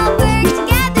all work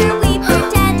together, we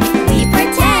pretend, we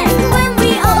pretend. When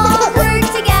we all work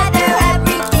together,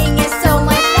 everything is so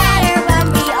much better. When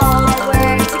we all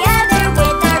work together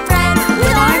with our friends,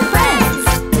 with our friends.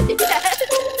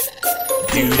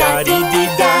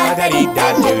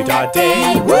 Do-da-dee-dee-da-da-dee-da-do-da-day.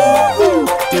 Woo-hoo!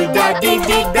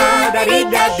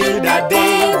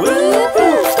 Do-da-dee-dee-da-da-dee-da-do-da-day.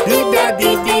 Woo-hoo!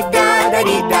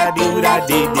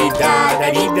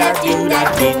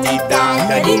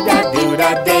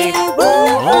 Do-da-dee-dee-da-da-dee-da-do-da-dee-da-dee-da-do-da-dee-da-do-da-day.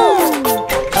 Woo-hoo!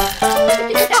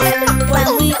 When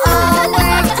we all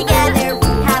work together, we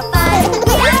have fun,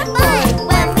 we have fun.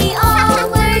 When we all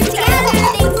work together,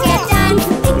 things get done,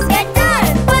 things get done.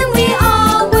 When we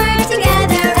all work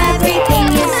together, everything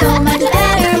is so much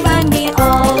better. When we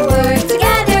all work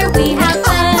together, we have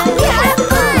fun, we have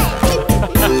fun.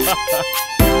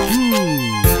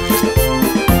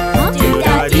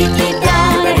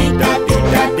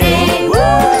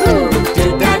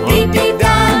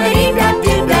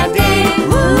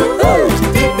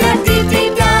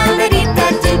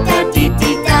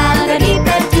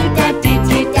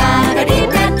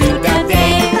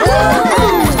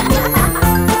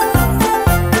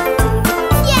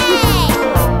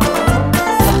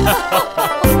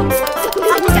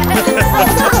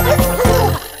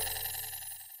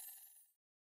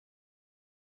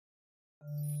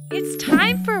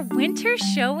 time for winter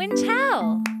show and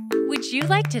tell. Would you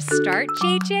like to start,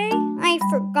 JJ? I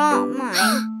forgot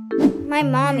mine. My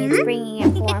mommy's bringing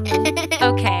it for me.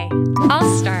 Okay,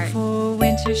 I'll start. For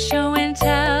winter show and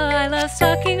tell, I love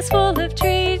stockings full of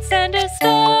treats and a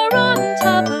star on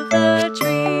top of the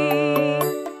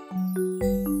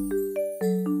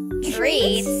tree.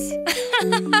 Treats?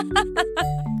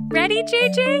 Ready,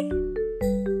 JJ?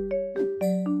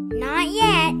 Not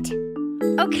yet.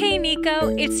 Okay,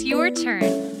 Nico, it's your turn.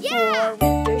 Yeah! For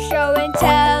winter show and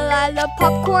tell, I love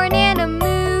popcorn and a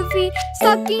movie,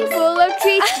 stocking full of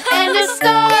treats, and a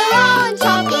star on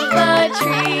top of the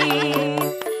tree.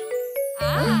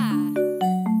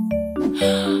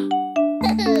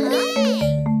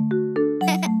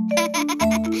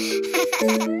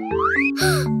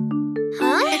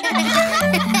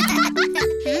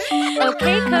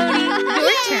 Okay, Cody,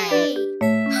 your turn.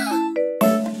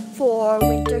 For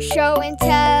winter show and tell,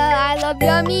 I love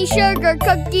yummy sugar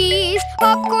cookies,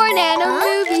 popcorn and a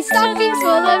movie, stockings full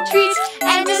of treats,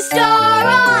 and a star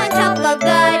on top of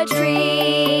the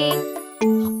tree.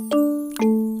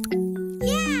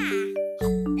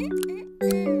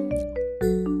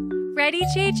 Ready,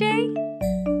 JJ?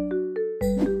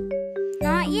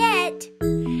 Not yet.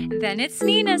 Then it's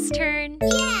Nina's turn.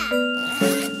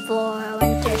 For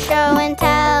winter show and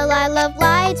tell, I love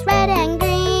lights red and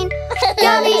green.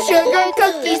 Yummy sugar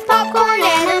cookies, popcorn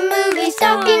and a movie,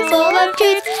 stocking full of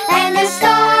treats, and a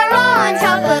star on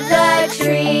top of the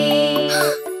tree.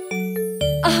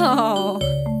 Oh.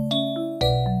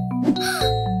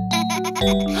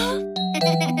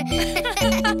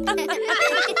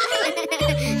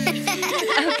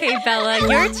 Okay, Bella,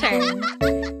 your turn.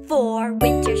 For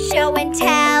winter show and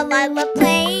tell, I love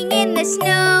playing in the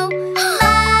snow.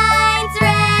 Lights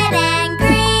red and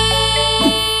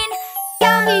green.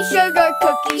 Yummy sugar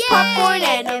cookies, popcorn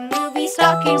and a movie,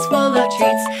 stockings full of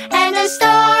treats, and a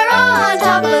star on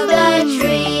top of the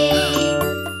tree.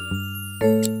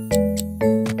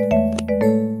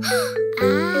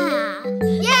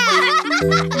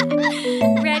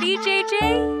 Ready, JJ?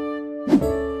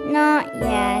 Not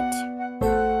yet.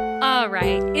 All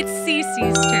right, it's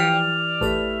Cece's turn.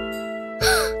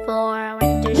 For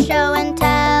winter show and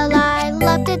tell, I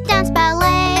love to dance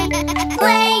ballet.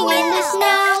 Playing in the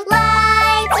snow,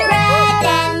 lights red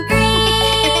and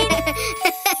green.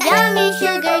 Yummy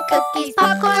sugar cookies,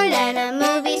 popcorn and a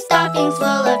movie, stockings full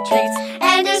of treats,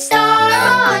 and a star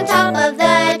on top of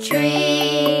the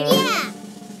tree.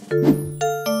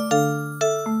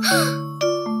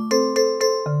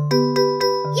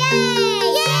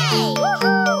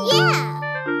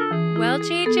 Well,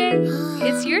 JJ,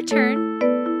 it's your turn.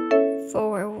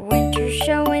 For winter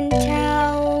show and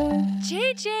tell.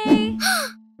 JJ!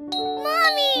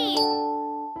 Mommy!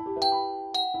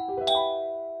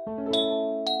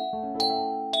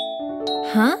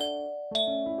 Huh?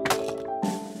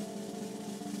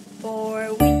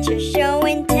 For winter show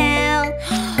and tell,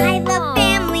 I love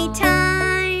family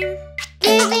time.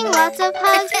 Giving lots of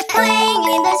hugs, playing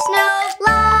in the snow,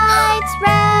 lights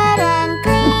red and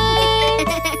green.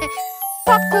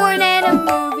 Popcorn and a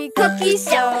movie, cookies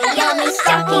so yummy,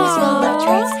 stockings full of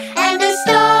treats, and a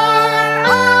star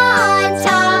on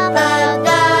top of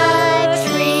the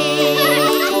tree.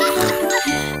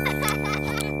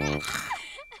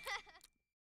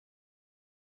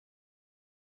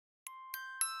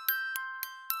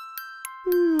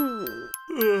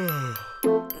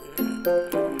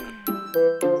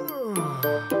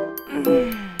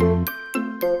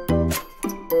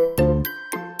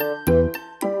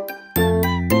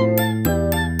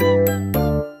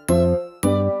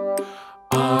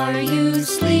 Are you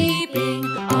sleeping?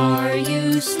 Are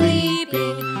you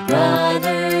sleeping?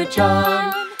 Brother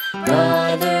John,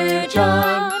 Brother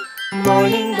John.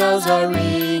 Morning bells are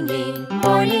ringing,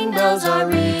 morning bells are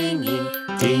ringing.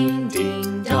 Ding,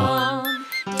 ding, dong,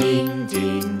 ding,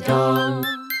 ding, dong.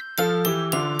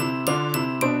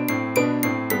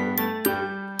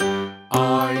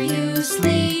 Are you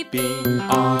sleeping?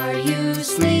 Are you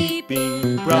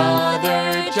sleeping?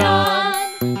 Brother John,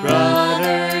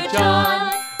 Brother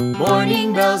John.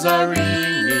 Morning bells are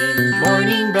ringing,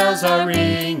 morning bells are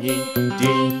ringing.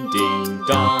 Ding, ding,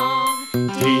 dong,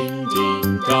 ding,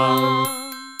 ding, dong.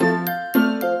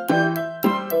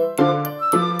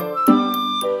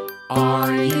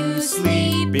 Are you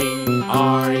sleeping?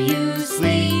 Are you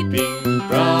sleeping?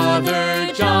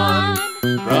 Brother John,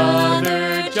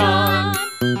 Brother John.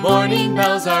 Morning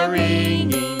bells are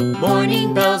ringing,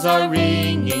 morning bells are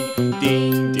ringing.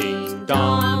 Ding, ding,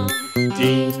 dong,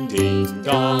 ding, ding,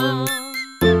 dong.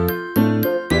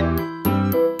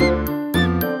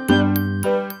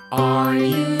 Are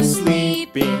you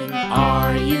sleeping?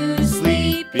 Are you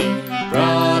sleeping?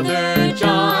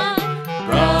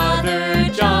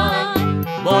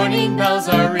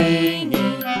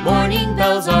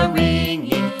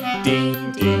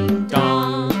 ding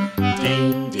dong,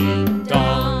 ding ding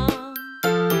dong.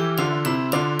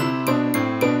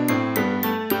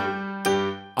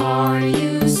 Are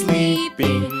you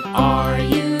sleeping? Are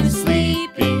you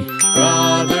sleeping?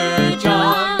 Brother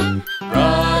John,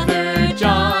 Brother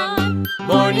John.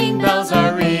 Morning bells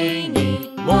are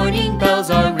ringing, morning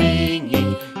bells are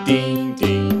ringing. Ding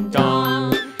ding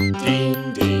dong,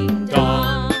 ding ding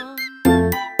dong.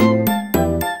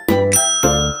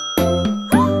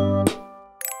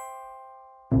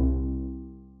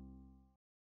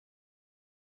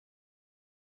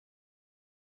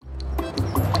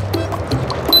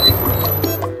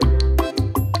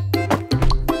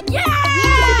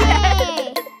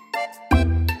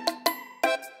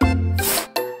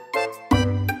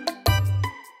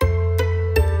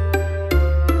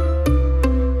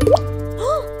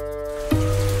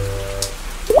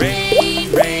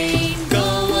 Rain, rain, go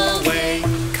away.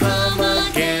 Come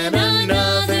again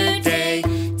another day.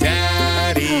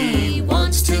 Daddy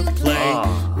wants to play.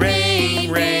 Rain,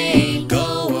 rain,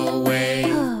 go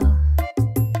away.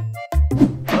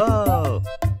 Oh.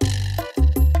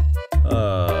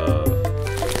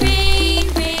 Rain,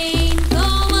 rain, go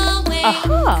away.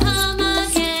 Aha. Come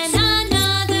again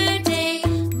another day.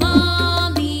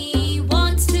 Mommy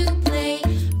wants to play.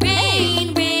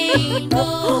 Rain, rain, go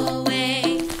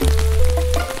away.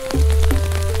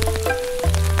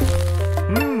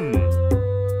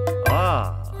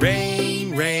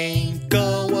 Rain, rain,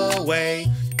 go away.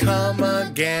 Come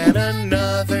again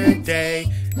another day.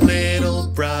 Little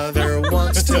brother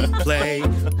wants to play.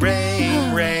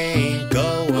 Rain, rain,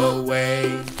 go away.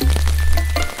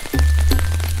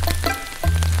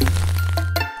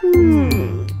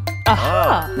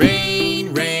 Aha.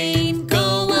 Rain, rain,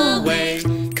 go away.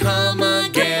 Come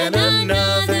again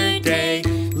another day.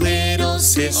 Little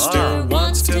sister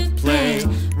wants to play.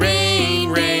 Rain,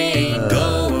 rain,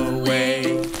 go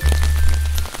away.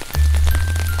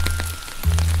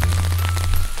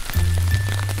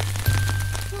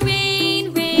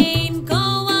 Rain, rain, go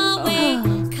away.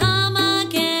 Come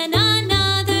again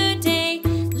another day.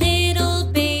 Little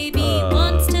baby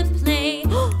wants to play.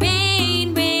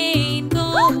 Rain, rain,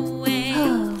 go away.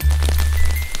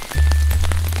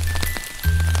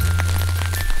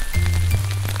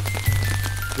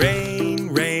 Rain,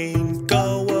 rain,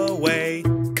 go away.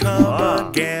 Come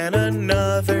again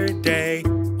another day.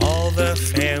 All the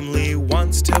family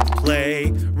wants to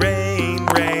play. Rain,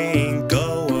 rain,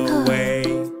 go away.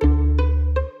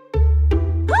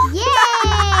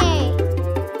 Yay!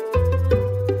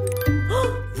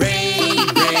 Rain,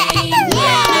 rain,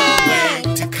 went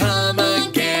away to come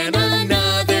again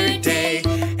another day.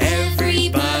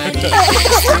 Everybody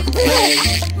gets to play.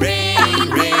 Rain,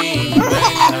 rain,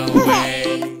 went away.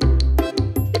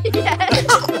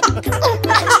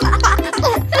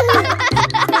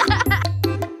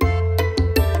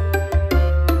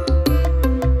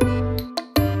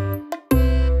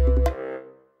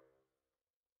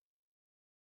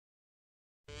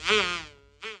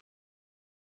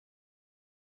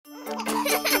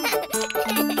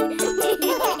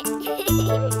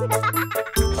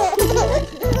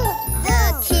 The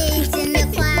kids in the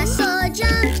class all jump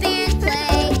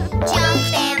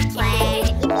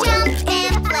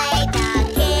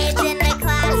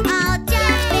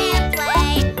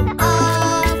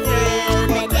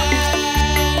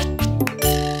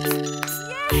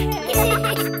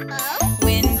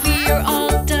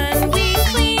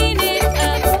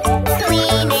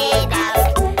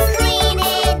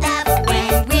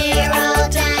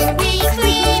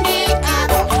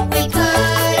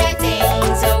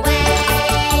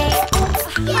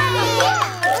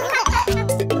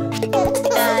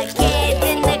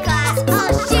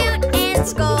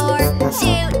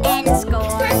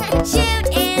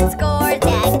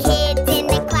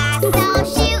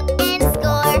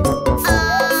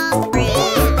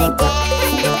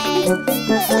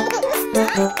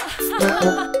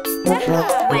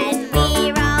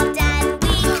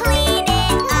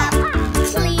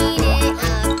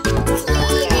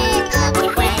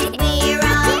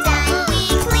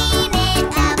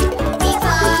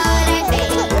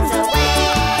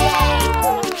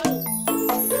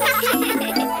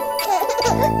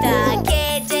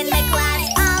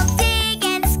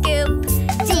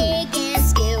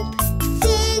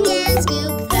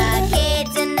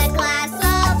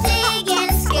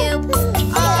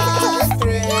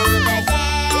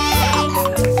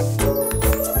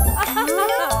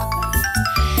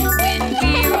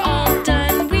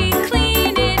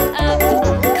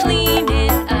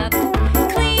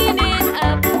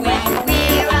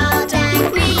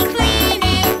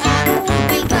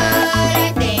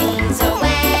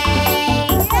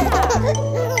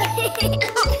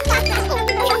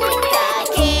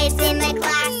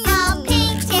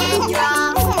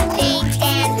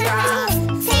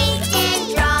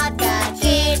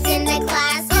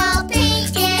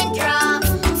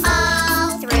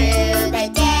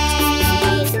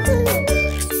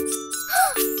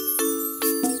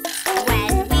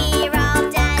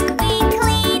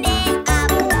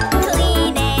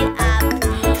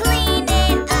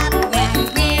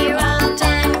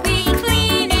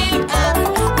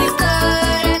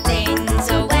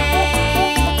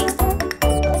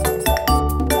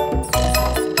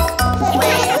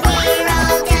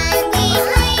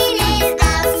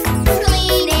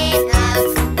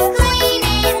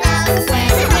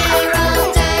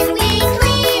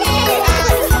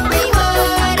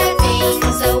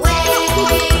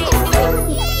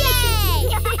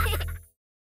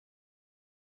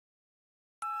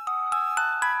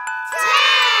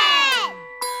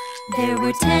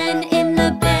were 10 in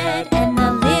the bed, and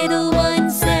the little one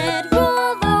said,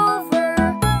 roll over,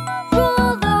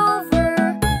 roll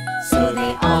over. So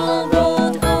they all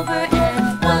rolled over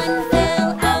and one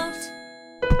fell out.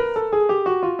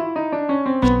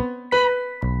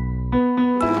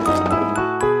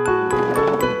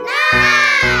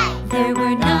 There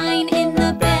were 9 in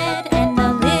the bed, and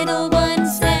the little one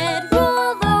said,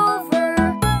 roll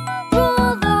over,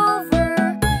 roll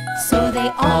over. So they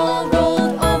all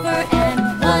rolled over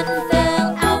and one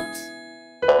fell out.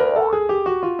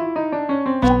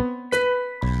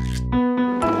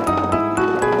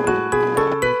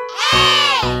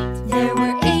 There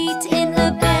were 8 in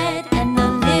the bed, and the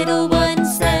little one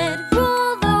said,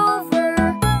 roll over,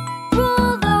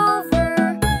 roll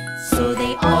over. So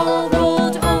they all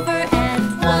rolled over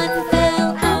and one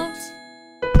fell out.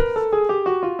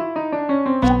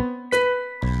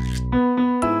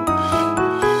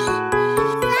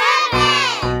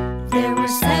 There were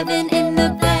 7 in the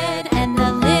bed, and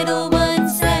the little one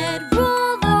said,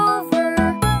 roll over,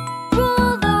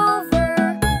 roll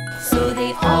over. So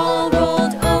they all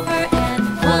rolled over and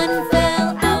one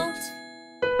fell out.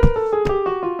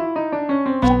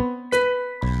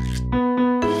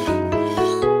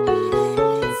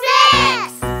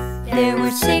 There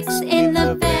were 6 in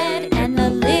the bed, and the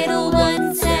little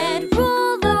one said,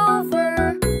 roll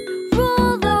over,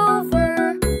 roll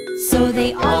over. So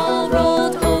they all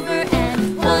rolled over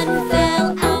and one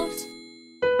fell out.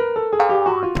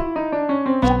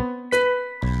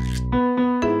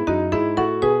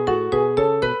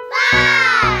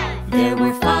 There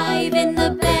were 5 in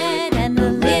the bed, and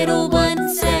the little one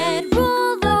said,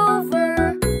 roll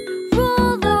over,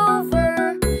 roll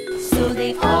over. So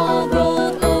they all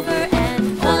rolled over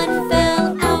and one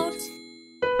fell out.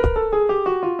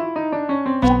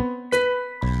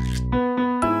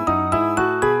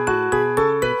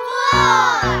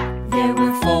 There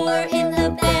were 4 in the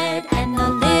bed, and the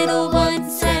little one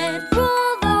said,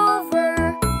 roll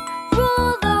over,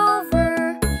 roll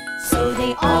over. So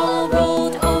they all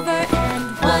rolled over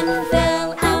and one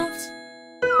fell out.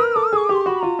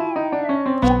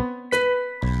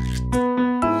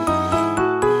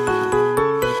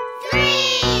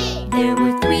 There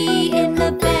were 3 in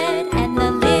the bed, and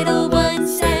the little one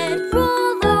said,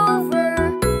 roll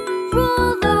over,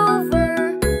 roll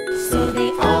over. So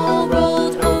they all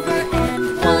rolled over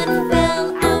and one fell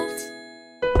out.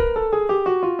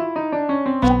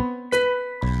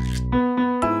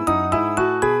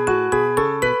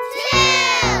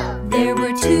 There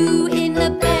were 2 in the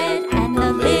bed, and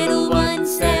the little one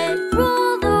said,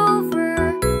 roll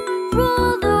over,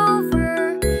 roll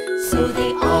over. So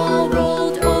they all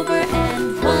rolled over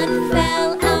and one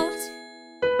fell out.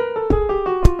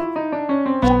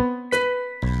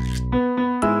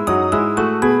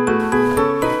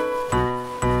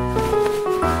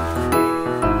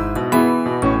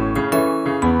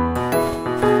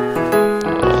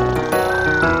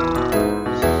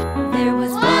 There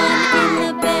was 1 in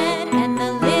the bed, and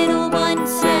the little one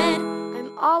said,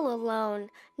 I'm all alone.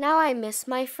 Now I miss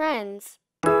my friends.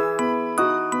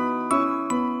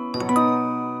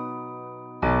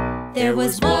 There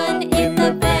was 1 in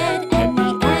the bed, and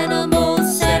the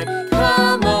animals said,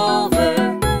 come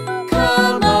over,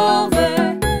 come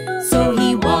over. So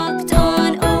he walked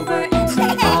on over, and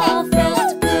they all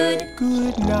felt good.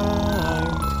 Good night,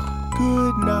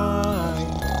 good night.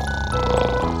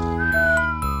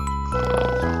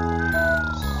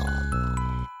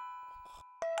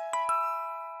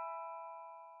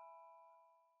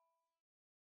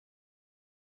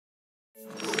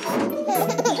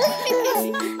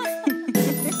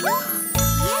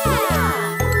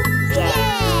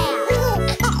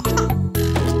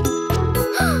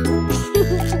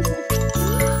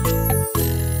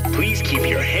 Please keep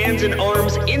your hands and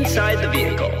arms inside the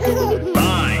vehicle.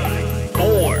 5,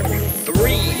 4,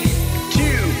 3, 2,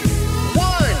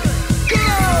 1,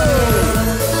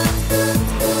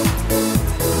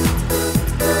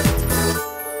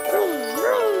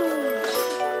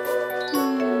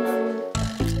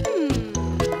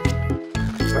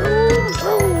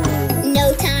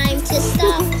 No time to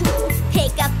stop.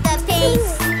 Pick up the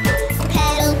pace.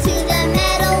 Pedal to the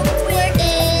metal. We're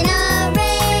in a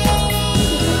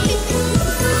race.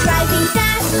 Driving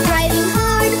fast, driving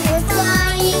hard. We're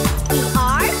flying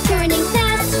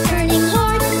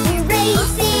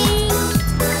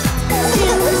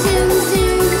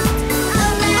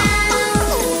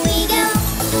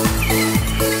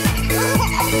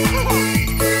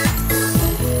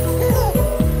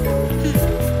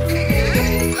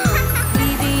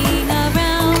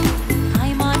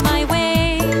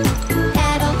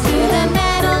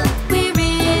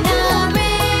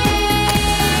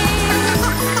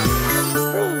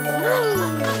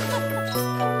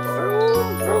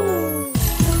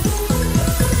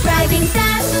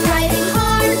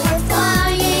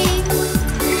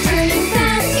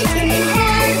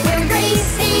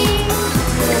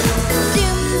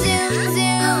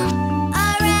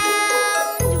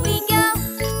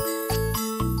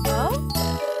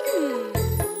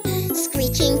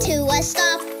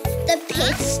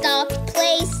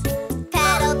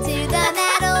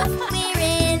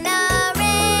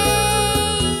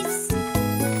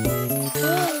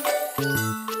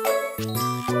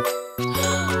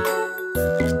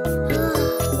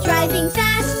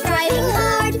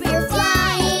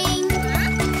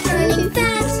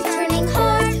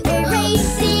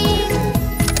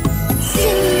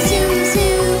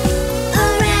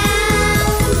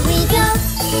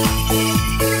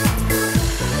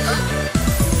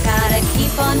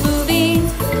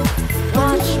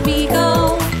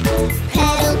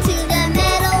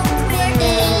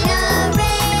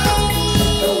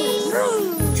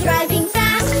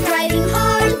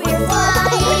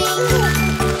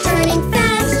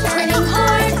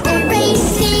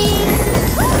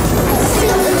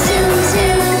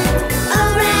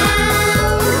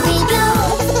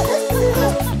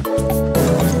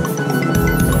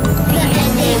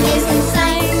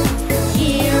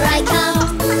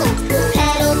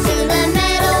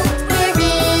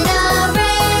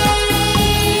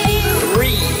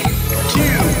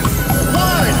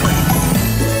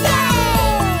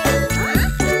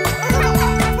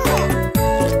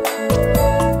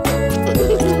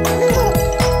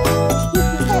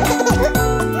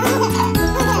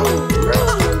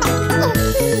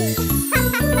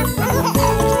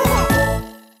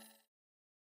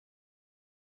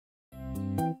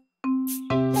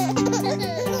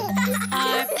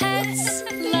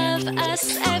love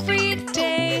us every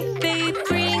day. They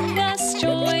bring us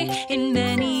joy in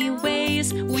many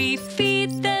ways. We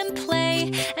feed them,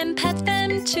 play, and pet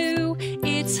them too.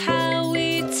 It's how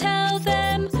we tell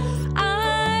them,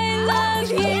 I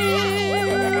love you.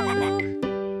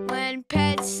 When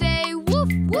pets say woof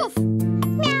woof,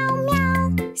 meow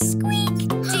meow, squeak,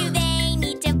 do they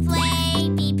need to play,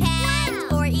 be pet,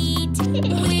 or eat?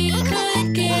 We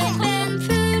could give them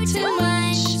food to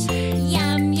munch.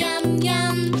 Yum, yum,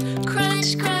 yum.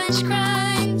 Crunch, crunch,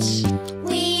 crunch.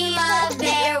 We love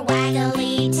their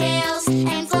waggly tails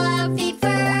and fluffy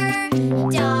fur,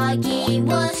 doggy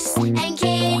woofs and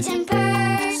kitten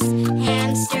purrs,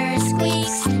 hamster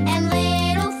squeaks and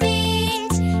little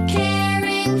feet.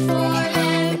 Caring for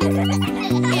them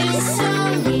is so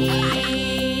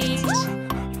neat.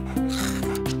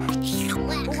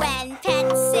 When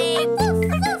pets say woof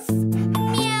woof,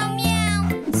 meow meow,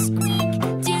 squeak,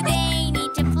 do they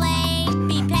need to play,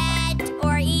 be pet,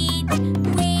 or eat?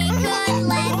 We could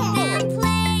let them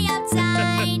play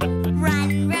outside, run,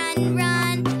 run,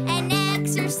 run, and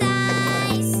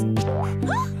exercise.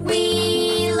 We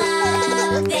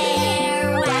love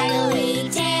their waggly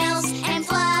tails and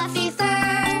fluffy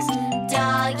furs,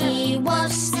 doggy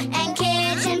woofs and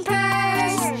kitten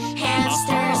purrs,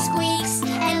 hamster squeaks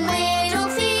and little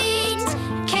feet.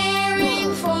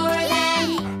 Caring for them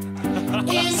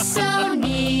is so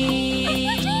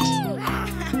neat.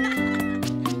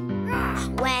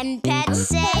 When pets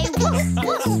say woof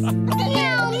woof,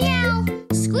 meow meow,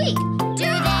 squeak, do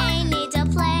they need to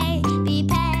play, be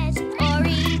pet, or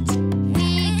eat? We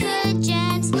could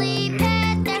gently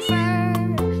pet their fur,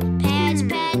 pet,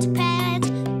 pet, pet,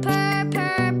 purr,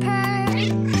 purr, purr.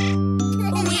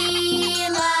 We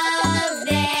love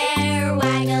their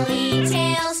waggly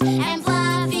tails and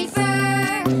fluffy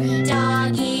fur,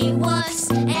 doggy woofs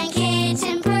and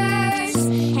kitten purrs,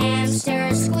 hamster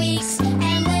squeaks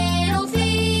and little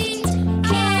feet.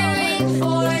 Caring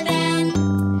for them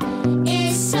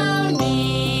is so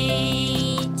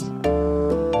neat.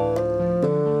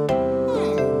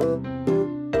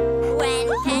 When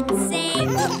pets say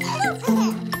woof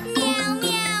woof, meow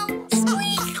meow,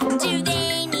 squeak, do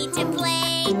they need to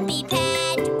play, be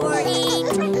pet, or eat?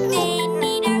 They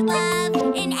need our love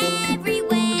in every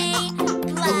way.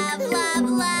 Love, love,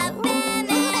 love them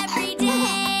every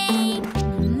day.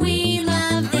 We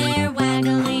love their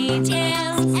waggly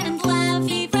tails and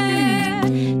fluffy fur,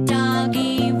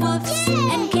 doggy woofs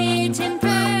and kitten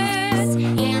purrs,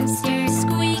 hamster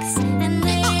squeaks and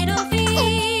little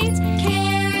feet.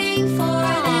 Caring for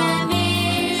them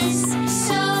is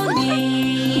so neat.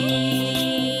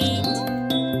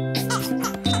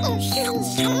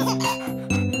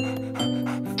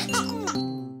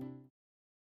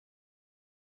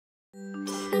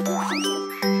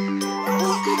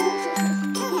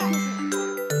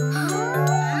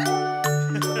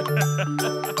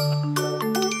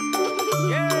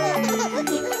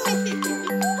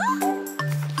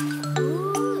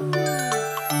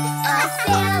 A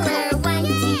sailor went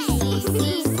to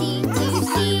sea, to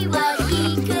see what he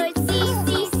could see.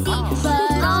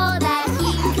 But all that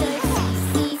he could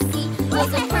see was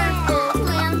a purple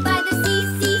clam by the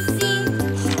sea.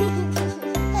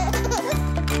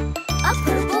 A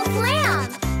purple clam.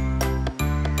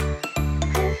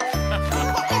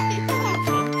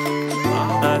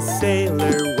 A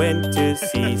sailor went to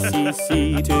sea, to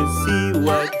see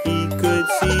what he could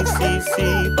see.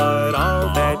 But all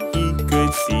that he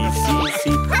could see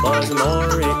was an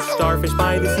orange starfish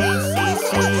by the sea.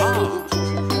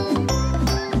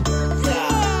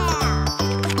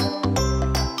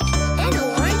 An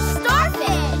orange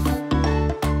starfish.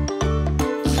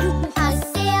 A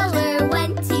sailor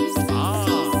went to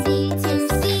sea, to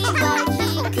see what he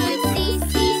could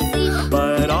see.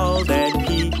 But all that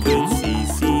he could see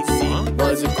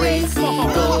was a gray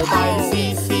seagull by the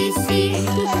sea.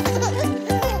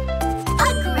 A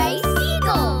gray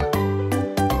seagull.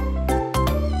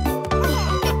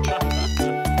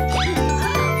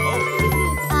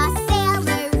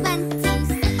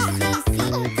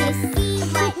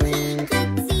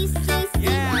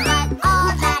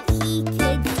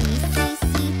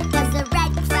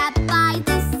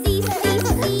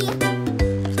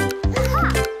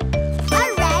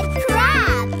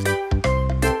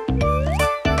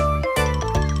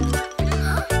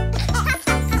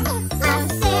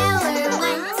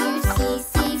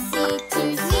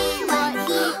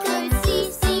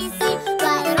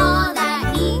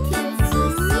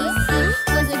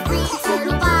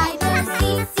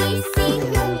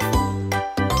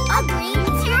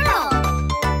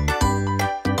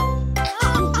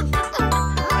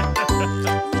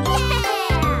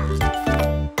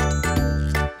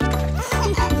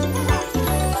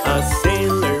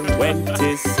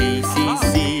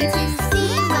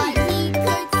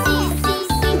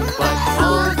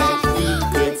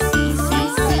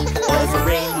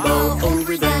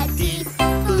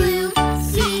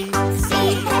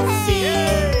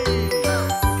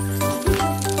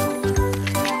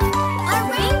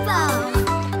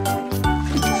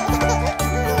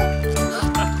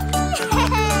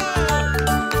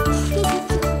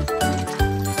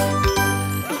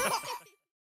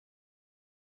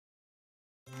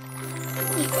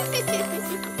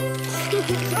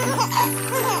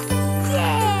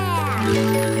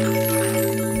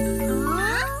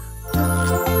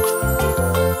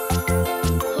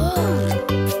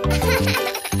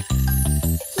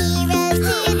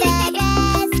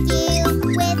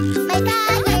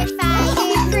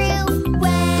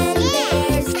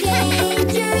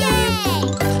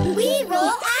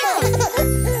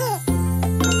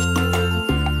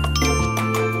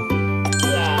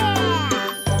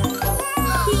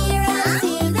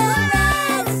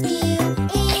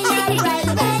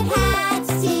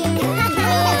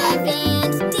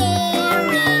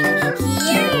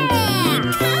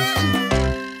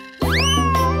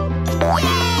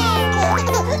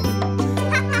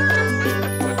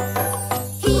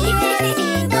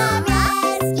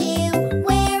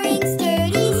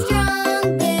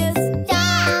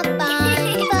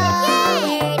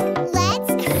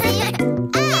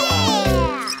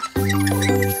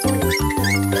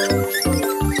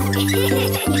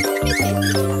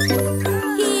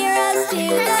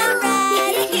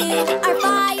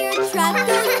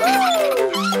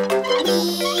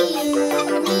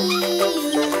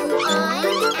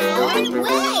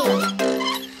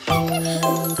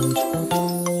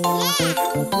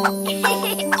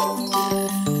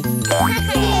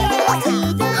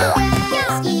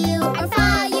 rescue, our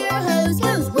fire hose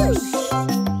goes whoosh.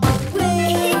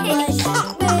 Whoosh,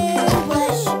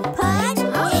 whoosh, put it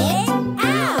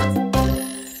out.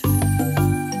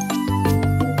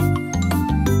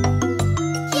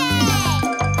 Yay!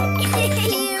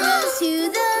 Heroes to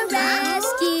the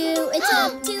rescue. It's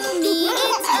up to me,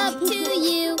 it's up to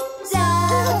you.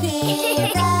 The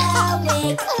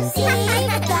heroic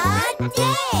save the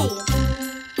day.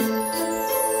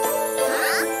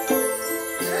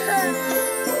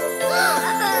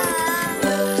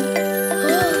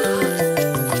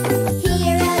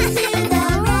 Heroes to the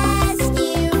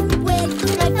rescue with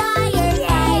my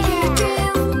firefighter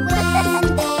crew. When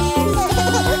there's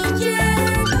danger,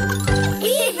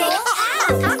 evil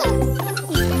out.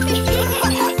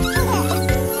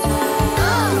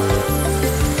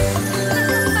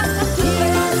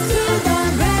 Heroes to the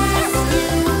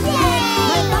rescue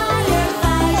with my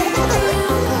firefighter crew.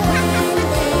 When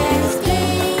there's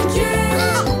danger,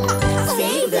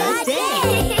 save the day.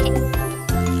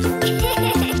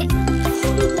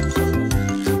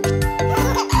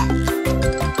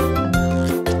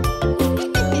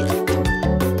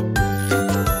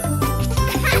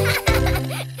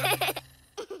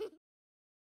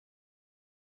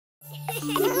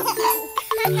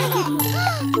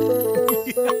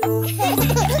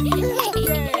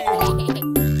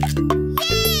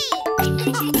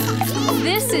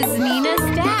 This is Nina's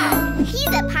dad. He's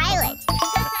a pilot.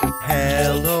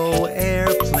 Hello,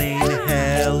 airplane.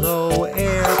 Hello,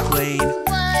 airplane.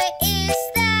 What is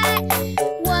that?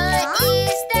 What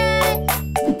is that?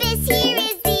 This here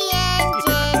is the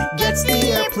engine. Gets the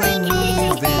airplane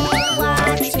moving.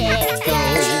 Watch it go.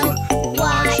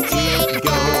 Watch it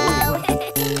go.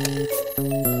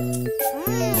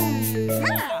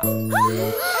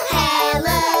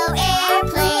 Hello,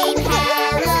 airplane.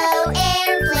 Hello,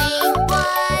 airplane.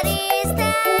 What is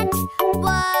that?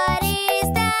 What is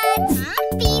that?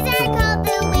 These are called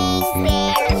the wings.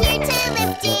 They're here to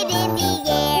lift it in the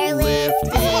air. Lift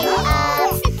it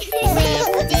up.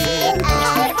 Lift it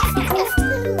up.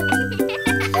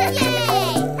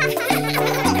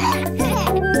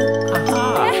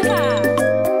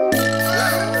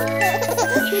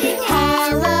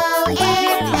 Hello,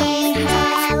 airplane.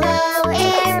 Hello,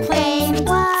 airplane.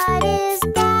 What is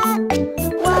that?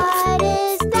 What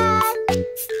is that?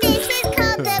 This is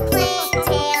called the plane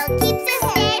tail. Keeps us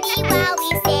steady while we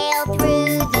sail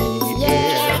through the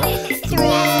air. Through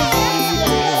the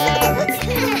air.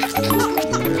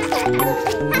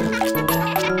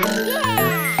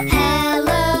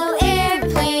 Hello,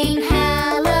 airplane.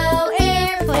 Hello,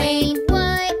 airplane.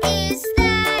 What is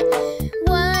that?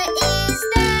 What is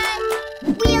that?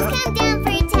 Wheels come down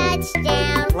for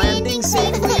touchdown. Landing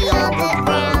safely on the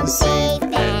ground. Safe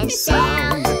and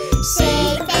sound.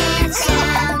 Safe and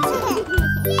sound.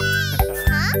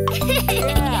 Huh?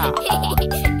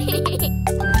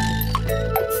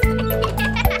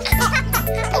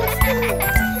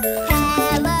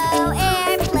 Hello,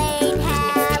 airplane.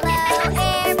 Hello,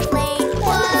 airplane.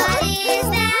 What is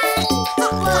that?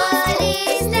 What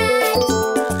is that?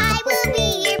 I will be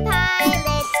your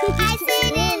pilot. I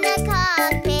sit in the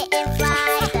cockpit and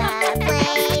fly the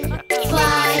plane.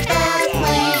 Fly the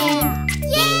plane.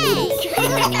 Yay!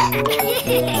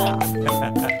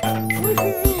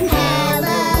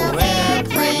 Hello,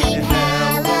 airplane.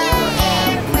 Hello,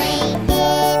 airplane.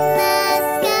 In the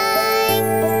sky.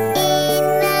 In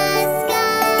the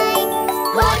sky.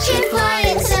 Watch it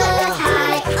flying so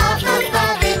high. Up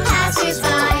above the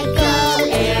passers-by. Go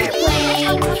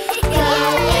airplane. Go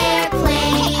airplane.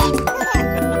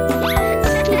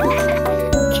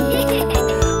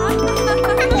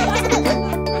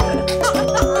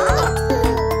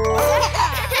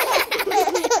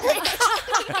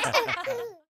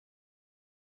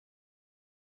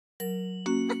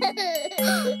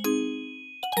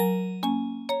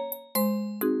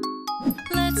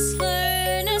 Let's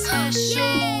learn a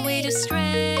special way to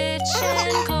stretch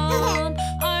and calm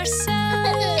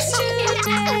ourselves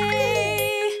today.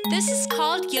 This is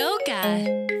called yoga.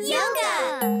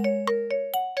 Yoga.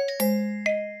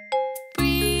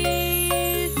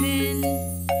 Breathe in,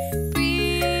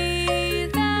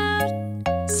 breathe out.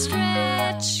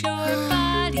 Stretch your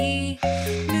body,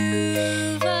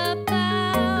 move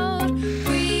about.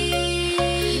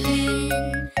 Breathe in,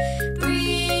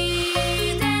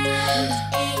 breathe out.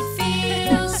 It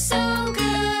feels so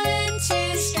good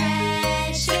to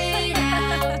stretch it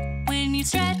out. When you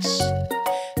stretch,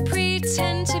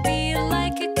 pretend to be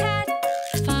like a cat.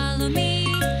 Follow me,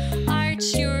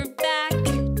 arch your back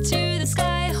to the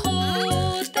sky.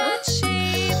 Hold that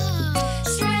shape,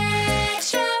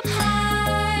 stretch up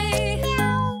high.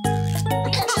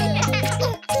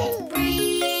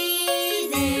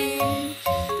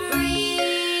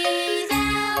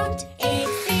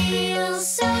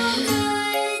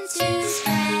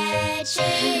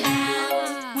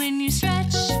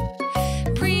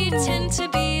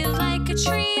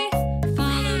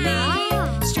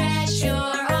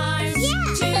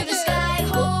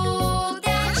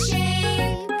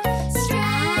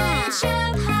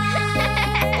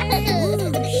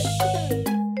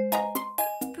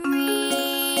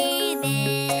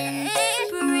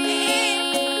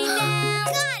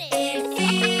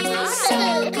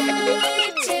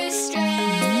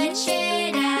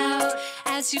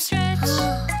 As you stretch,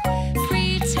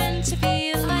 pretend to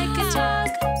be like a dog.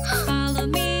 Follow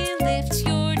me, lift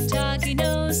your doggy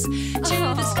nose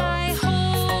to the sky.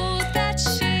 Hold that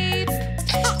shape,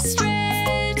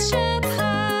 stretch up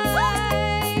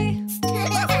high.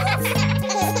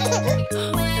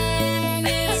 When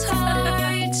it's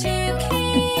hard to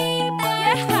keep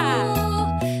cool,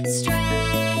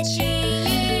 stretching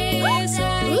is a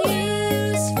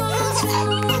useful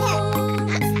tool.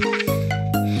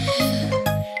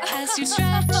 As you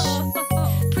stretch,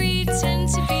 pretend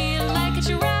to be like a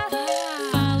giraffe.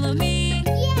 Follow me,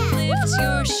 lift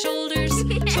your shoulders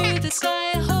to the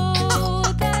sky.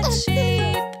 Hold that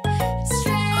shape,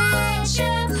 stretch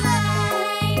up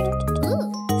high.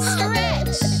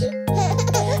 Stretch.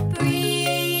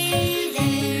 Breathe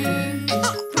in,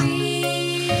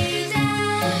 breathe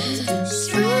out.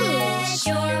 Stretch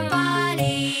your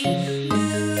body,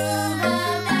 move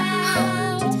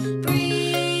about.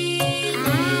 Breathe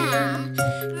in,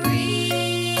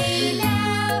 breathe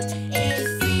out. It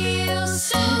feels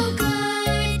so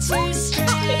good to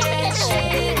stretch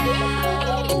it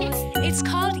out. It's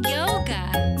called